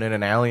scrapping in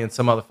an alley and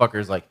some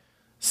motherfuckers, like,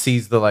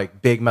 sees the,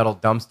 like, big metal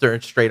dumpster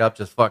and straight up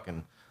just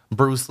fucking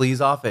Bruce Lee's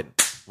off it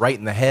right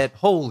in the head?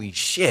 Holy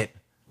shit.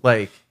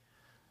 Like,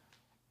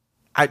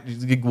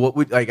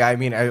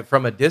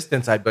 from a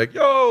distance, I'd be like,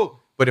 yo!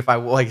 But if I,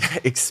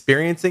 like,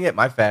 experiencing it,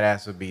 my fat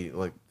ass would be,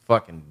 like,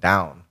 fucking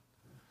down.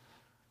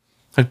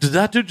 Like, did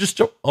that dude just...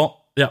 Oh,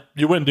 yeah,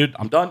 you win, dude.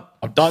 I'm done.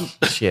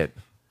 Shit.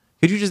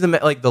 Could you just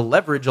imagine, like, the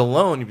leverage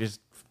alone, you just,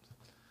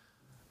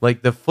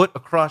 like, the foot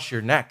across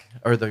your neck,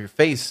 or your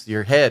face,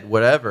 your head,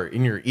 whatever,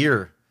 in your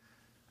ear.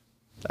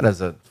 That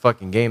is a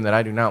fucking game that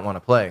I do not want to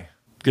play.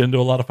 Get into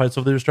a lot of fights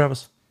over the years,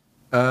 Travis?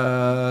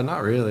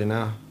 Not really,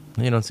 no.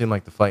 You don't seem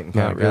like the fighting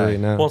kind Not of really,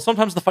 guy. no. Well,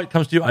 sometimes the fight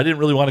comes to you. I didn't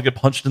really want to get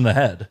punched in the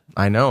head.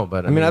 I know,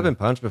 but I mean, I've been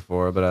punched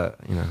before, but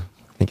I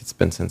think it's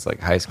been since like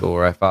high school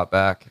where I fought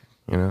back.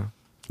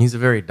 he's a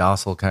very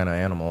docile kind of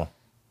animal.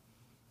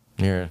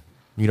 You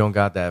don't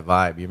got that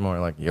vibe. You're more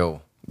like,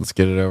 yo, Let's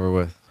get it over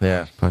with.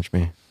 yeah, Punch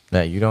me.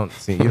 yeah. You don't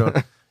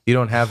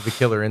have the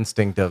killer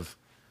instinct of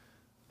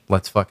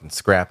let's fucking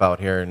scrap out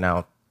here and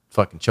now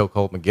fucking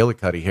chokehold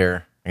McGillicuddy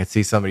here. I can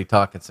see somebody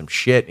talking some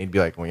shit and he'd be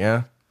like, well,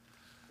 yeah.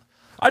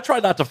 I try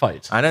not to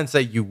fight. I didn't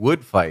say you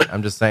would fight.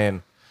 I'm just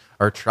saying,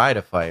 or try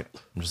to fight.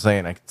 I'm just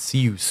saying I could see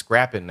you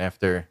scrapping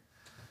after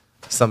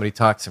somebody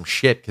talks some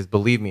shit. Because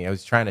believe me, I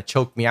was trying to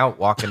choke me out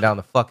walking down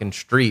the fucking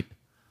street.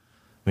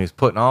 And he was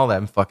putting all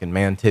them fucking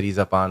man titties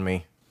up on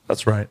me.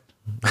 That's right.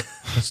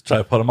 Let's try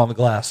to put him on the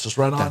glass. Just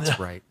right on That's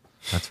you. right.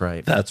 That's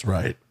right. That's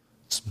right.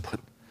 Just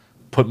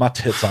put my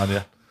tits on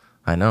you.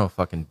 I know,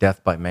 fucking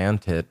death by man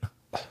tit.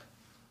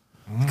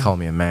 Call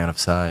me a man of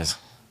size.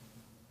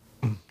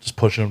 Just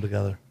pushing them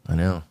together. I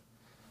know.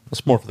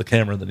 That's more for the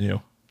camera than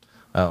you.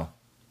 Oh.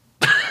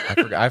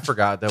 I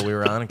forgot that we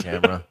were on a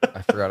camera.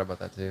 I forgot about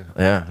that too.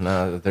 Yeah,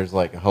 no, there's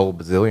like a whole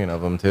bazillion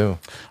of them too.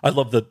 I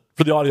love that.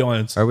 For the audio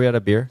audience, Are we out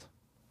of beer?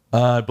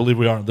 I believe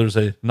we are. There's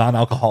a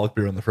non-alcoholic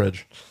beer in the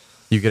fridge.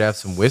 You could have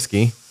some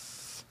whiskey.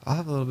 I'll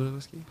have a little bit of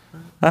whiskey. All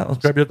right, let's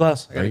grab you a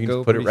glass. Or you can go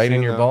just put it pretty right in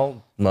soon, your though.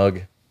 ball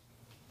mug.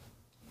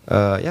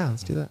 Yeah,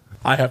 let's do that.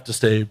 I have to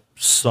stay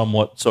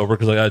somewhat sober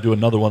because I got to do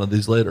another one of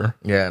these later.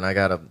 Yeah, and I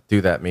got to do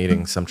that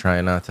meeting, so I'm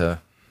trying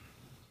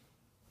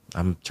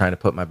to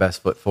put my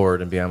best foot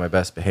forward and be on my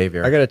best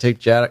behavior. I got to take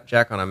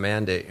Jack on a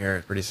mandate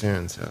here pretty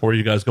soon. So, Where are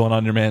you guys going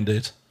on your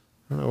mandate?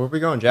 I don't know, where are we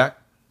going, Jack?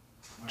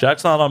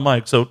 Jack's not on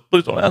mic, so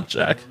please don't ask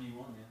Jack.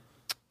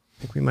 I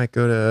think we might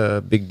go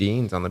to Big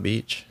Dean's on the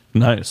beach.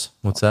 Nice.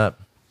 What's that?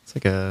 It's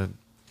like a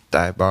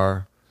dive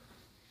bar,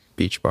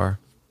 beach bar.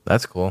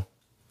 That's cool.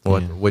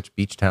 What? Yeah. Which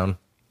beach town?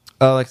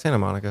 Oh, like Santa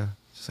Monica.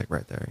 Just like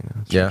right there,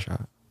 straight Yeah.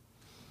 shot.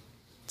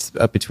 It's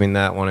up between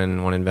that one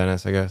and one in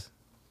Venice, I guess.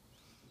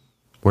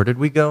 Where did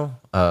we go?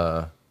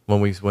 When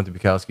we went to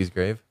Bukowski's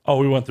grave? Oh,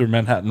 we went through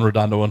Manhattan,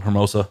 Redondo, and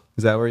Hermosa.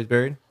 Is that where he's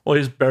buried? Well,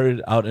 he's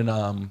buried out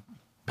in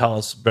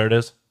Palos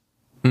Verdes.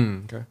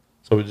 Okay.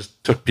 So we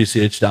just took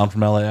PCH down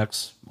from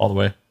LAX all the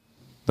way.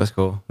 That's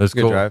cool. It was It's a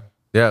good cool. drive.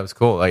 Yeah, it was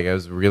cool. Like, it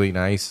was really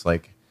nice.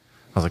 Like,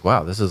 I was like,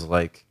 wow, this is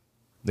like,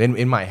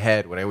 in my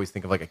head, when I always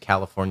think of like a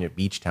California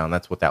beach town,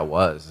 that's what that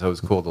was. So it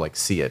was cool to like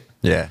see it.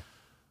 Yeah.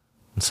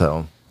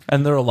 So,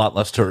 And they're a lot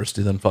less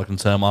touristy than fucking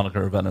Santa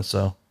Monica or Venice.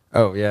 So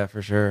Oh yeah,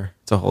 for sure.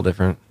 It's a whole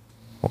different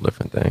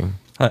thing.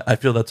 I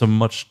feel that's a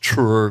much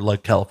truer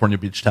like California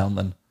beach town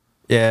than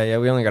Yeah.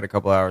 We only got a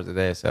couple hours a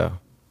day, so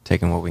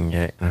taking what we can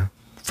get.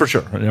 for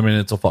sure. I mean,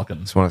 it's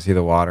Just want to see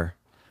the water.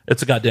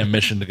 it's a goddamn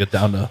mission to get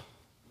down to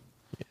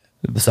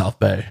the South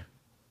Bay.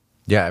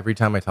 yeah, every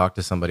time I talk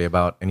to somebody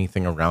about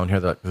anything around here,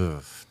 they're like,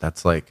 ugh,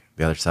 that's like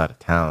the other side of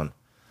town.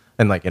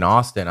 And like in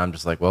Austin, I'm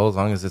just like, well, as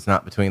long as it's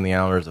not between the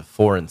hours of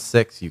 4 and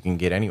 6, you can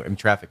get anywhere. I mean,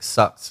 traffic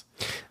sucks.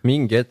 I mean,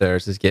 you can get there.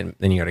 It's just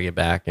then you got to get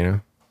back.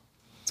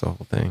 It's a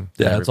whole thing.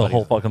 Yeah, it's a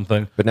whole Everybody's- fucking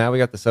thing. But now we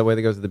got the subway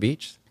that goes to the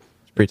beach.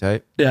 It's pretty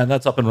tight. Yeah, and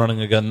that's up and running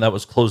again. That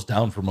was closed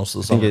down for most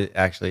of the I think summer. it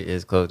actually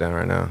is closed down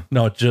right now.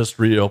 No, it just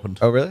reopened.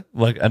 Oh, really?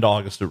 Like end of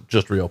August, it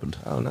just reopened.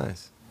 Oh,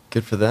 nice.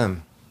 Good for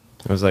them.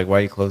 It was like, why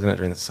are you closing it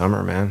during the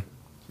summer, man?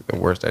 It's the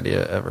worst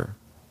idea ever.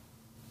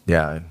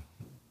 Yeah.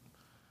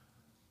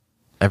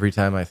 Every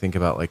time I think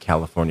about like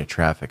California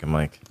traffic, I'm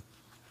like,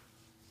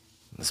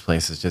 this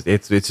place is just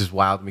it's just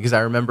wild because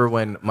I remember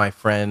when my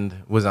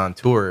friend was on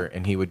tour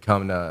and he would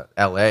come to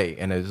LA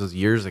and it was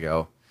years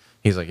ago.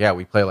 He's like, yeah,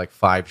 we play like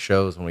 5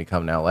 shows when we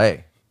come to LA.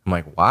 I'm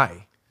like,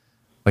 why?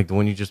 Like,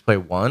 when you just play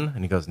one?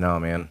 And he goes, no,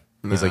 man.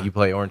 He's like, you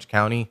play Orange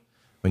County.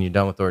 When you're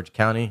done with Orange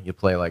County, you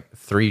play like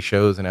 3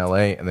 shows in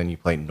LA and then you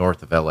play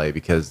north of LA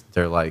because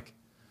they're like,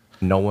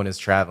 no one is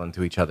traveling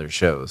to each other's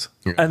shows.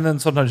 And then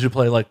sometimes you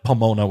play like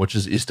Pomona, which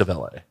is east of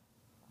LA.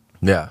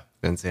 Yeah.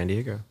 Then San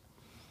Diego.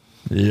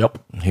 Yep.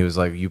 He was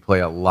like, you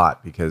play a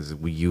lot because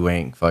you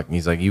ain't fucking.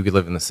 He's like, you could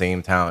live in the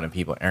same town and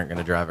people aren't going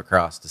to drive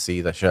across to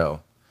see the show.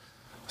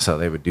 So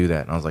they would do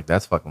that. And I was like,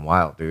 that's fucking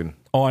wild, dude.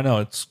 Oh, I know.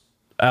 It's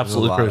There's a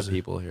absolutely lot crazy. of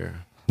people here.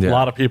 A Yeah.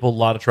 lot of people, a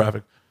lot of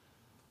traffic.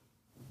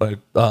 Like,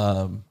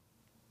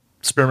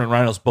 Spearmint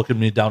Rhino's booking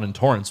me down in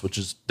Torrance, which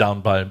is down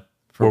by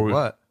For where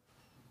what?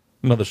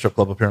 another strip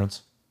club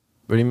appearance.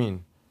 What do you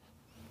mean?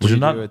 Did What you do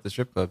not? do at the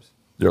strip clubs?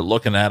 You're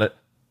looking at it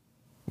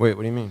Wait,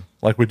 what do you mean?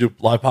 like we do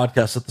live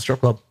podcasts at the strip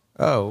club.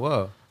 Oh,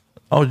 whoa.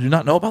 Oh, did you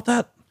not know about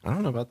that? I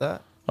don't know about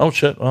that. Oh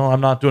shit! Well,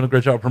 I'm not doing a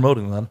great job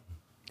promoting then.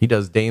 He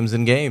does dames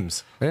and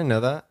games. I didn't know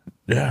that.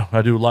 Yeah,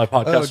 I do live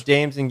Oh, podcasts.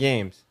 Dames and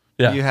Games.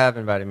 Yeah. You have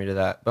invited me to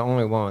that, but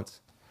only once.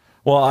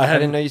 Well, I I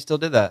hadn't. didn't know you still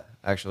did that,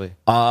 actually.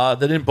 They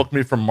didn't book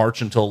me from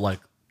March until like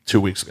 2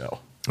 weeks ago.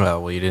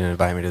 Oh, well, you didn't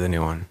invite me to the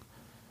new one.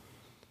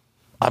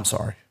 I'm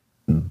sorry.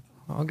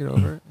 I'll get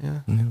over it, yeah.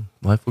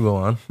 Life will go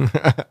on.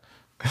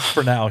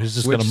 For now, he's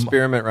just Which gonna.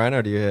 Spearmint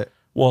Rhino do you hit?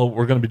 Well,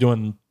 we're gonna be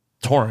doing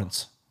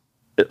Torrance,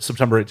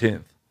 September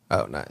 18th.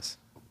 Oh, nice.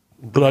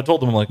 But I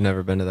told him like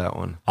Never been to that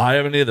one. I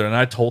haven't either, and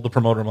I told the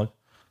promoter I'm like,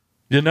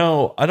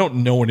 I don't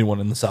know anyone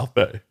in the South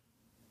Bay.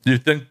 Do you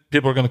think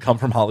people are gonna come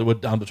from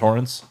Hollywood down to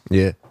Torrance?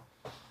 Yeah.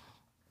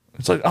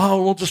 It's like,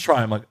 oh, we'll just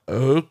try. I'm like,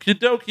 okie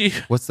dokie.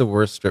 What's the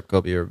worst strip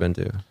club you ever been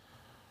to?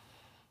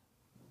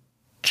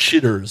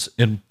 Cheaters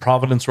in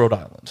Providence, Rhode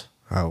Island.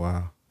 Oh,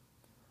 wow.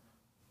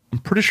 I'm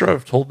pretty sure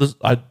I've told this.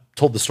 I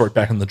told this story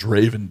back in the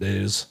Draven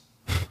days.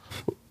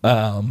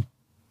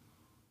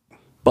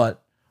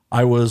 But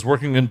I was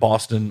working in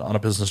Boston on a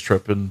business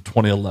trip in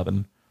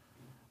 2011,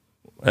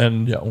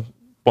 and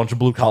bunch of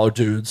blue collar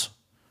dudes.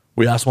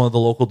 We asked one of the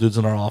local dudes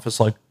in our office,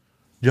 like,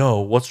 "Yo,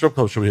 what strip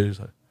club should we hit?" He's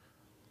like,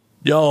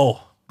 "Yo,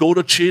 go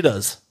to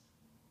Cheetahs."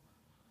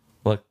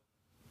 We're like,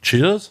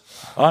 Cheetahs?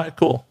 All right,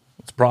 cool.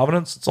 It's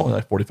Providence. It's only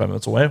like 45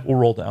 minutes away. We'll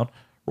roll down.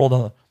 Roll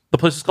down. The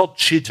place is called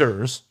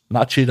Cheaters,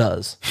 not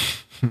Cheetahs.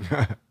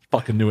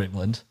 Fucking New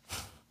England.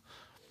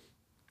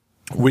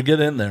 We get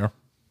in there.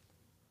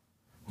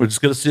 We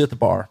just get a seat at the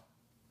bar.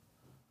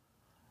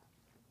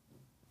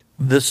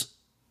 This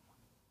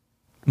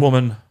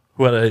woman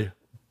who had a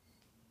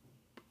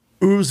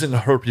oozing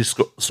herpes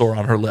sore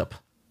on her lip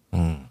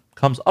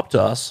comes up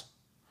to us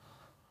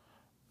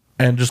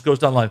and just goes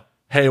down like,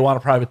 "Hey, you want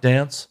a private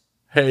dance?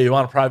 Hey, you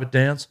want a private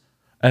dance?"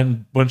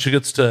 And when she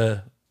gets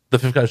to the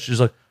fifth guy, she's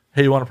like,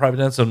 "Hey, you want a private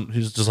dance?" And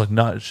he's just like,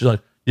 "No." She's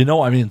like,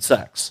 I mean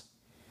sex.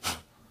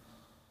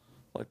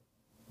 Like,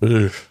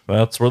 ugh,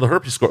 that's where the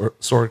herpes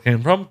sore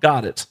came from.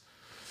 Got it.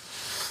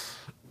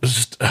 It's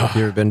just,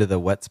 You ever been to the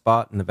wet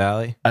spot in the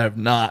valley? I have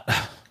not.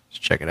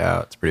 Just check it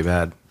out. It's pretty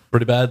bad.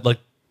 Pretty bad. Like,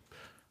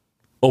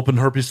 open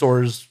herpes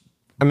sores,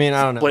 I mean,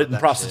 I don't know. about blatant that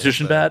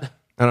prostitution shit, but bad.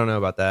 I don't know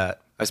about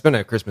that. I spent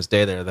a Christmas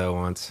Day there, though,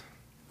 once.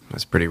 It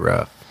was pretty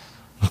rough.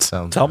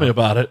 Sounds Tell me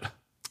about it.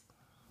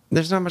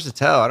 There's not much to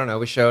tell. I don't know.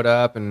 We showed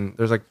up and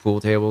there's like pool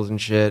tables and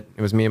shit.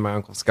 It was me and my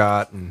Uncle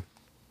Scott, and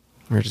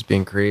we were just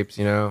being creeps,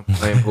 you know,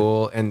 playing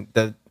pool. And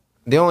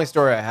the only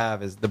story I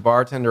have is the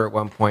bartender at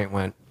one point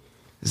went,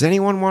 "Does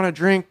anyone want a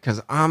drink?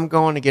 Because I'm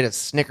going to get a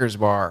Snickers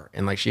bar."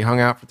 And like she hung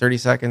out for 30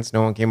 seconds.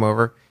 No one came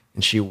over.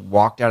 And she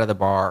walked out of the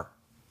bar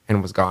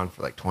and was gone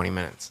for like 20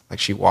 minutes. Like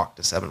she walked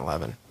to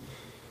 7-Eleven.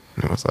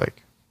 And I was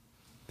like,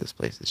 this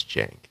place is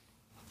jank.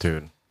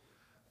 Dude,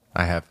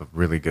 I have a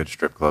really good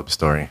strip club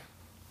story.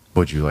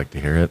 Would you like to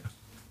hear it?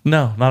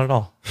 No, not at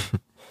all.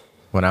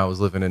 When I was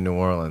living in New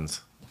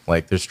Orleans,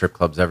 like there's strip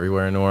clubs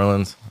everywhere in New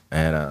Orleans,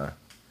 and I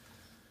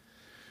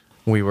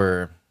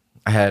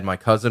had my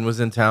cousin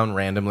was in town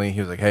randomly. He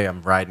was like, "Hey,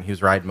 he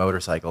was riding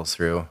motorcycles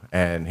through,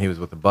 and he was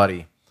with a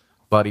buddy.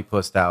 Buddy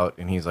pussed out,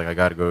 and he's like, I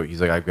gotta go.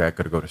 He's like, I've got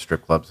to go to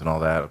strip clubs and all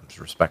that. I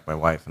just respect my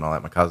wife and all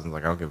that. My cousin's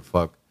like, I don't give a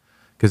fuck,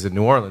 because in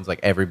New Orleans, like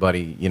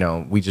everybody, you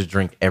know, we just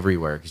drink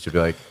everywhere. Because you'd be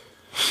like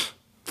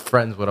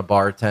friends with a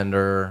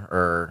bartender,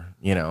 or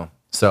you know.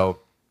 So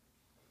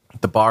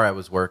the bar I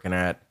was working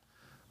at,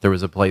 there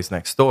was a place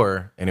next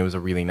door, and it was a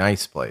really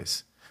nice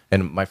place.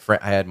 And my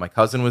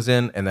cousin was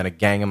in, and then a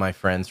gang of my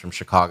friends from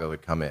Chicago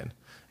would come in.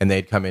 And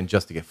they'd come in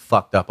just to get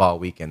fucked up all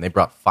weekend. They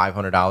brought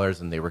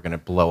 $500, and they were going to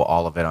blow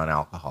all of it on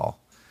alcohol.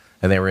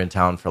 And they were in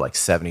town for like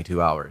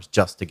 72 hours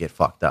just to get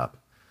fucked up.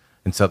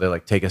 And so they're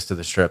like, take us to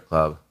the strip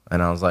club.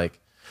 And I was like,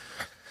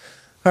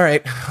 all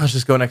right, let's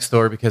just go next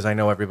door because I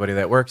know everybody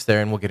that works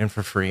there, and we'll get in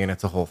for free, and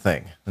it's a whole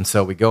thing. And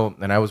so we go,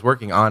 and I was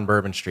working on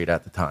Bourbon Street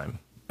at the time.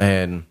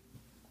 And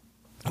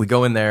we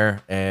go in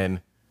there,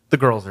 and the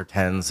girls are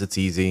 10s. It's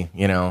easy,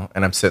 you know.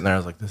 And I'm sitting there, I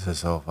was like, this is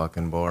so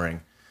fucking boring.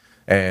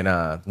 And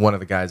one of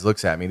the guys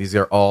looks at me. These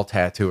are all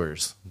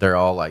tattooers. They're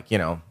all like, you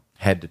know,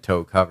 head to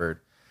toe covered.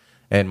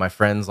 And my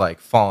friend's like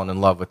falling in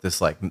love with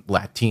this like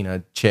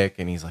Latina chick.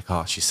 And he's like,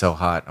 oh, she's so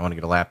hot. I want to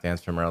get a lap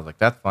dance from her. I was like,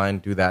 that's fine.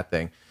 Do that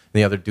thing. And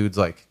the other dude's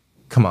like,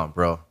 come on,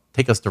 bro.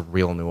 Take us to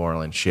real New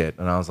Orleans shit.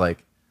 And I was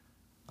like,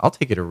 I'll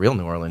take you to real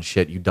New Orleans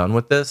shit. You done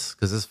with this?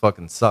 Because this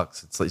fucking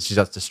sucks. It's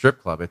just a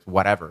strip club. It's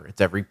whatever.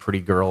 It's every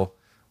pretty girl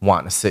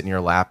wanting to sit in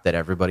your lap that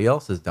everybody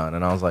else has done.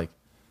 And I was like,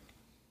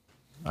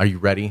 are you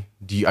ready?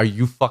 Are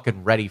you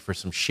fucking ready for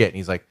some shit? And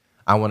he's like,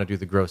 I want to do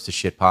the grossest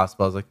shit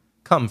possible. I was like,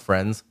 come,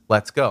 friends,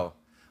 let's go.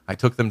 I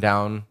took them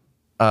down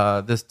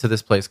to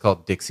this place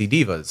called Dixie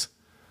Divas.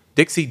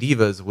 Dixie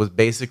Divas was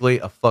basically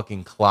a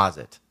fucking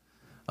closet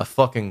of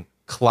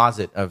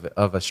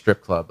a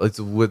strip club.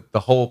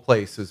 The whole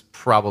place is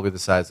probably the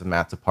size of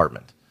Matt's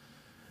apartment.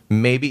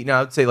 Maybe, no,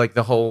 I would say like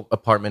the whole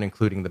apartment,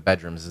 including the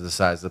bedrooms, is the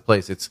size of the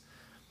place.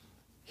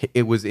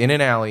 It was in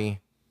an alley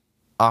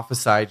off a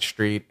side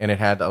street, and it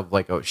had a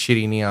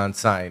shitty neon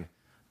sign.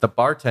 The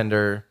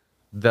bartender,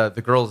 the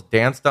girls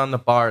danced on the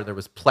bar. There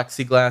was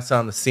plexiglass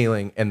on the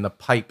ceiling, and the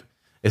pipe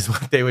is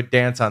what they would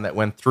dance on that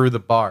went through the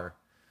bar.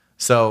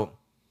 So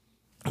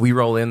we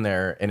roll in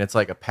there, and it's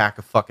like a pack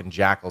of fucking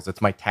jackals.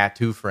 It's my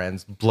tattoo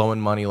friends blowing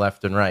money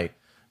left and right.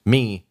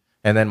 Me,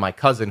 and then my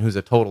cousin, who's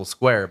a total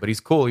square, but he's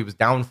cool. He was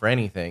down for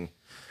anything.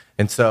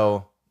 And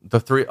so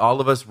all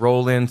of us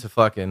roll into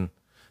fucking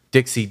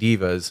Dixie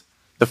Divas.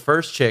 The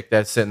first chick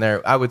that's sitting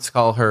there, I would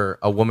call her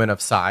a woman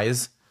of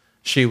size.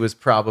 She was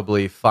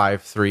probably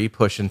 5'3",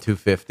 pushing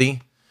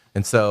 250.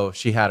 And so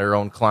she had her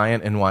own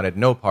client and wanted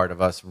no part of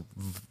us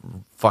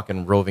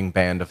fucking roving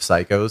band of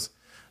psychos.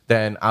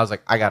 Then I was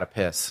like, I gotta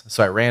piss.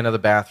 So I ran to the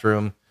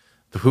bathroom.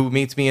 Who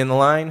meets me in the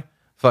line?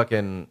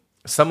 Fucking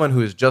someone who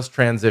has just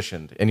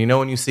transitioned. And you know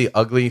when you see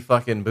ugly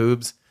fucking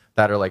boobs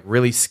that are like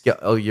really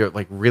you're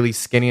like really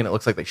skinny, and it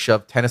looks like they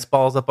shoved tennis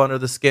balls up under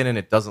the skin, and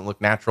it doesn't look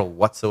natural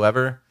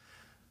whatsoever?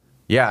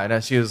 Yeah,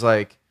 and she was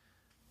like,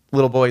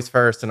 little boys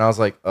first. And I was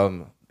like,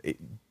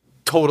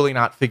 totally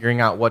not figuring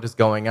out what is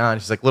going on.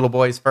 She's like, little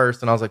boys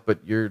first. And I was like, but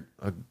you're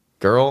a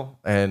girl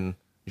and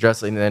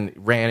dressed. And then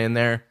ran in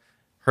there,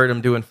 heard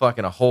him doing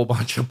fucking a whole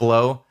bunch of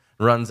blow,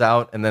 runs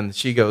out. And then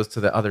she goes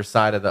to the other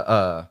side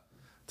of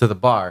to the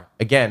bar.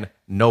 Again,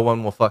 no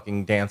one will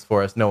fucking dance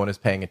for us. No one is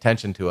paying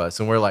attention to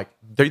us. And we're like,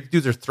 these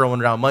dudes are throwing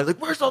around money.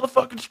 Like, where's all the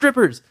fucking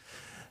strippers?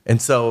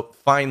 And so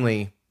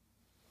finally,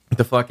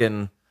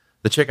 the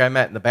chick I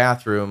met in the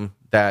bathroom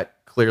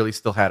that clearly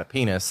still had a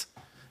penis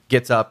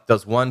gets up,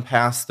 does one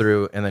pass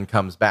through, and then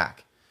comes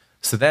back.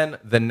 So then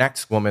the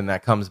next woman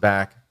that comes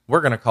back,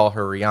 we're going to call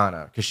her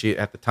Rihanna, because she,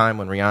 at the time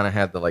when Rihanna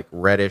had the like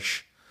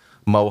reddish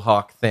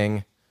mohawk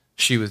thing,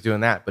 she was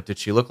doing that. But did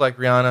she look like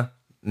Rihanna?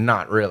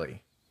 Not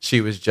really. She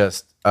was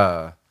just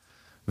a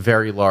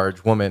very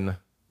large woman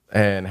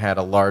and had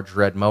a large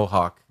red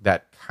mohawk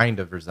that kind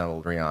of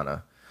resembled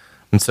Rihanna.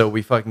 And so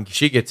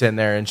she gets in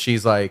there, and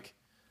she's like,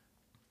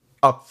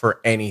 up for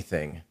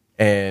anything.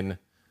 And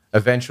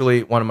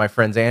eventually one of my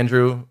friends,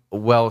 Andrew,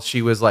 she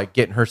was like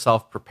getting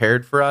herself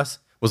prepared for us,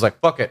 was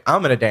like, fuck it,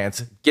 I'm gonna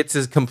dance. Gets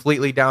his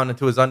completely down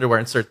into his underwear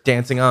and starts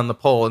dancing on the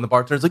pole. And the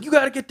bartender's like, you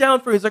gotta get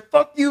down for it. He's like,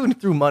 fuck you, and he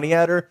threw money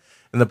at her.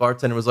 And the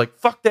bartender was like,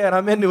 fuck that,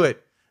 I'm into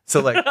it.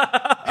 So like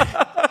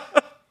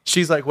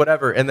she's like,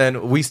 whatever. And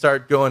then we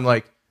start going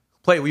like,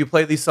 will you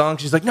play these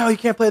songs? She's like, no, you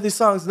can't play these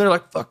songs. And they're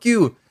like, fuck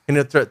you. and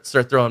he'll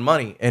start throwing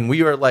money. And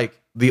we were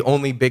like the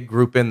only big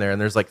group in there, and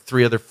there's like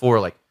 4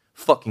 like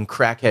fucking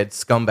crackhead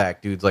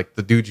scumbag dudes, like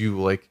the dude you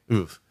like,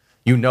 oof,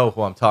 you know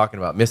who I'm talking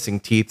about, missing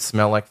teeth,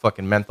 smell like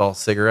fucking menthol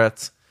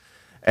cigarettes,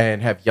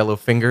 and have yellow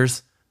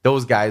fingers.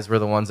 Those guys were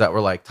the ones that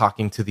were like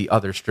talking to the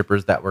other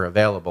strippers that were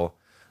available.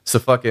 So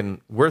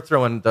fucking, they're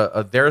throwing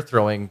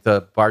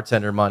the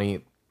bartender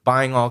money,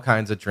 buying all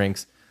kinds of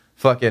drinks,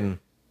 fucking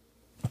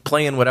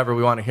playing whatever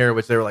we want to hear,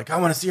 which they were like, I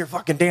want to see her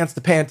fucking dance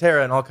to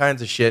Pantera and all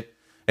kinds of shit.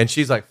 And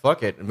she's like,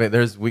 fuck it. I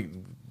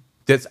mean,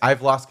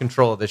 I've lost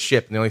control of this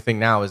ship, and the only thing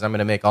now is I'm going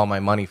to make all my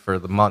money for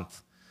the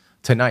month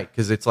tonight,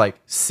 because it's like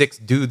 6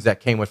 dudes that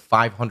came with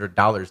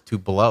 $500 to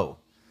blow.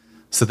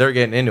 So they're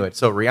getting into it.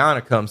 So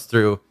Rihanna comes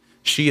through.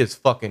 She is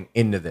fucking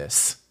into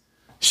this.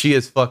 She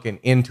is fucking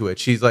into it.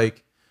 She's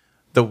like,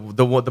 the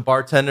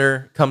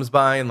bartender comes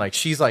by, and like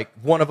she's like,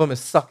 one of them is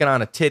sucking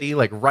on a titty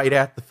like right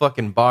at the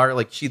fucking bar.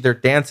 Like they're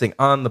dancing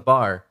on the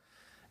bar,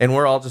 and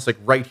we're all just like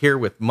right here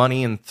with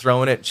money and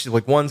throwing it. She's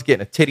like, one's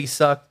getting a titty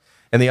sucked,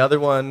 and the other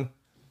one,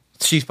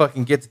 she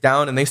fucking gets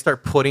down, and they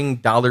start putting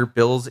dollar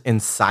bills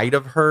inside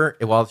of her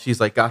while she's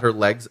like got her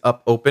legs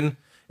up open.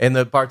 And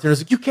the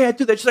bartender's like, you can't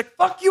do that. She's like,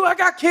 fuck you, I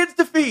got kids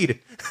to feed.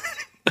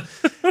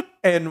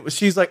 And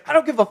she's like, I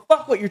don't give a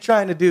fuck what you're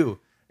trying to do.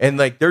 And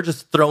like they're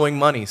just throwing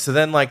money. So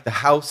then like the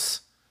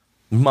house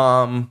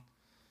mom,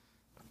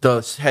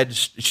 the head,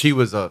 she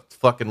was a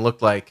fucking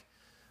looked like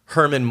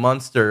Herman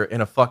Munster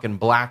in a fucking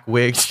black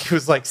wig. She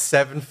was like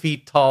 7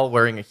 feet tall,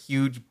 wearing a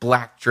huge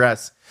black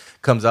dress.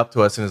 Comes up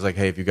to us and is like,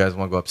 hey, if you guys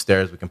want to go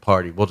upstairs, we can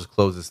party. We'll just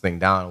close this thing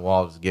down and we'll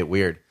all just get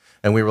weird.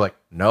 And we were like,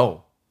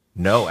 no,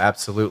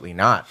 absolutely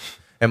not.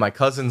 And my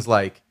cousin's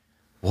like,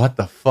 what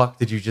the fuck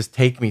did you just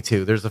take me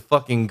to? There's a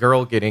fucking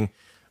girl getting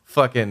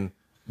fucking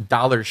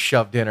dollars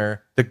shoved in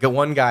her. The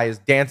one guy is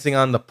dancing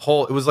on the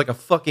pole. It was like a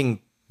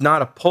fucking,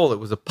 not a pole, it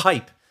was a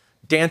pipe,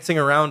 dancing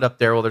around up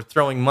there while they're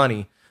throwing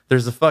money.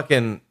 There's a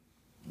fucking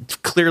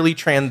clearly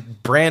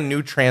brand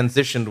new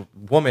transitioned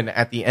woman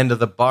at the end of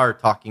the bar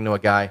talking to a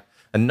guy.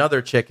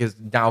 Another chick has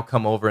now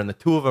come over, and the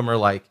two of them are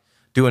like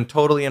doing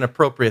totally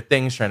inappropriate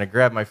things, trying to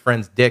grab my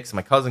friend's dicks.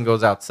 My cousin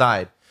goes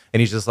outside, and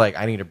he's just like,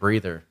 I need a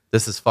breather.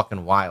 This is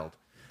fucking wild.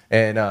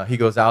 And he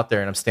goes out there,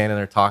 and I'm standing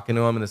there talking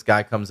to him, and this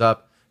guy comes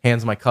up,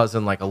 hands my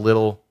cousin like a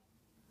little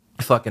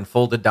fucking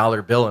folded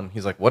dollar bill, and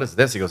he's like, what is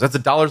this? He goes, that's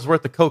 $1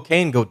 worth of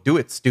cocaine. Go do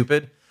it,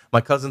 stupid. My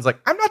cousin's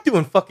like, I'm not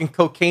doing fucking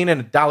cocaine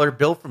and $1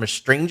 bill from a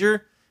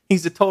stranger.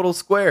 He's a total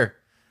square.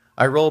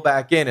 I roll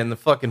back in, and the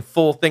fucking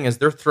full thing is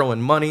they're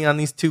throwing money on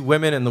these 2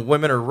 women, and the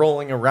women are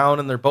rolling around,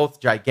 and they're both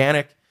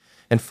gigantic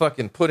and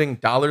fucking putting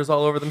dollars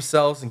all over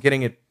themselves and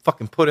getting it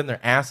fucking put in their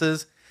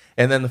asses.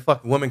 And then the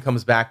fucking woman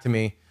comes back to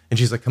me, and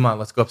she's like, come on,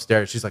 let's go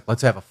upstairs. She's like,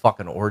 let's have a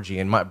fucking orgy.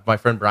 And my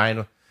friend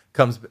Brian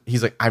comes,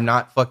 he's like, I'm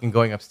not fucking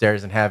going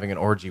upstairs and having an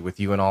orgy with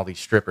you and all these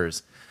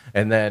strippers.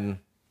 And then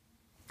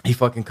he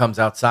fucking comes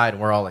outside,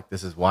 and we're all like,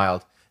 this is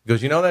wild. He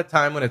goes, you know that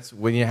time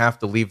when you have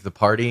to leave the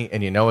party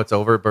and you know it's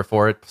over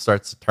before it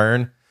starts to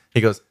turn?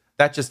 He goes,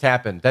 that just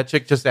happened. That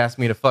chick just asked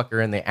me to fuck her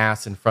in the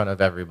ass in front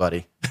of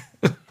everybody.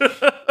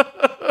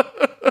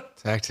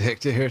 Tactic,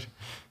 dude.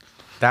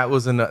 That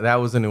was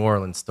a New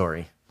Orleans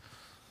story.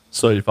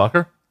 So you fuck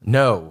her?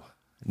 No,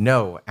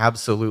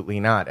 absolutely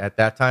not. At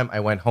that time, I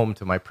went home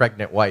to my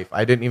pregnant wife.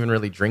 I didn't even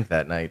really drink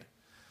that night.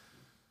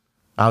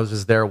 I was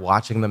just there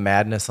watching the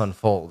madness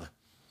unfold.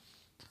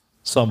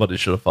 Somebody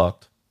should have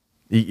fucked.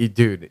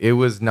 Dude, it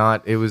was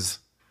not, it was,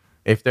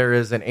 if there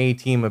is an A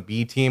team, a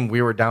B team,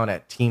 we were down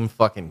at team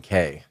fucking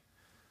K.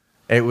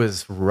 It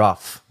was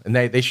rough. And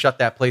they shut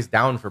that place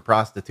down for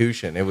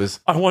prostitution.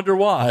 I wonder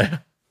why.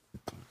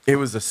 It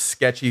was a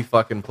sketchy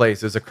fucking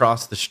place. It was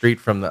across the street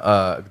from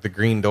the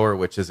Green Door,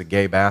 which is a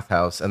gay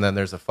bathhouse. And then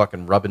there's a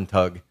fucking rub and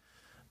tug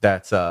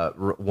that's 2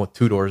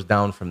 doors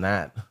down from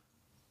that.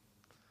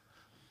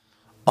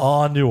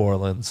 Oh, New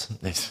Orleans.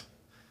 It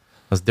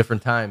was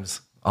different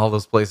times. All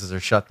those places are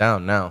shut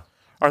down now.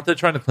 Aren't they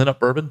trying to clean up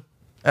Bourbon?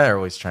 They're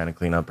always trying to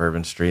clean up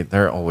Bourbon Street.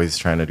 They're always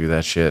trying to do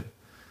that shit.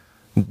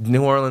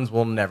 New Orleans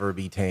will never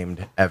be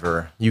tamed,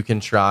 ever. You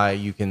can try,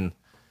 you can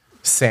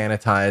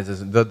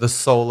sanitize. The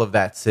soul of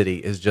that city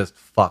is just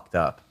fucked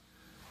up.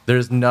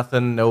 There's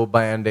nothing, no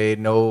Band-Aid,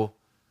 no...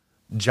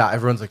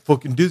 Everyone's like,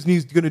 fucking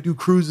Disney's going to do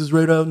cruises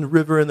right out in the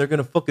river, and they're going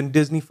to fucking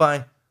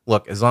Disney-fy.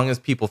 Look, as long as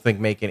people think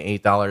making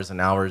 $8 an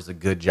hour is a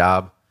good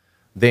job,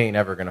 they ain't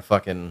ever going to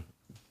fucking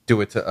do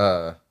it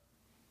to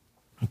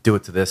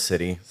this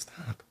city.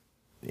 Stop.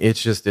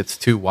 It's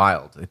too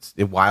wild.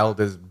 Wild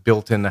is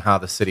built into how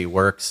the city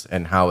works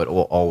and how it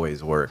will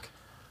always work.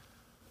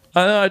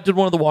 I did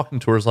one of the walking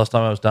tours last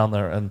time I was down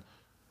there, and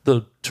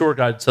the tour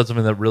guide said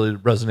something that really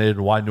resonated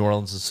why New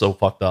Orleans is so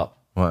fucked up.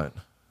 What?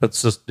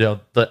 It's just,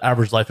 the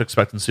average life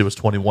expectancy was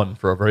 21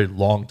 for a very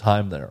long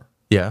time there.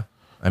 Yeah.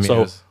 I mean,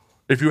 so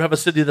if you have a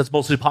city that's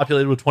mostly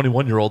populated with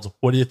 21-year-olds,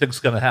 what do you think's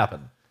going to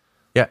happen?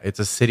 Yeah, it's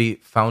a city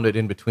founded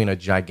in between a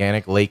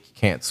gigantic lake you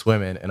can't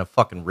swim in and a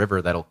fucking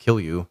river that'll kill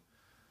you.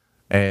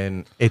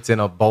 And it's in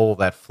a bowl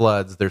that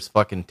floods. There's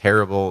fucking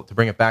terrible, to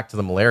bring it back to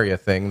the malaria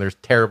thing, there's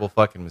terrible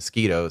fucking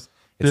mosquitoes.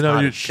 It's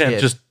you can't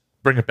just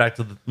bring it back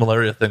to the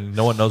malaria thing.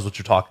 No one knows what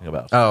you're talking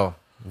about. Oh,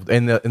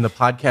 in the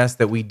podcast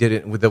that we did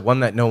it with, the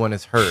one that no one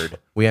has heard,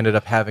 we ended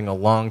up having a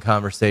long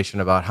conversation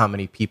about how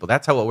many people.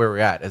 That's where we're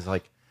at, is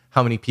like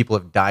how many people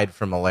have died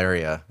from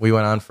malaria. We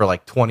went on for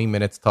like 20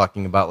 minutes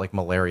talking about like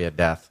malaria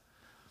death.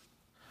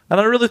 And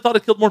I really thought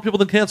it killed more people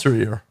than cancer a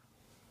year.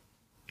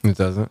 It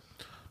doesn't.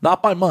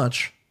 Not by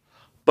much,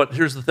 but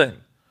here's the thing.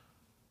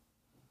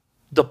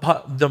 The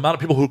amount of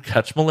people who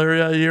catch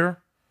malaria a year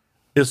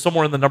is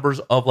somewhere in the numbers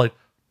of like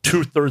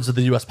 2/3 of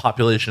the U.S.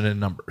 population in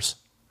numbers.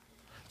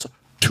 So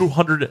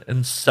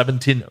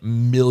 217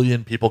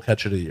 million people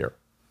catch it a year.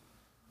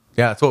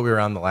 Yeah, that's what we were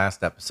on the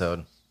last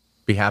episode.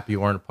 Be happy you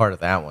weren't a part of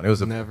that one. It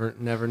was a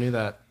Never knew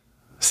that.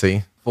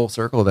 see Full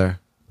circle there.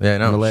 yeah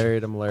no Malaria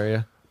to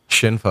malaria.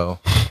 Shinfo.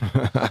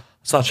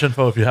 It's not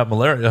Shinfo if you have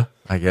malaria.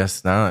 I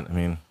guess not. I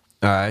mean,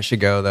 All right, I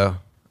should go though.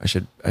 I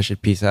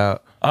should peace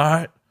out. All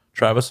right,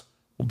 Travis,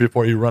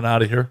 before you run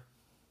out of here,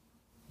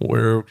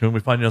 where can we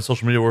find you on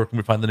social media? Where can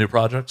we find the new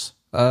projects?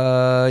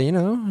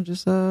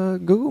 Just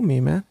Google me,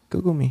 man.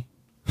 Google me.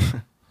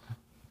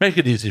 Make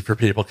it easy for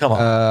people. Come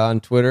on. On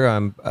Twitter,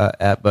 I'm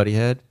at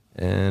Buddyhead,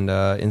 and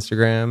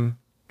Instagram,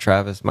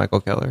 Travis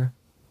Michael Keller,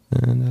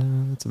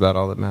 and that's about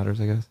all that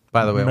matters, I guess.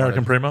 by the way,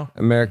 American Primo.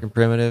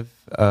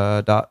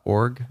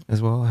 AmericanPrimitive.org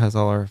as well has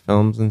all our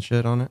films and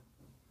shit on it.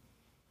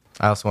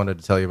 I also wanted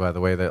to tell you, by the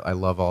way, that I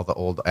love all the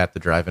old at the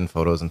drive-in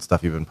photos and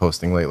stuff you've been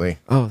posting lately.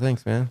 Oh,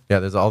 thanks, man. Yeah,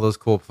 there's all those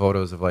cool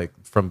photos of like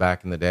from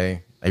back in the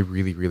day. I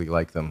really, really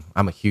like them.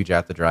 I'm a huge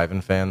at the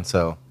drive-in fan,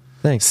 so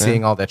Thanks, man.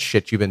 seeing all that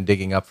shit you've been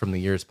digging up from the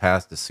years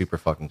past is super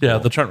fucking cool. Yeah,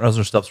 the Trent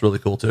Reznor stuff's really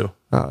cool too.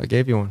 Oh, I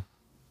gave you one.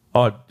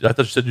 Oh, I thought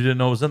you said you didn't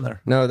know it was in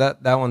there. No,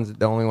 that one's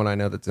the only one I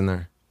know that's in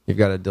there. You've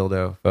got a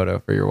dildo photo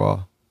for your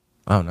wall.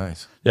 Oh,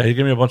 nice. Yeah, he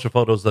gave me a bunch of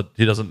photos that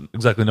he doesn't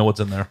exactly know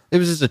what's in there. It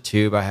was just a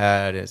tube I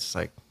had. It's just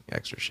like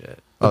extra shit.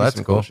 Oh, Maybe that's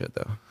some cool. shit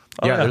though.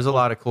 Oh, Yeah, yeah, there's a cool.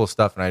 lot of cool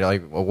stuff, and I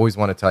always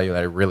want to tell you that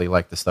I really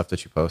like the stuff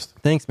that you post.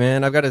 Thanks,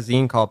 man. I've got a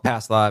zine called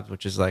Past Lives,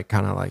 which is like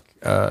kind of like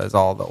is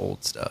all the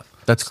old stuff.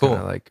 That's cool.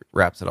 Kinda like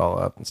wraps it all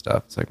up and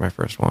stuff. It's like my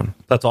first one,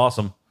 That's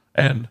awesome.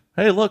 And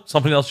hey, look,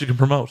 something else you can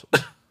promote.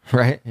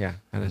 right? Yeah.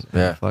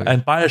 Yeah. Plug it.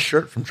 And buy a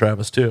shirt from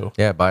Travis too.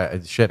 Yeah,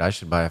 I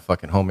should buy a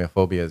fucking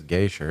homophobia is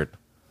gay shirt.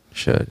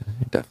 Should.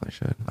 You definitely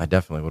should. I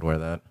definitely would wear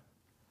that.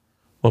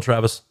 Well,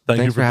 Travis, thank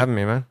Thanks you for having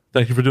me, man.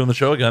 Thank you for doing the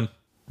show again.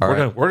 All we're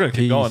right. gonna keep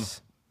Peace. going.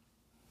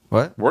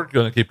 What? We're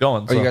gonna keep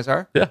going. Oh, you guys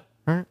are? Yeah,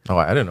 Oh,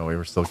 I didn't know we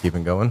were still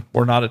keeping going.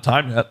 we're not at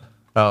time yet.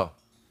 Oh,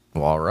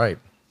 well, all right.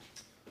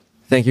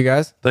 Thank you,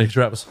 guys. Thank you,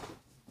 Travis.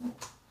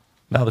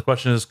 Now the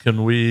question is,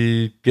 can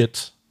we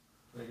get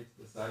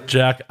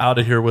Jack out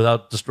of here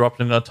without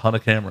disrupting a ton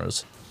of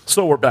cameras?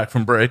 So we're back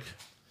from break.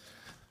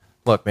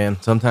 Look, man,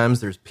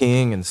 sometimes there's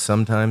peeing and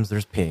sometimes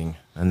there's peeing.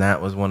 And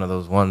that was one of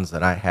those ones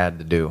that I had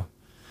to do.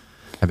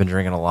 I've been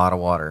drinking a lot of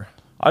water.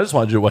 I just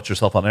wanted you to wet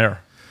yourself on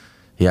air.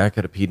 Yeah, I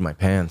could have peed my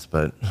pants,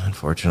 but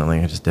unfortunately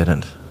I just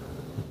didn't.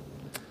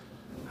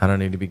 I don't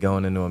need to be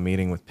going into a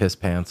meeting with piss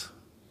pants.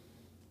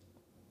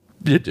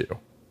 You do.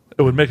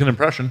 It would make an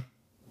impression.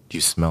 Do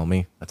you smell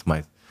me? That's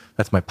my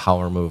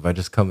power move. I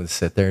just come and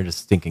sit there just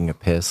stinking of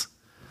piss.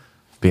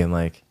 Being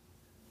like,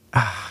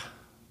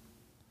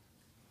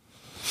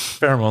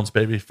 Pheromones,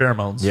 baby.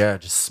 Pheromones. yeah,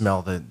 just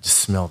smell the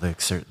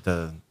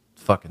the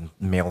fucking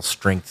male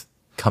strength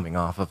coming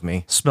off of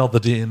me. Smell the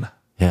Dean.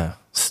 Yeah,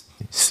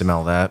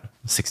 smell that.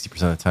 60%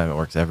 of the time, it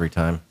works every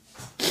time.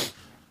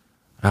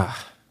 Yeah,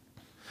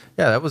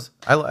 that was.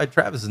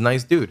 Travis is a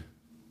nice dude.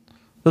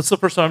 That's the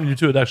first time you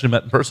two had actually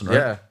met in person, right?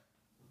 Yeah, that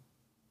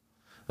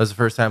was the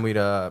first time we'd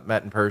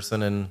met in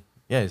person, and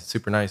yeah, he's a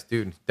super nice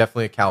dude.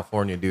 Definitely a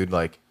California dude.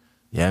 Like,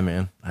 yeah,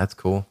 man, that's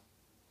cool.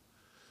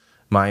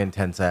 My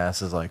intense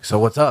ass is like, so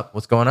what's up?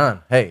 What's going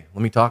on? Hey,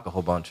 let me talk a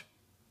whole bunch.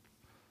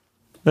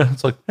 Yeah,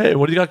 it's like, hey,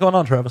 what do you got going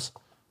on, Travis?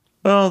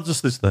 Oh,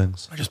 just these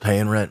things. I'm just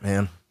paying rent,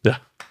 man. Yeah.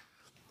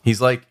 He's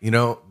like, you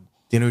know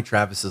who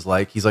Travis is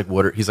like? He's like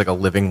He's like a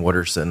living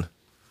Wooderson.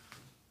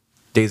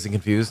 Dazed and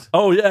Confused.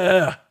 Oh,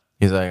 yeah.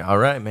 He's like, all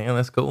right, man,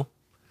 that's cool.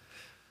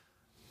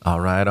 All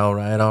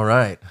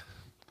right.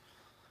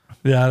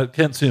 Yeah, I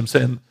can't see him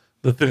saying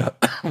the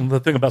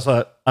thing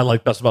about I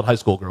like best about high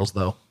school girls,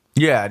 though.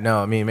 Yeah,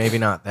 no, I mean, maybe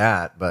not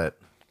that, but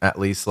at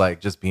least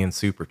like just being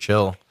super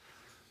chill.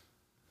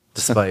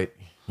 Despite,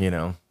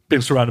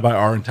 Being surrounded by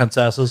our intense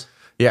asses.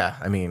 yeah,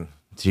 I mean,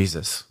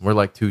 Jesus, we're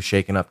like two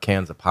shaking up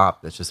cans of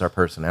pop. That's just our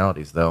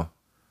personalities, though.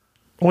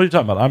 What are you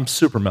talking about? I'm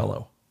super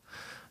mellow.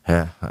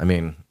 Yeah, I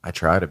mean, I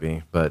try to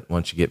be, but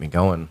once you get me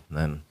going,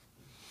 then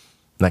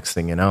next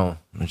thing you know,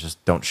 I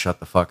just don't shut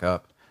the fuck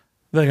up.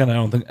 Then again, I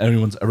don't think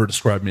anyone's ever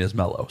described me as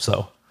mellow,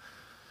 so.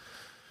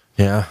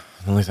 Yeah,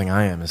 the only thing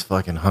I am is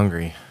fucking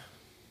hungry.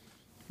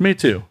 Me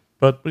too.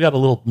 But we got a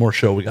little more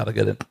show we got to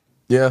get in.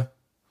 Yeah.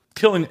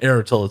 Killing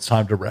air till it's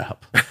time to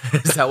wrap.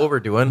 Is that what we're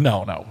doing?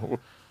 No.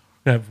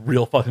 We have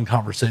real fucking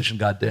conversation,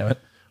 goddammit.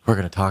 We're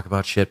going to talk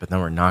about shit, but then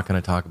we're not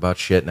going to talk about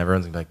shit, and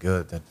everyone's going to be like,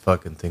 good, that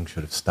fucking thing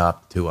should have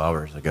stopped 2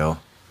 hours ago.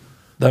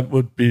 That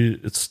would be,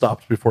 it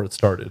stopped before it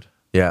started.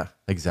 Yeah,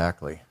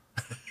 exactly.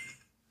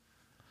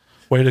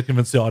 Way to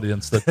convince the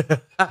audience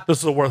that this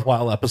is a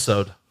worthwhile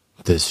episode.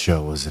 This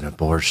show was an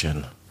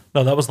abortion.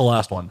 No, that was the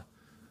last one.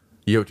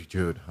 Yo,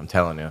 dude, I'm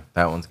telling you,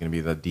 that one's gonna be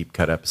the deep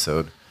cut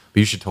episode. But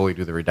you should totally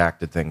do the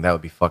redacted thing. That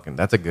would be fucking.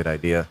 That's a good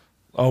idea.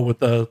 Oh, with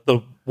the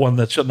one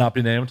that should not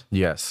be named?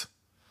 Yes,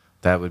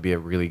 that would be a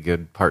really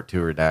good part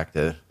 2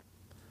 redacted.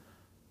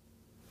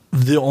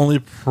 The only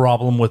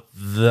problem with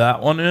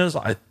that one is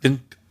I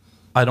think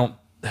I don't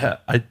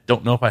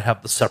know if I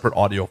have the separate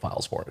audio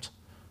files for it.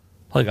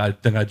 Like, I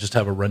think I just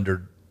have a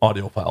rendered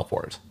audio file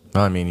for it.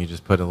 Well, I mean, you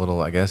just put a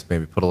little, I guess,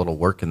 maybe put a little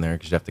work in there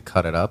because you have to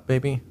cut it up,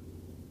 maybe.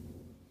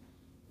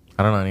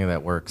 I don't know any of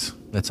that works.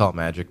 It's all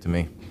magic to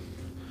me.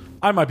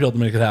 I might be able to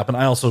make it happen.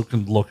 I also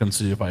can look and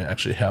see if I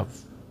actually have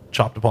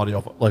chopped up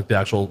audio, like the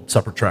actual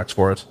separate tracks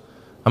for it.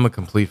 I'm a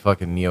complete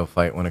fucking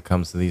neophyte when it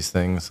comes to these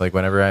things. Like,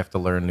 whenever I have to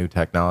learn new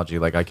technology,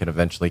 like, I can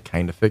eventually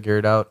kind of figure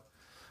it out.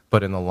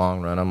 But in the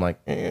long run, I'm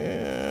like,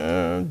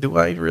 do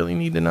I really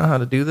need to know how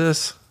to do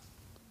this?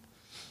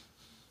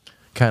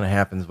 Kind of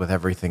happens with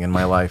everything in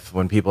my life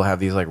when people have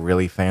these like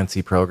really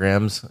fancy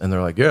programs and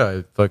they're like, yeah,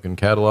 I fucking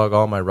catalog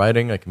all my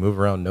writing. I can move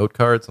around note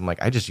cards. I'm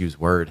like, I just use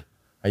Word.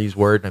 I use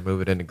Word and I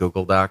move it into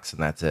Google Docs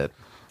and that's it.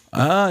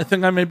 I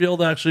think I may be able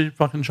to actually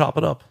fucking chop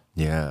it up.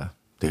 Yeah,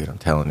 dude, I'm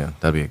telling you,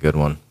 that'd be a good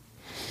one.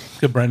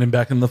 Get Brandon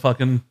back in the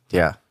fucking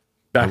Yeah.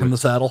 in the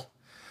saddle.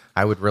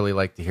 I would really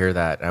like to hear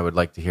that. I would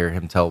like to hear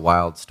him tell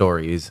wild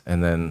stories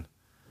and then,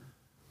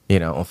 you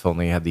know, if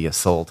only he had the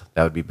assault,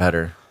 that would be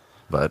better.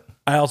 But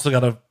I also got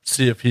to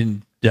see if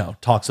he,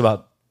 talks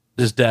about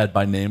his dad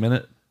by name in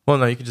it. well,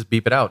 no, you could just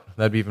beep it out.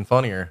 That'd be even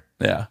funnier.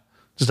 Yeah.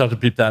 Just have to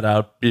beep that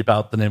out, beep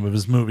out the name of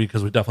his movie,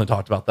 because we definitely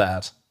talked about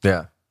that.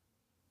 Yeah.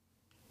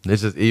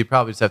 This is, you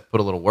probably just have to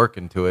put a little work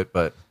into it,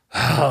 but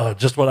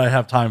Just what I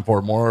have time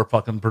for, more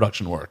fucking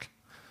production work.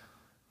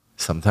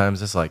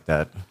 sometimes it's like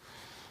that.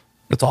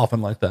 It's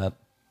often like that.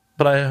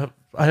 But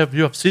I have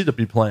UFC to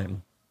be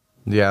playing.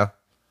 Yeah.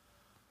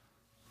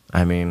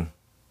 I mean,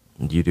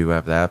 you do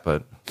have that,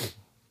 but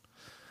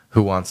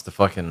who wants to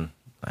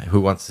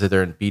sit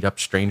there and beat up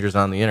strangers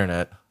on the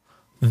internet?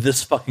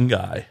 This fucking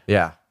guy.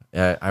 Yeah.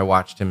 I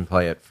watched him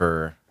play it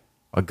for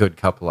a good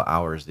couple of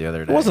hours the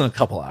other day. It wasn't a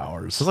couple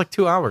hours. It was like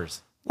 2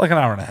 hours. Like an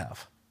hour and a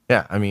half.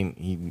 Yeah, I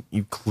mean,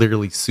 you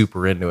clearly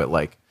super into it.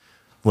 Like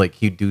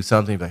he'd do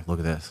something, he'd be like, look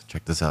at this,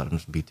 check this out. I'm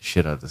just gonna beat the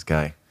shit out of this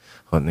guy.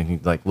 And then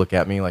he'd like look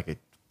at me like a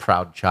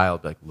proud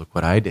child, like, look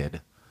what I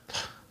did.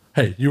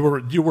 Hey, you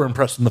were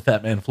impressed when the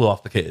fat man flew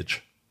off the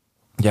cage.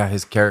 Yeah,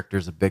 his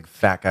character's a big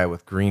fat guy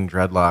with green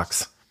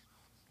dreadlocks.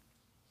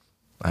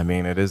 I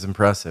mean, it is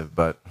impressive,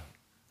 but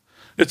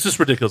It's just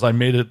ridiculous. I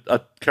made it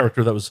a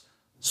character that was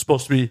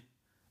supposed to be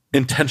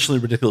intentionally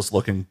ridiculous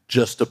looking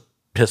just to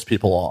piss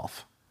people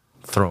off.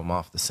 throw him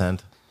off the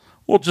scent.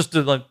 Well, just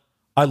to like,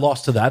 I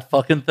lost to that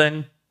fucking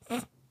thing.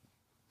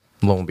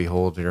 Lo and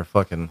behold, you're a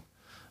fucking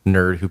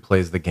nerd who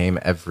plays the game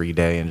every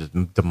day and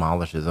just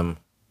demolishes them.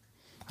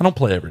 I don't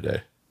play every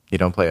day. You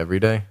don't play every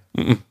day?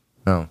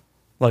 Oh.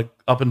 Like,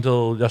 up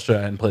until yesterday,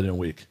 I hadn't played in a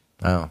week.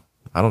 Oh.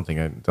 I don't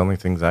think the only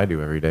things I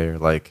do every day are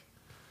like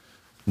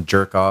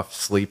jerk off,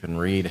 sleep, and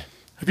read.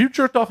 Have you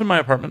jerked off in my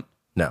apartment?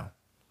 No.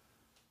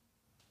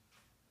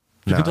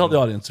 You No. can tell the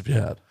audience if you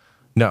had.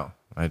 No,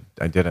 I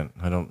didn't.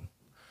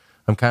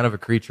 I'm kind of a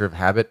creature of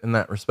habit in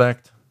that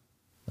respect.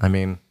 I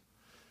mean,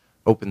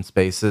 open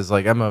spaces,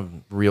 like I'm a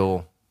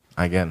real,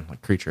 again,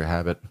 like creature of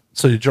habit.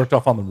 So you jerked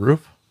off on the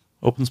roof?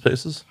 Open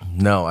spaces?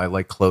 No, I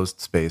like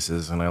closed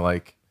spaces and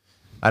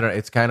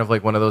it's kind of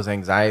like one of those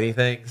anxiety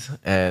things.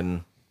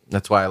 And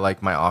that's why I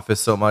like my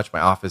office so much. My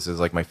office is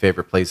like my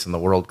favorite place in the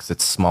world because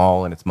it's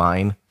small and it's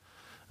mine.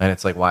 And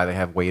it's like why they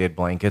have weighted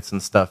blankets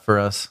and stuff for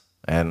us.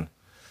 And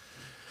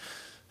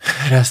it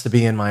has to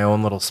be in my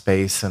own little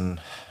space. And,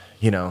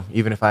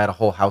 even if I had a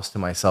whole house to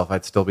myself,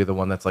 I'd still be the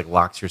one that's like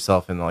locks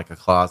yourself in like a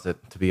closet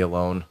to be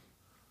alone.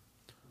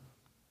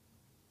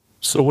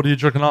 So what are you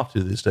jerking off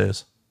to these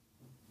days?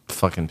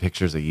 Fucking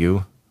pictures of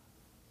you.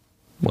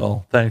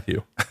 Well, thank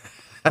you.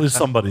 At least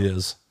somebody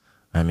is.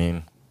 I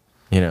mean,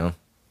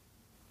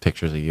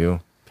 pictures of you,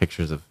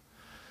 pictures of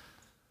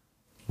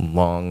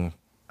long,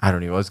 I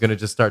don't know. I was going to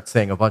just start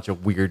saying a bunch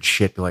of weird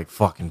shit like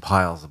fucking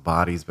piles of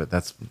bodies, but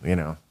that's,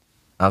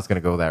 I was going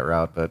to go that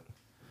route, but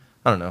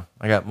I don't know.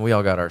 We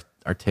all got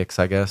our ticks,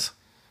 I guess.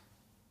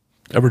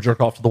 Ever jerk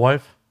off to the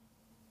wife?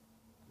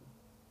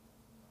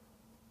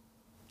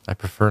 I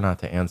prefer not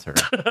to answer.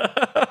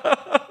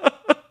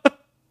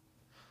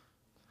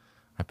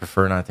 I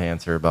prefer not to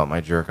answer about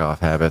my jerk off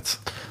habits.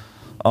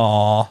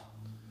 Aw.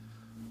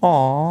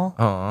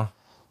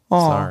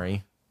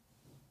 Sorry.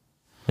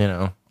 We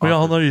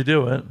all know you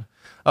do it.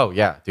 Oh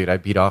yeah, dude, I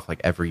beat off like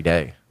every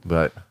day,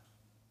 but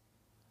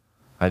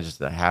I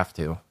have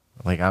to.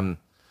 Like I'm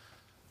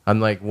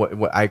like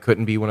what I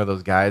couldn't be one of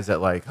those guys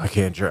that like I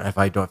can't if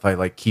I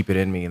like keep it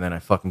in me and then I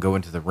fucking go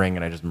into the ring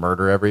and I just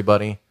murder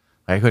everybody.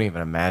 I couldn't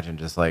even imagine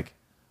just like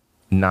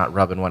not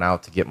rubbing one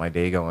out to get my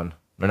day going.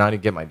 Or not to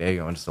get my day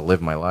going, just to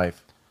live my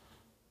life.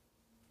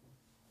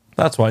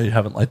 That's why you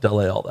haven't liked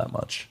LA all that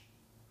much.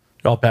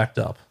 You're all backed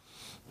up.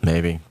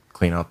 Maybe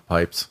clean out the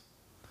pipes.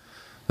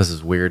 This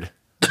is weird.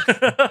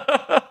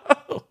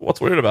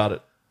 What's weird about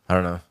it? I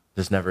don't know.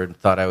 Just never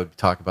thought I would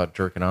talk about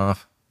jerking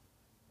off.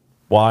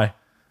 Why?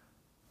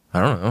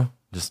 I don't know.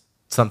 Just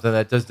something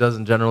that just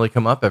doesn't generally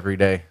come up every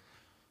day.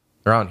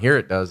 Around here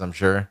it does, I'm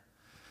sure.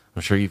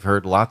 I'm sure you've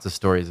heard lots of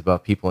stories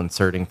about people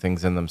inserting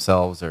things in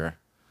themselves or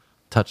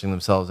touching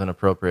themselves in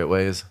appropriate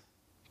ways.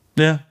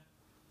 Yeah.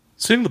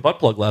 Seeing the butt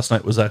plug last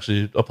night was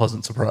actually a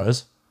pleasant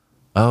surprise.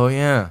 Oh,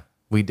 yeah.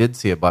 We did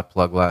see a butt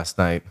plug last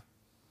night.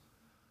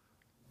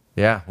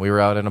 Yeah, we were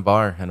out in a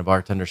bar, and a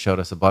bartender showed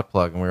us a butt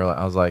plug, and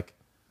I was like,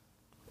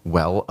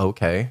 well,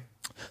 okay.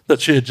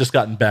 That she had just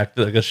gotten back.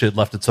 I guess she had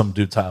left at some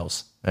dude's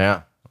house.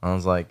 Yeah. I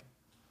was like,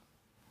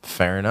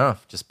 fair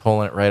enough. Just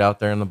pulling it right out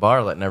there in the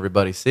bar, letting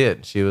everybody see it.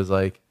 And she was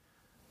like,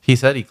 he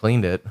said he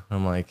cleaned it.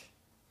 I'm like,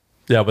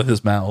 Yeah, with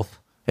his mouth.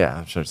 yeah,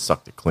 I'm sure he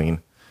sucked it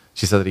clean.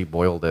 She said that he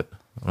boiled it.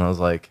 And I was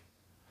like,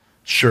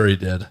 Sure he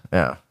did.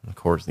 yeah, of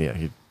course, yeah,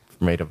 he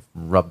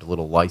rubbed a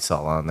little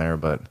Lysol on there,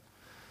 but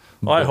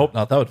Well, I hope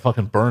not. That would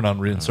fucking burn on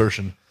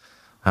reinsertion.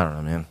 I don't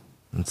know, man.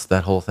 It's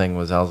that whole thing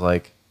was, I was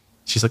like,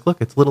 she's like,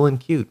 look, it's little and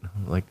cute.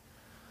 I'm like,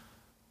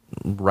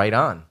 right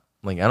on.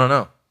 Like, I don't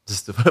know.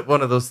 Just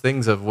one of those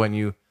things of when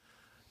you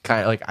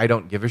kind of like, I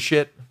don't give a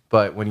shit,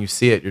 but when you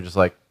see it, you're just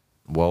like,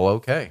 well,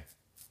 okay.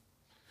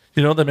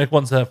 You know, they make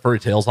ones that have furry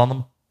tails on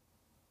them.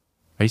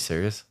 Are you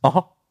serious?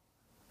 Uh-huh.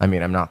 I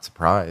mean, I'm not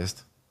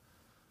surprised.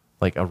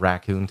 Like a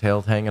raccoon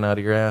tail hanging out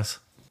of your ass.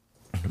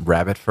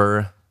 Rabbit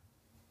fur.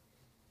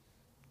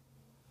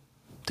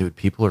 Dude,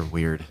 people are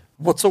weird.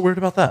 What's so weird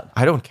about that?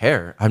 I don't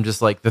care. I'm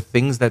just like, the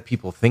things that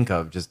people think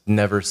of just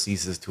never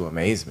ceases to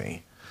amaze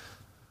me.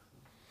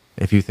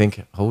 If you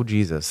think, oh,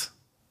 Jesus,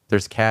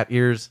 there's cat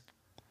ears.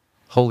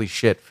 Holy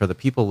shit, for the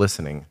people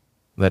listening,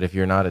 that if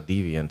you're not a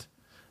deviant,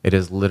 it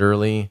is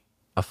literally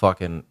a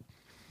fucking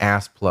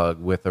ass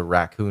plug with a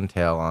raccoon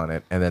tail on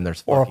it, and then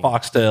there's Or a fucking,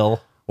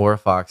 foxtail. or a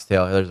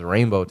foxtail. There's a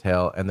rainbow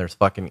tail, and there's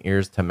fucking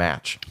ears to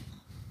match.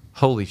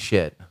 Holy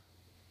shit.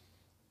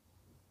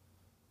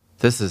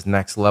 This is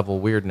next level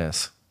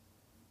weirdness.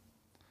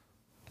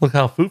 Look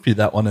how foofy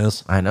that one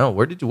is. I know.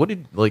 What did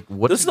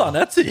This is on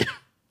Etsy.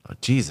 Oh,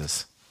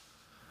 Jesus.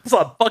 It's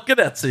on fucking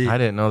Etsy. I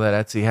didn't know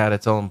that Etsy had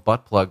its own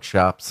butt plug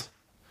shops.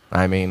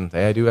 I mean,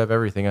 they do have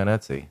everything on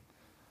Etsy.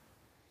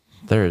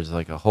 There's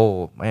like a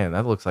whole, man,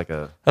 that looks like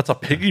That's a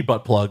piggy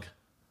butt plug.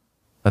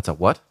 that's a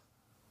what?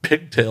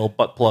 Pigtail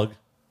butt plug.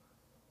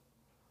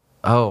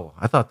 Oh,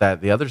 I thought that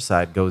the other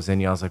side goes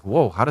in. I was like,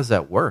 whoa, how does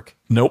that work?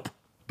 Nope.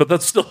 But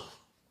that's still...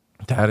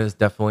 That is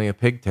definitely a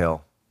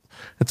pigtail.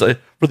 It's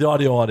for the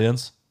audio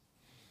audience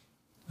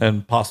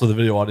and possibly the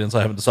video audience.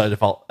 I haven't decided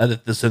if I'll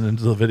edit this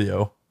into the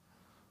video.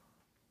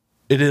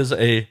 It is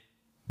a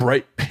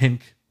bright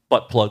pink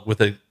butt plug with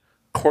a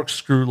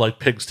corkscrew like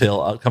pig's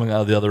tail coming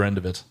out of the other end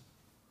of it.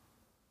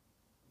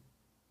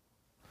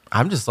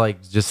 I'm just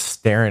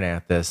staring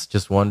at this,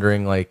 just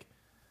wondering like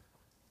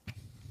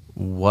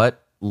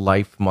what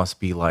life must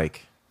be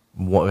like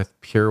with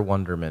pure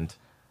wonderment.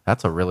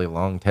 That's a really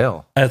long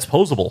tail. And it's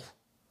posable.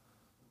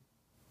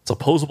 It's a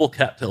posable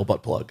cattail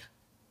butt plug.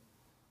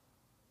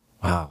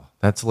 Wow,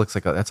 that's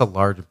a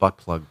large butt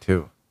plug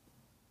too.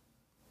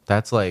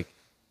 That's like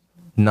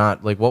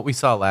not like what we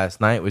saw last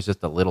night was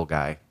just a little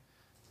guy.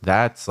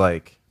 That's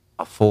like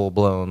a full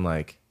blown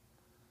like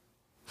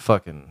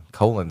fucking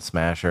colon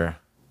smasher.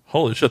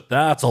 Holy shit,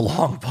 that's a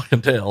long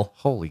fucking tail.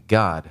 Holy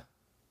God,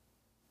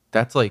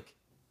 that's like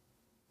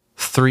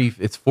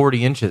it's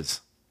 40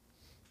 inches.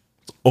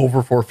 It's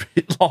over 4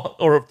 feet long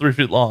or 3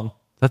 feet long.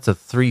 That's a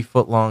 3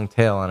 foot long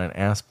tail on an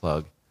ass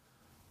plug.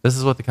 This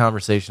is what the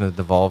conversation has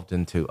devolved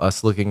into.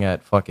 Us looking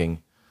at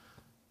fucking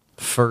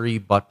furry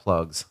butt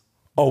plugs.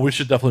 Oh, we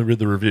should definitely read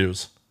the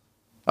reviews.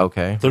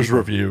 Okay. There's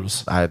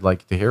reviews. I'd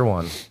like to hear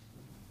one.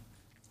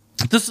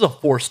 This is a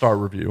 4-star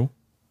review.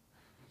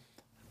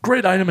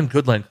 Great item and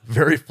good length.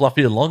 Very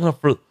fluffy and long enough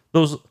for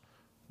those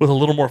with a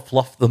little more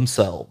fluff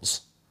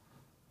themselves.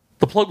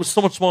 The plug was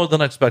so much smaller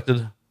than I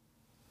expected.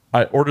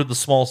 I ordered the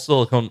small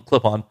silicone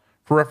clip-on.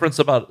 For reference,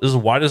 about as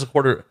wide as a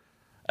quarter,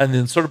 and the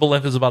insertable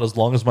length is about as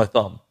long as my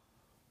thumb.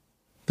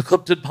 The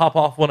clip did pop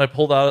off when I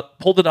pulled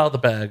it out of the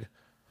bag,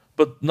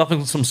 but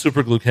nothing some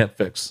super glue can't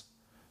fix.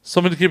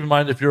 Something to keep in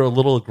mind if you're a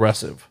little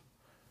aggressive.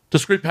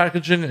 Discreet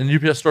packaging and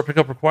UPS store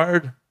pickup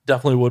required.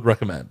 Definitely would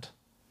recommend.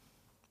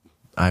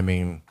 I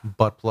mean,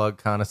 butt plug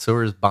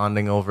connoisseurs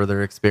bonding over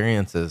their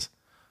experiences.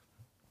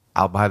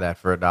 I'll buy that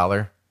for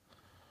 $1.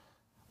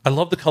 I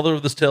love the color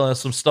of this tail and has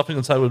some stuffing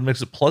inside would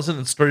makes it pleasant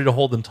and sturdy to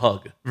hold and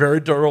tug. Very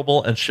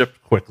durable and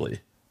shipped quickly.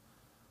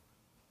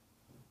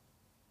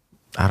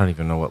 I don't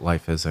even know what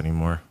life is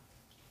anymore.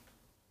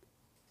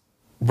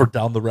 We're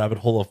down the rabbit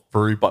hole of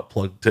furry butt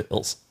plug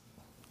tails.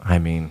 I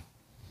mean,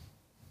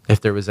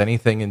 if there was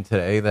anything in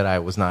today that I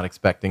was not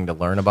expecting to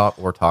learn about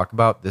or talk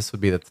about, this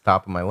would be at the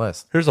top of my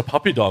list. Here's a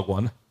puppy dog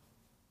one.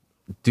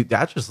 Dude,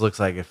 that just looks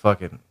like a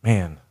fucking,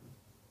 man.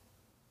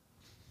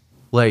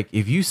 Like,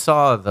 if you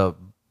saw the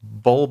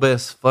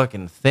bulbous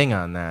fucking thing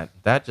on that,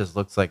 that just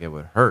looks like it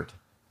would hurt.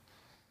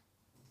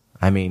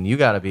 I mean, you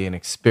got to be an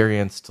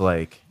experienced,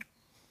 like,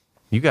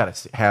 you got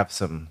to have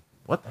some,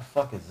 what the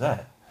fuck is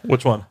that?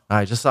 Which one?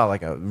 I just saw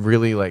like a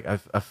really like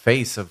a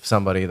face of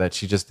somebody that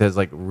she just has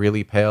like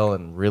really pale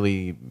and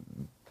really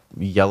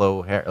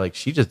yellow hair. Like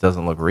she just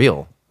doesn't look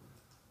real.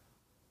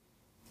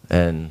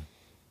 And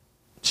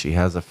she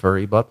has a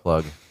furry butt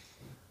plug.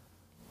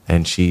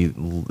 And she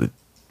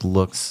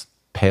looks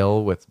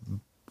pale with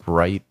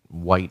bright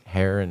white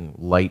hair and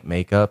light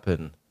makeup.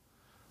 And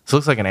this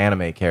looks like an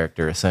anime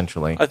character,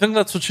 essentially. I think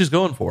that's what she's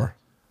going for.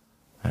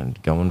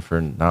 And going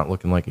for not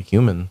looking like a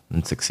human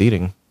and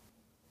succeeding.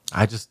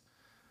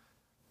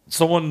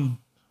 Someone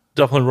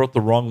definitely wrote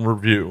the wrong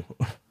review.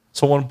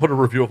 Someone put a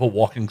review of a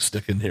walking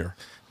stick in here.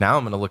 Now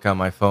I'm going to look on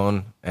my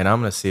phone, and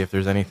I'm going to see if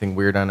there's anything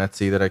weird on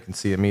Etsy that I can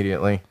see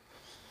immediately.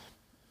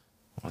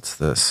 What's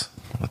this?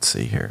 Let's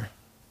see here.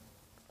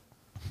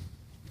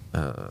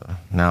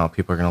 Now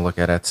people are going to look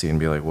at Etsy and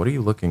be like, what are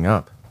you looking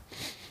up?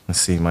 Let's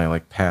see my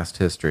like past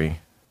history.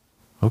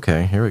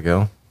 Okay, here we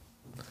go.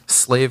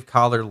 Slave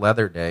collar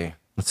leather day.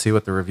 Let's see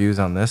what the reviews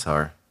on this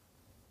are.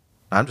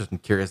 I'm just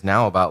curious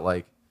now about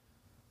like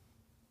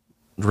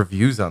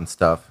reviews on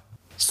stuff.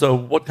 So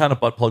what kind of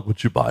butt plug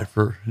would you buy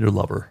for your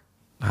lover?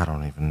 I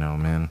don't even know,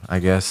 man. I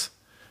guess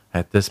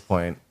at this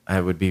point,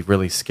 I would be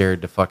really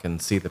scared to fucking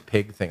see the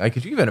pig thing. Like,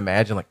 could you even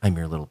imagine, like, I'm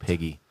your little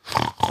piggy,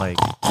 like,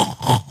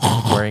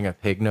 wearing a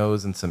pig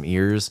nose and some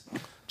ears,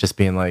 just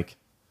being like,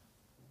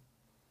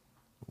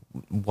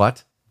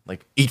 what?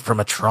 Like, eat from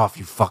a trough,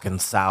 you fucking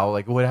sow.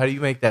 Like, what? How do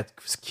you make that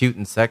cute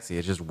and sexy?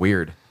 It's just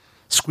weird.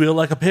 Squeal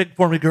like a pig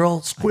for me,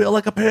 girl. Squeal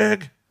like a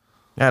pig.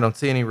 Yeah, I don't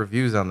see any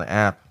reviews on the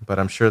app, but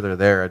I'm sure they're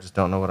there. I just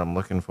don't know what I'm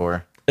looking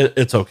for.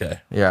 It's okay.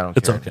 Yeah, I don't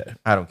It's care. okay.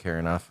 I don't care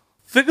enough.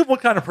 Think of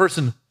what kind of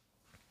person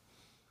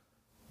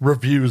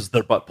reviews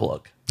their butt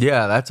plug.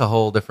 Yeah, that's a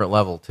whole different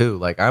level too.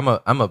 Like I'm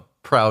a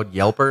proud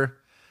Yelper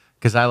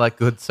because I like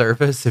good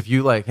service. If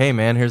you like, hey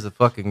man, here's a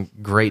fucking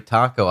great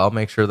taco, I'll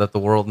make sure that the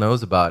world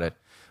knows about it.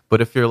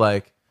 But if you're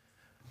like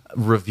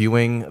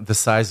reviewing the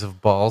size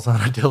of balls on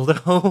a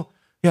dildo,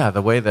 yeah,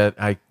 the way that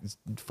I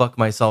fuck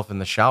myself in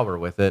the shower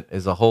with it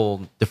is a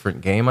whole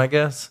different game, I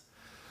guess.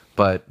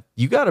 But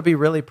you got to be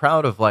really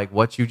proud of like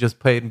what you just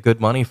paid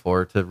good money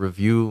for to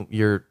review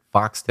your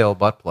foxtail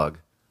butt plug.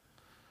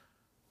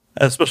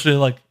 Especially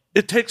like,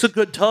 it takes a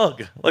good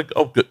tug. Like,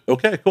 oh, good.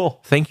 Okay,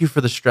 cool. Thank you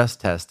for the stress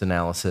test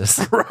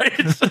analysis.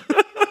 Right?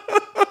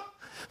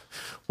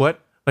 What?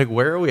 Like,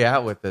 where are we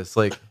at with this?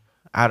 Like,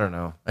 I don't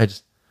know.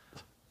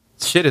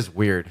 Shit is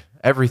weird.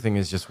 Everything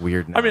is just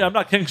weird now. I mean, I'm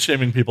not kink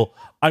shaming people.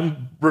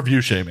 I'm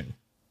review shaming.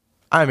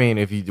 I mean,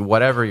 if you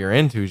whatever you're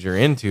into is you're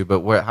into,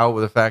 but how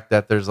the fact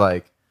that there's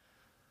like,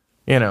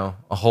 you know,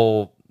 a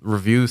whole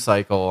review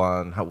cycle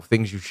on how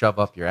things you shove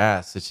up your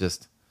ass. It's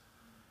just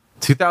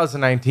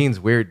 2019's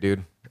weird,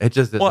 dude. It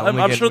just is. Well, I'm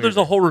sure weird. there's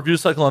a whole review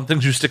cycle on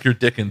things you stick your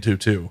dick into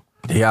too.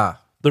 Yeah.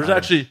 There's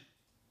actually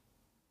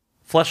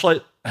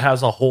Fleshlight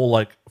has a whole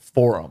like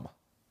forum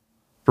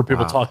for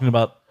people talking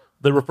about.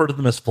 They refer to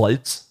them as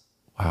flights.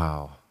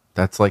 Wow.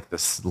 That's like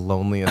the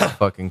loneliest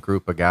fucking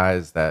group of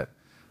guys that's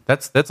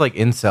like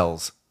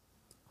incels.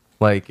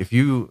 Like if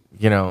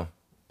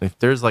if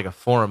there's like a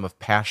forum of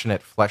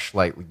passionate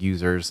Fleshlight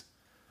users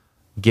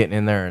getting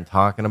in there and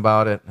talking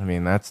about it, I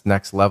mean, that's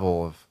next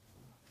level of,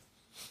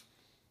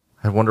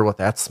 I wonder what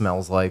that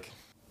smells like.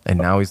 And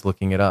now he's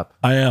looking it up.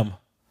 I am.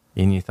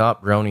 And you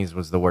thought bronies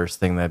was the worst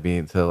thing that'd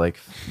be to like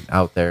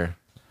out there.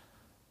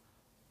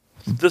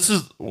 This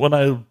is when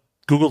I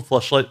Googled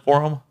Fleshlight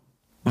forum.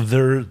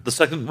 The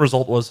second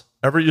result was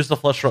ever used a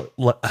Fleshlight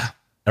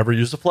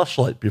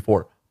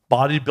before?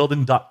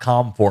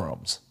 Bodybuilding.com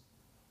forums.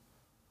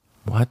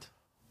 What?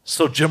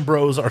 So gym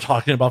bros are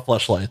talking about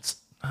fleshlights.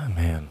 Oh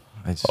man.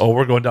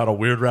 We're going down a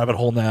weird rabbit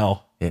hole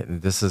now.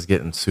 This is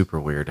getting super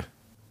weird.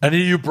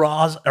 Any of you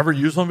bras ever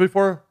used one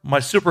before? My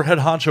super head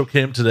honcho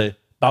came today.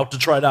 About to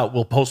try it out.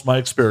 Will post my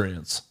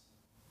experience.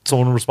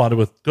 Someone responded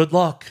with, good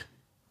luck.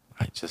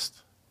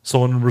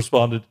 Someone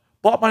responded,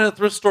 bought mine at a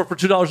thrift store for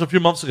 $2 a few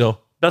months ago.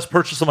 Best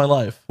purchase of my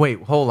life.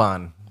 Wait, hold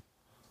on.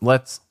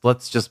 Let's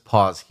just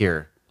pause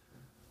here.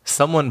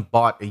 Someone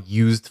bought a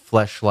used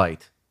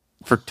Fleshlight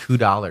for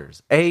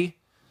 $2.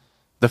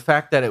 The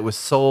fact that it was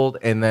sold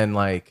and then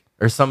like,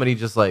 or somebody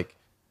just like,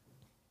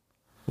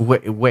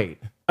 wait.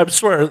 I'm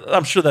sure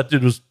that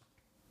dude was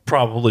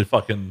probably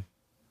fucking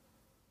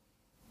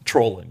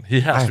trolling.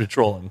 He has to be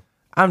trolling.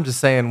 I'm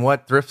just saying,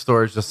 what thrift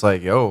store is just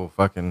like, yo,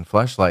 fucking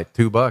Fleshlight,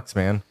 $2,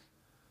 man.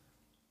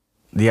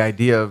 The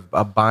idea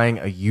of buying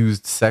a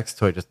used sex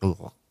toy just,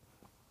 ugh.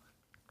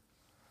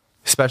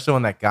 Especially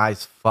when that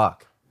guy's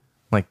fuck.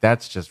 Like,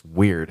 that's just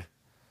weird.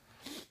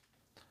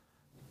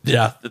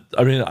 Yeah,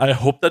 I mean, I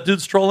hope that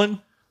dude's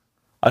trolling.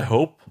 I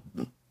hope.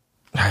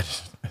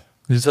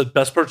 He said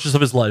best purchase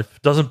of his life.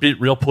 Doesn't beat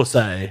real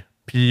pussy.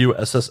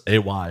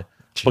 Pussay.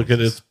 But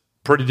it's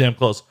pretty damn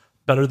close.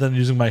 Better than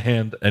using my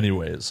hand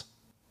anyways.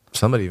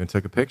 Somebody even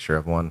took a picture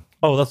of one.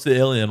 Oh, that's the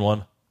alien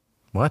one.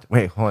 What?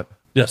 Wait, what?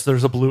 Yes,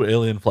 there's a blue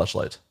alien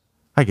fleshlight.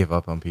 I give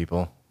up on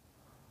people.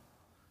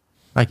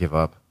 I give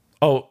up.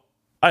 Oh,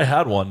 I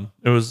had one.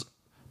 It was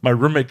my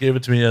roommate gave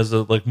it to me as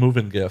a like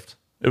move-in gift.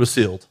 It was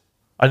sealed.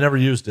 I never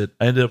used it.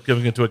 I ended up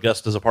giving it to a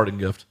guest as a parting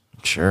gift.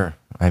 Sure.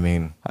 I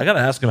mean, I got to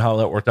ask him how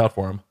that worked out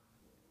for him.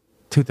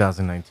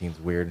 2019 is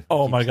weird.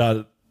 Oh, my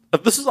God.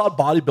 This is on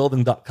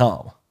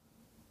bodybuilding.com.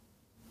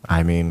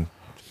 I mean,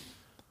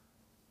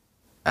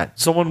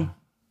 Someone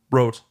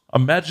wrote,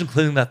 imagine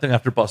cleaning that thing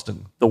after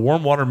busting. The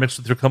warm water mixed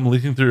with your cum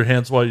leaking through your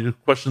hands while you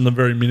question the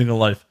very meaning of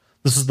life.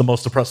 This is the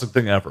most depressing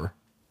thing ever.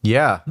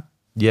 yeah,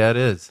 it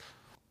is.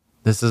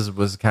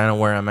 Was kind of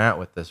where I'm at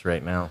with this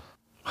right now.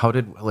 How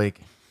did,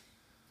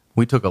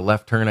 we took a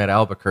left turn at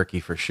Albuquerque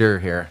for sure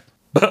here.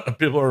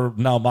 People are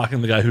now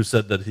mocking the guy who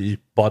said that he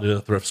bought it at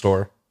a thrift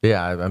store.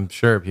 Yeah, I'm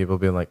sure people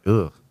being like,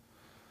 ugh,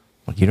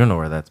 you don't know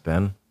where that's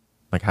been.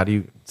 Like, how do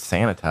you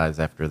sanitize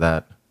after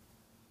that?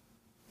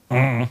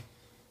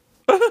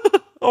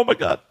 Oh, my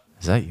God.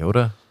 Is that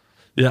Yoda?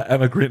 Yeah,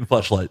 and a green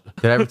fleshlight.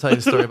 Did I ever tell you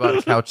the story about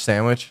a couch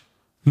sandwich?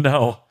 No.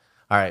 All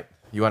right,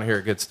 you want to hear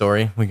a good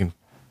story? We can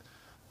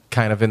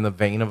kind of in the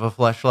vein of a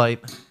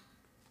fleshlight.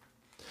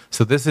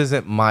 So this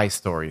isn't my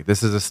story.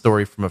 This is a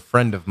story from a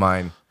friend of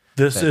mine.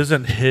 This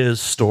isn't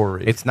his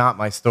story. It's not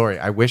my story.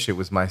 I wish it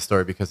was my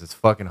story because it's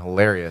fucking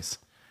hilarious.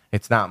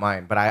 It's not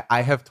mine. But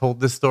I have told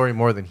this story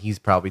more than he's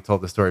probably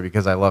told the story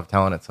because I love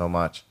telling it so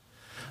much.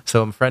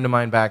 So a friend of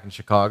mine back in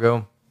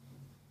Chicago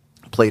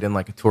played in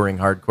like a touring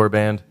hardcore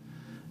band.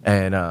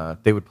 And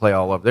they would play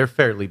all over. They're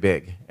fairly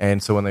big.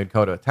 And so when they'd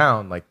go to a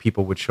town, like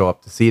people would show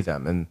up to see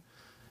them. And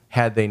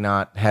had they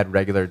not had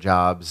regular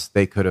jobs,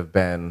 they could have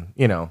been,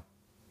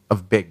 a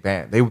big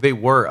band. They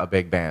were a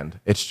big band.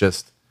 It's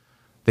just,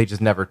 they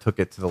just never took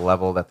it to the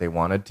level that they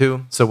wanted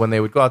to. So when they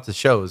would go out to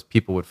shows,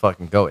 people would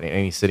fucking go in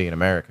any city in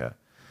America.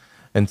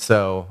 And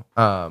so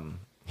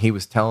he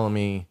was telling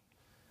me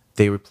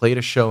they played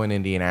a show in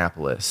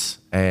Indianapolis,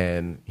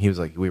 and he was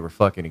like, we were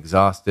fucking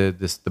exhausted.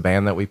 The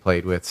band that we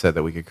played with said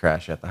that we could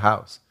crash at the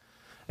house.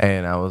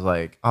 And I was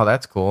like, oh,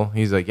 that's cool.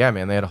 He's like, yeah,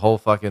 man, they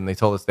told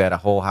us they had a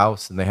whole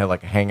house, and they had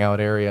like a hangout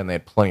area, and they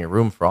had plenty of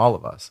room for all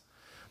of us.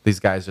 These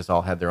guys just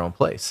all had their own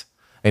place.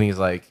 And he's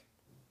like,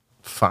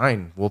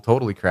 fine, we'll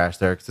totally crash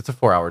there, because it's a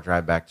 4-hour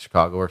drive back to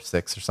Chicago, or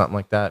 6 or something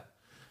like that.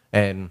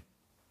 And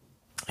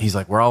he's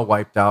like, we're all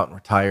wiped out and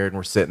we're tired and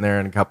we're sitting there,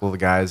 and a couple of the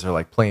guys are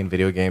like playing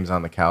video games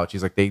on the couch.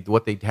 He's like,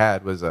 what they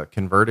had was a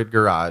converted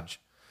garage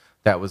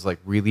that was like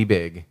really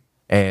big,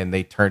 and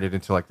they turned it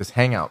into like this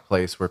hangout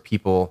place where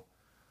people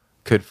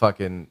could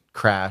fucking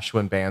crash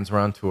when bands were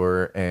on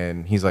tour.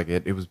 And he's like,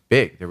 it was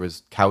big. There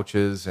was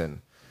couches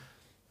and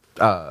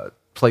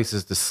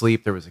places to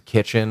sleep. There was a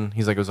kitchen.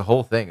 He's like, it was a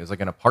whole thing. It was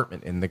like an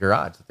apartment in the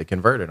garage that they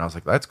converted. And I was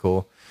like, that's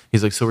cool.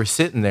 He's like, so we're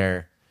sitting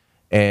there,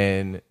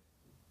 and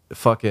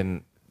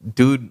fucking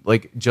dude,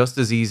 like, just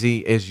as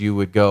easy as you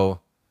would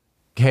go,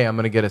 hey, I'm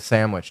gonna get a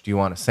sandwich, do you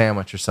want a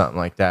sandwich, or something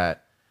like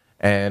that.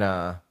 And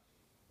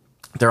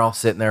they're all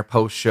sitting there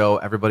post show,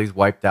 everybody's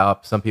wiped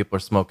out, some people are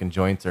smoking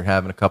joints or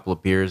having a couple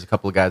of beers, a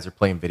couple of guys are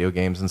playing video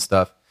games and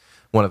stuff.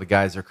 One of the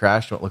guys are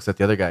crashing, looks at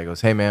the other guy and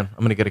goes, hey man,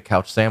 I'm gonna get a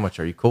couch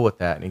sandwich, are you cool with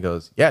that? And he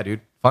goes, yeah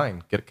dude,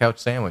 fine, get a couch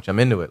sandwich, I'm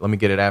into it, let me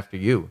get it after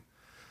you.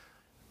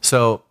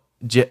 So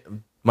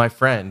my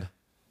friend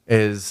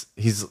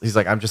he's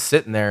like, I'm just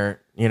sitting there,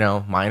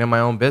 minding my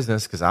own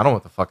business, because I don't know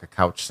what the fuck a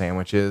couch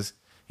sandwich is.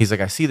 He's like,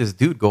 I see this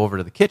dude go over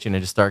to the kitchen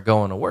and just start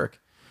going to work.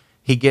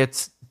 He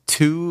gets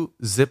 2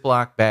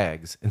 Ziploc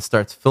bags and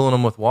starts filling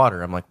them with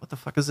water. I'm like, what the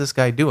fuck is this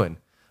guy doing?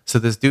 So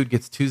this dude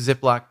gets 2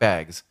 Ziploc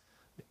bags,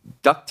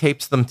 duct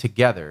tapes them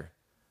together,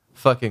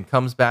 fucking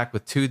comes back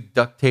with 2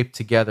 duct taped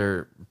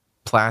together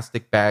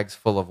plastic bags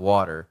full of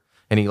water,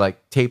 and he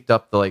like taped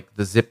up the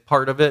zip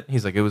part of it.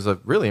 He's like, it was a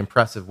really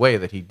impressive way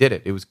that he did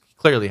it. It was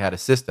clearly had a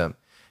system.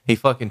 He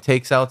fucking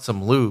takes out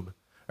some lube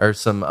or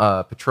some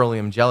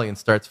petroleum jelly and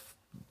starts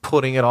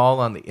putting it all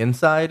on the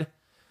inside.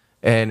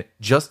 And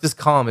just as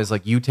calm as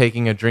like you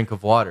taking a drink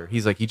of water.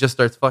 He's like, he just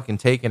starts fucking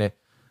taking it,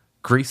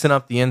 greasing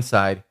up the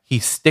inside. He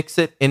sticks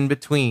it in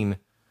between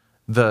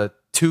the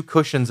 2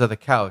 cushions of the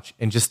couch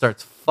and just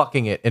starts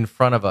fucking it in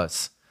front of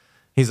us.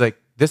 He's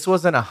like, this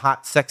wasn't a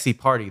hot, sexy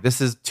party.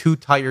 This is 2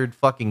 tired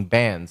fucking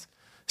bands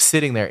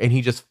sitting there, and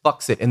he just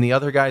fucks it. And the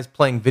other guy's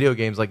playing video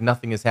games like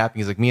nothing is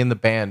happening. He's like, me and the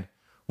band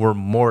were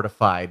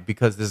mortified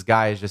because this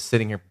guy is just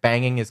sitting here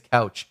banging his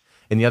couch,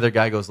 and the other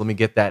guy goes, let me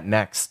get that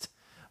next.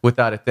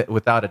 Without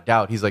a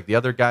doubt. He's like, the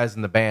other guys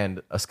in the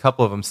band, a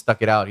couple of them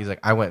stuck it out. He's like,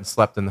 I went and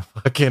slept in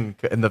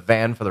the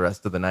van for the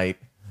rest of the night.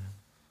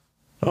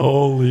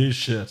 Holy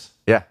shit.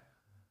 Yeah.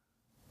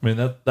 I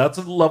mean, that's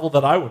a level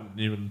that I wouldn't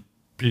even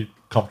be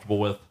comfortable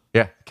with.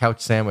 Yeah,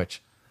 couch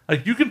sandwich.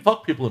 Like, you can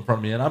fuck people in front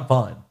of me and I'm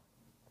fine.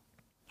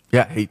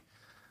 Yeah,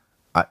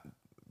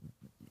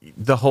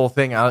 the whole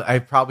thing, I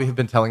probably have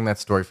been telling that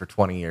story for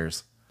 20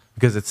 years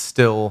because it's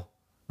still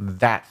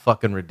that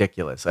fucking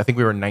ridiculous. I think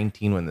we were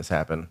 19 when this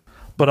happened.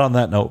 But on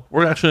that note,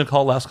 we're actually going to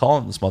call last call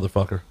on this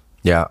motherfucker.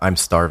 Yeah, I'm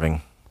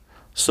starving.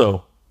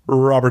 So,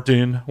 Robert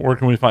Dean, where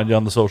can we find you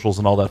on the socials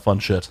and all that fun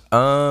shit?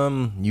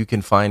 You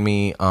can find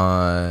me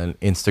on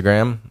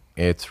Instagram.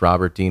 It's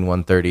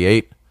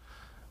RobertDean138.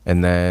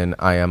 And then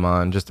I am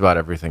on just about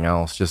everything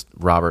else. Just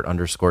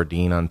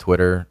Robert_Dean on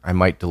Twitter. I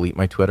might delete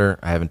my Twitter.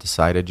 I haven't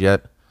decided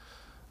yet.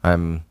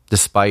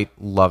 Despite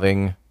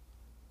loving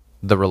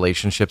the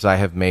relationships I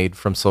have made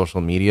from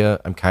social media,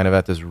 I'm kind of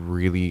at this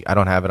really, I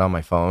don't have it on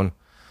my phone,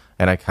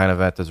 and I kind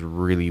of at this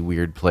really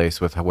weird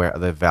place with where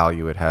the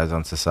value it has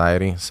on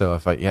society. So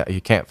if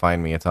you can't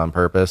find me, it's on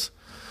purpose.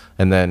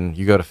 And then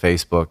you go to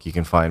Facebook, you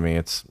can find me.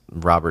 It's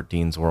Robert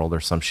Dean's World or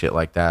some shit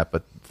like that.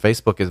 But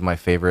Facebook is my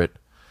favorite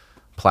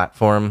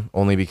platform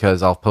only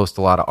because I'll post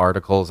a lot of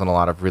articles and a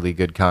lot of really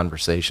good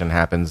conversation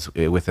happens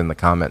within the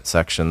comment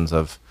sections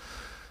of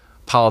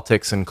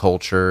politics and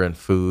culture and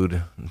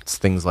food, and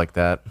things like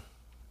that.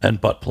 And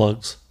butt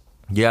plugs.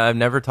 Yeah, I've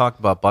never talked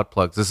about butt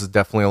plugs. This is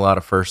definitely a lot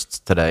of firsts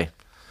today.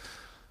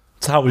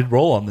 That's how we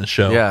roll on this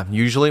show. Yeah,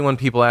 usually when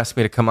people ask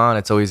me to come on,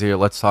 it's always either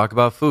let's talk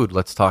about food,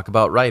 let's talk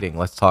about writing,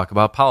 let's talk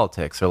about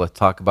politics, or let's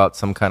talk about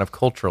some kind of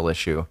cultural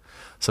issue.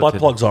 So Butt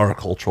plugs are a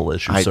cultural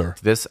issue, sir.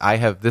 This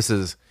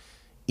is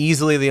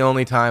easily the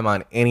only time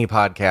on any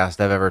podcast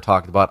I've ever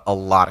talked about a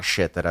lot of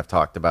shit that I've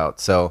talked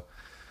about. So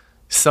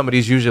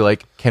somebody's usually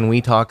like, can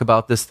we talk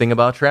about this thing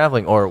about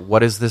traveling? Or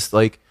what is this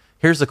like?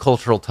 Here's a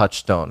cultural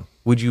touchstone.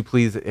 Would you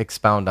please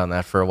expound on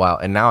that for a while?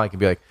 And now I can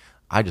be like,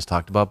 I just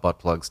talked about butt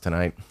plugs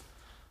tonight.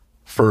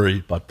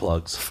 Furry butt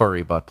plugs.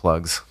 Furry butt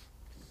plugs.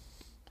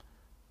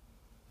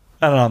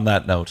 And on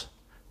that note,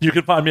 you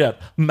can find me at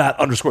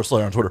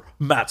Matt_Slayer on Twitter,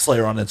 Matt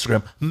Slayer on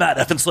Instagram, Matt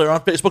F. Slayer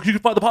on Facebook. You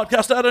can find the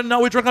podcast at And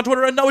Now We Drink on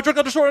Twitter, and Now We Drink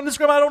on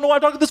Instagram. I don't know why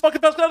I'm talking this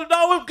fucking fast.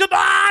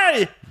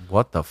 Goodbye!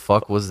 What the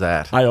fuck was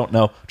that? I don't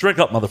know. Drink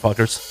up,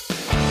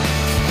 motherfuckers.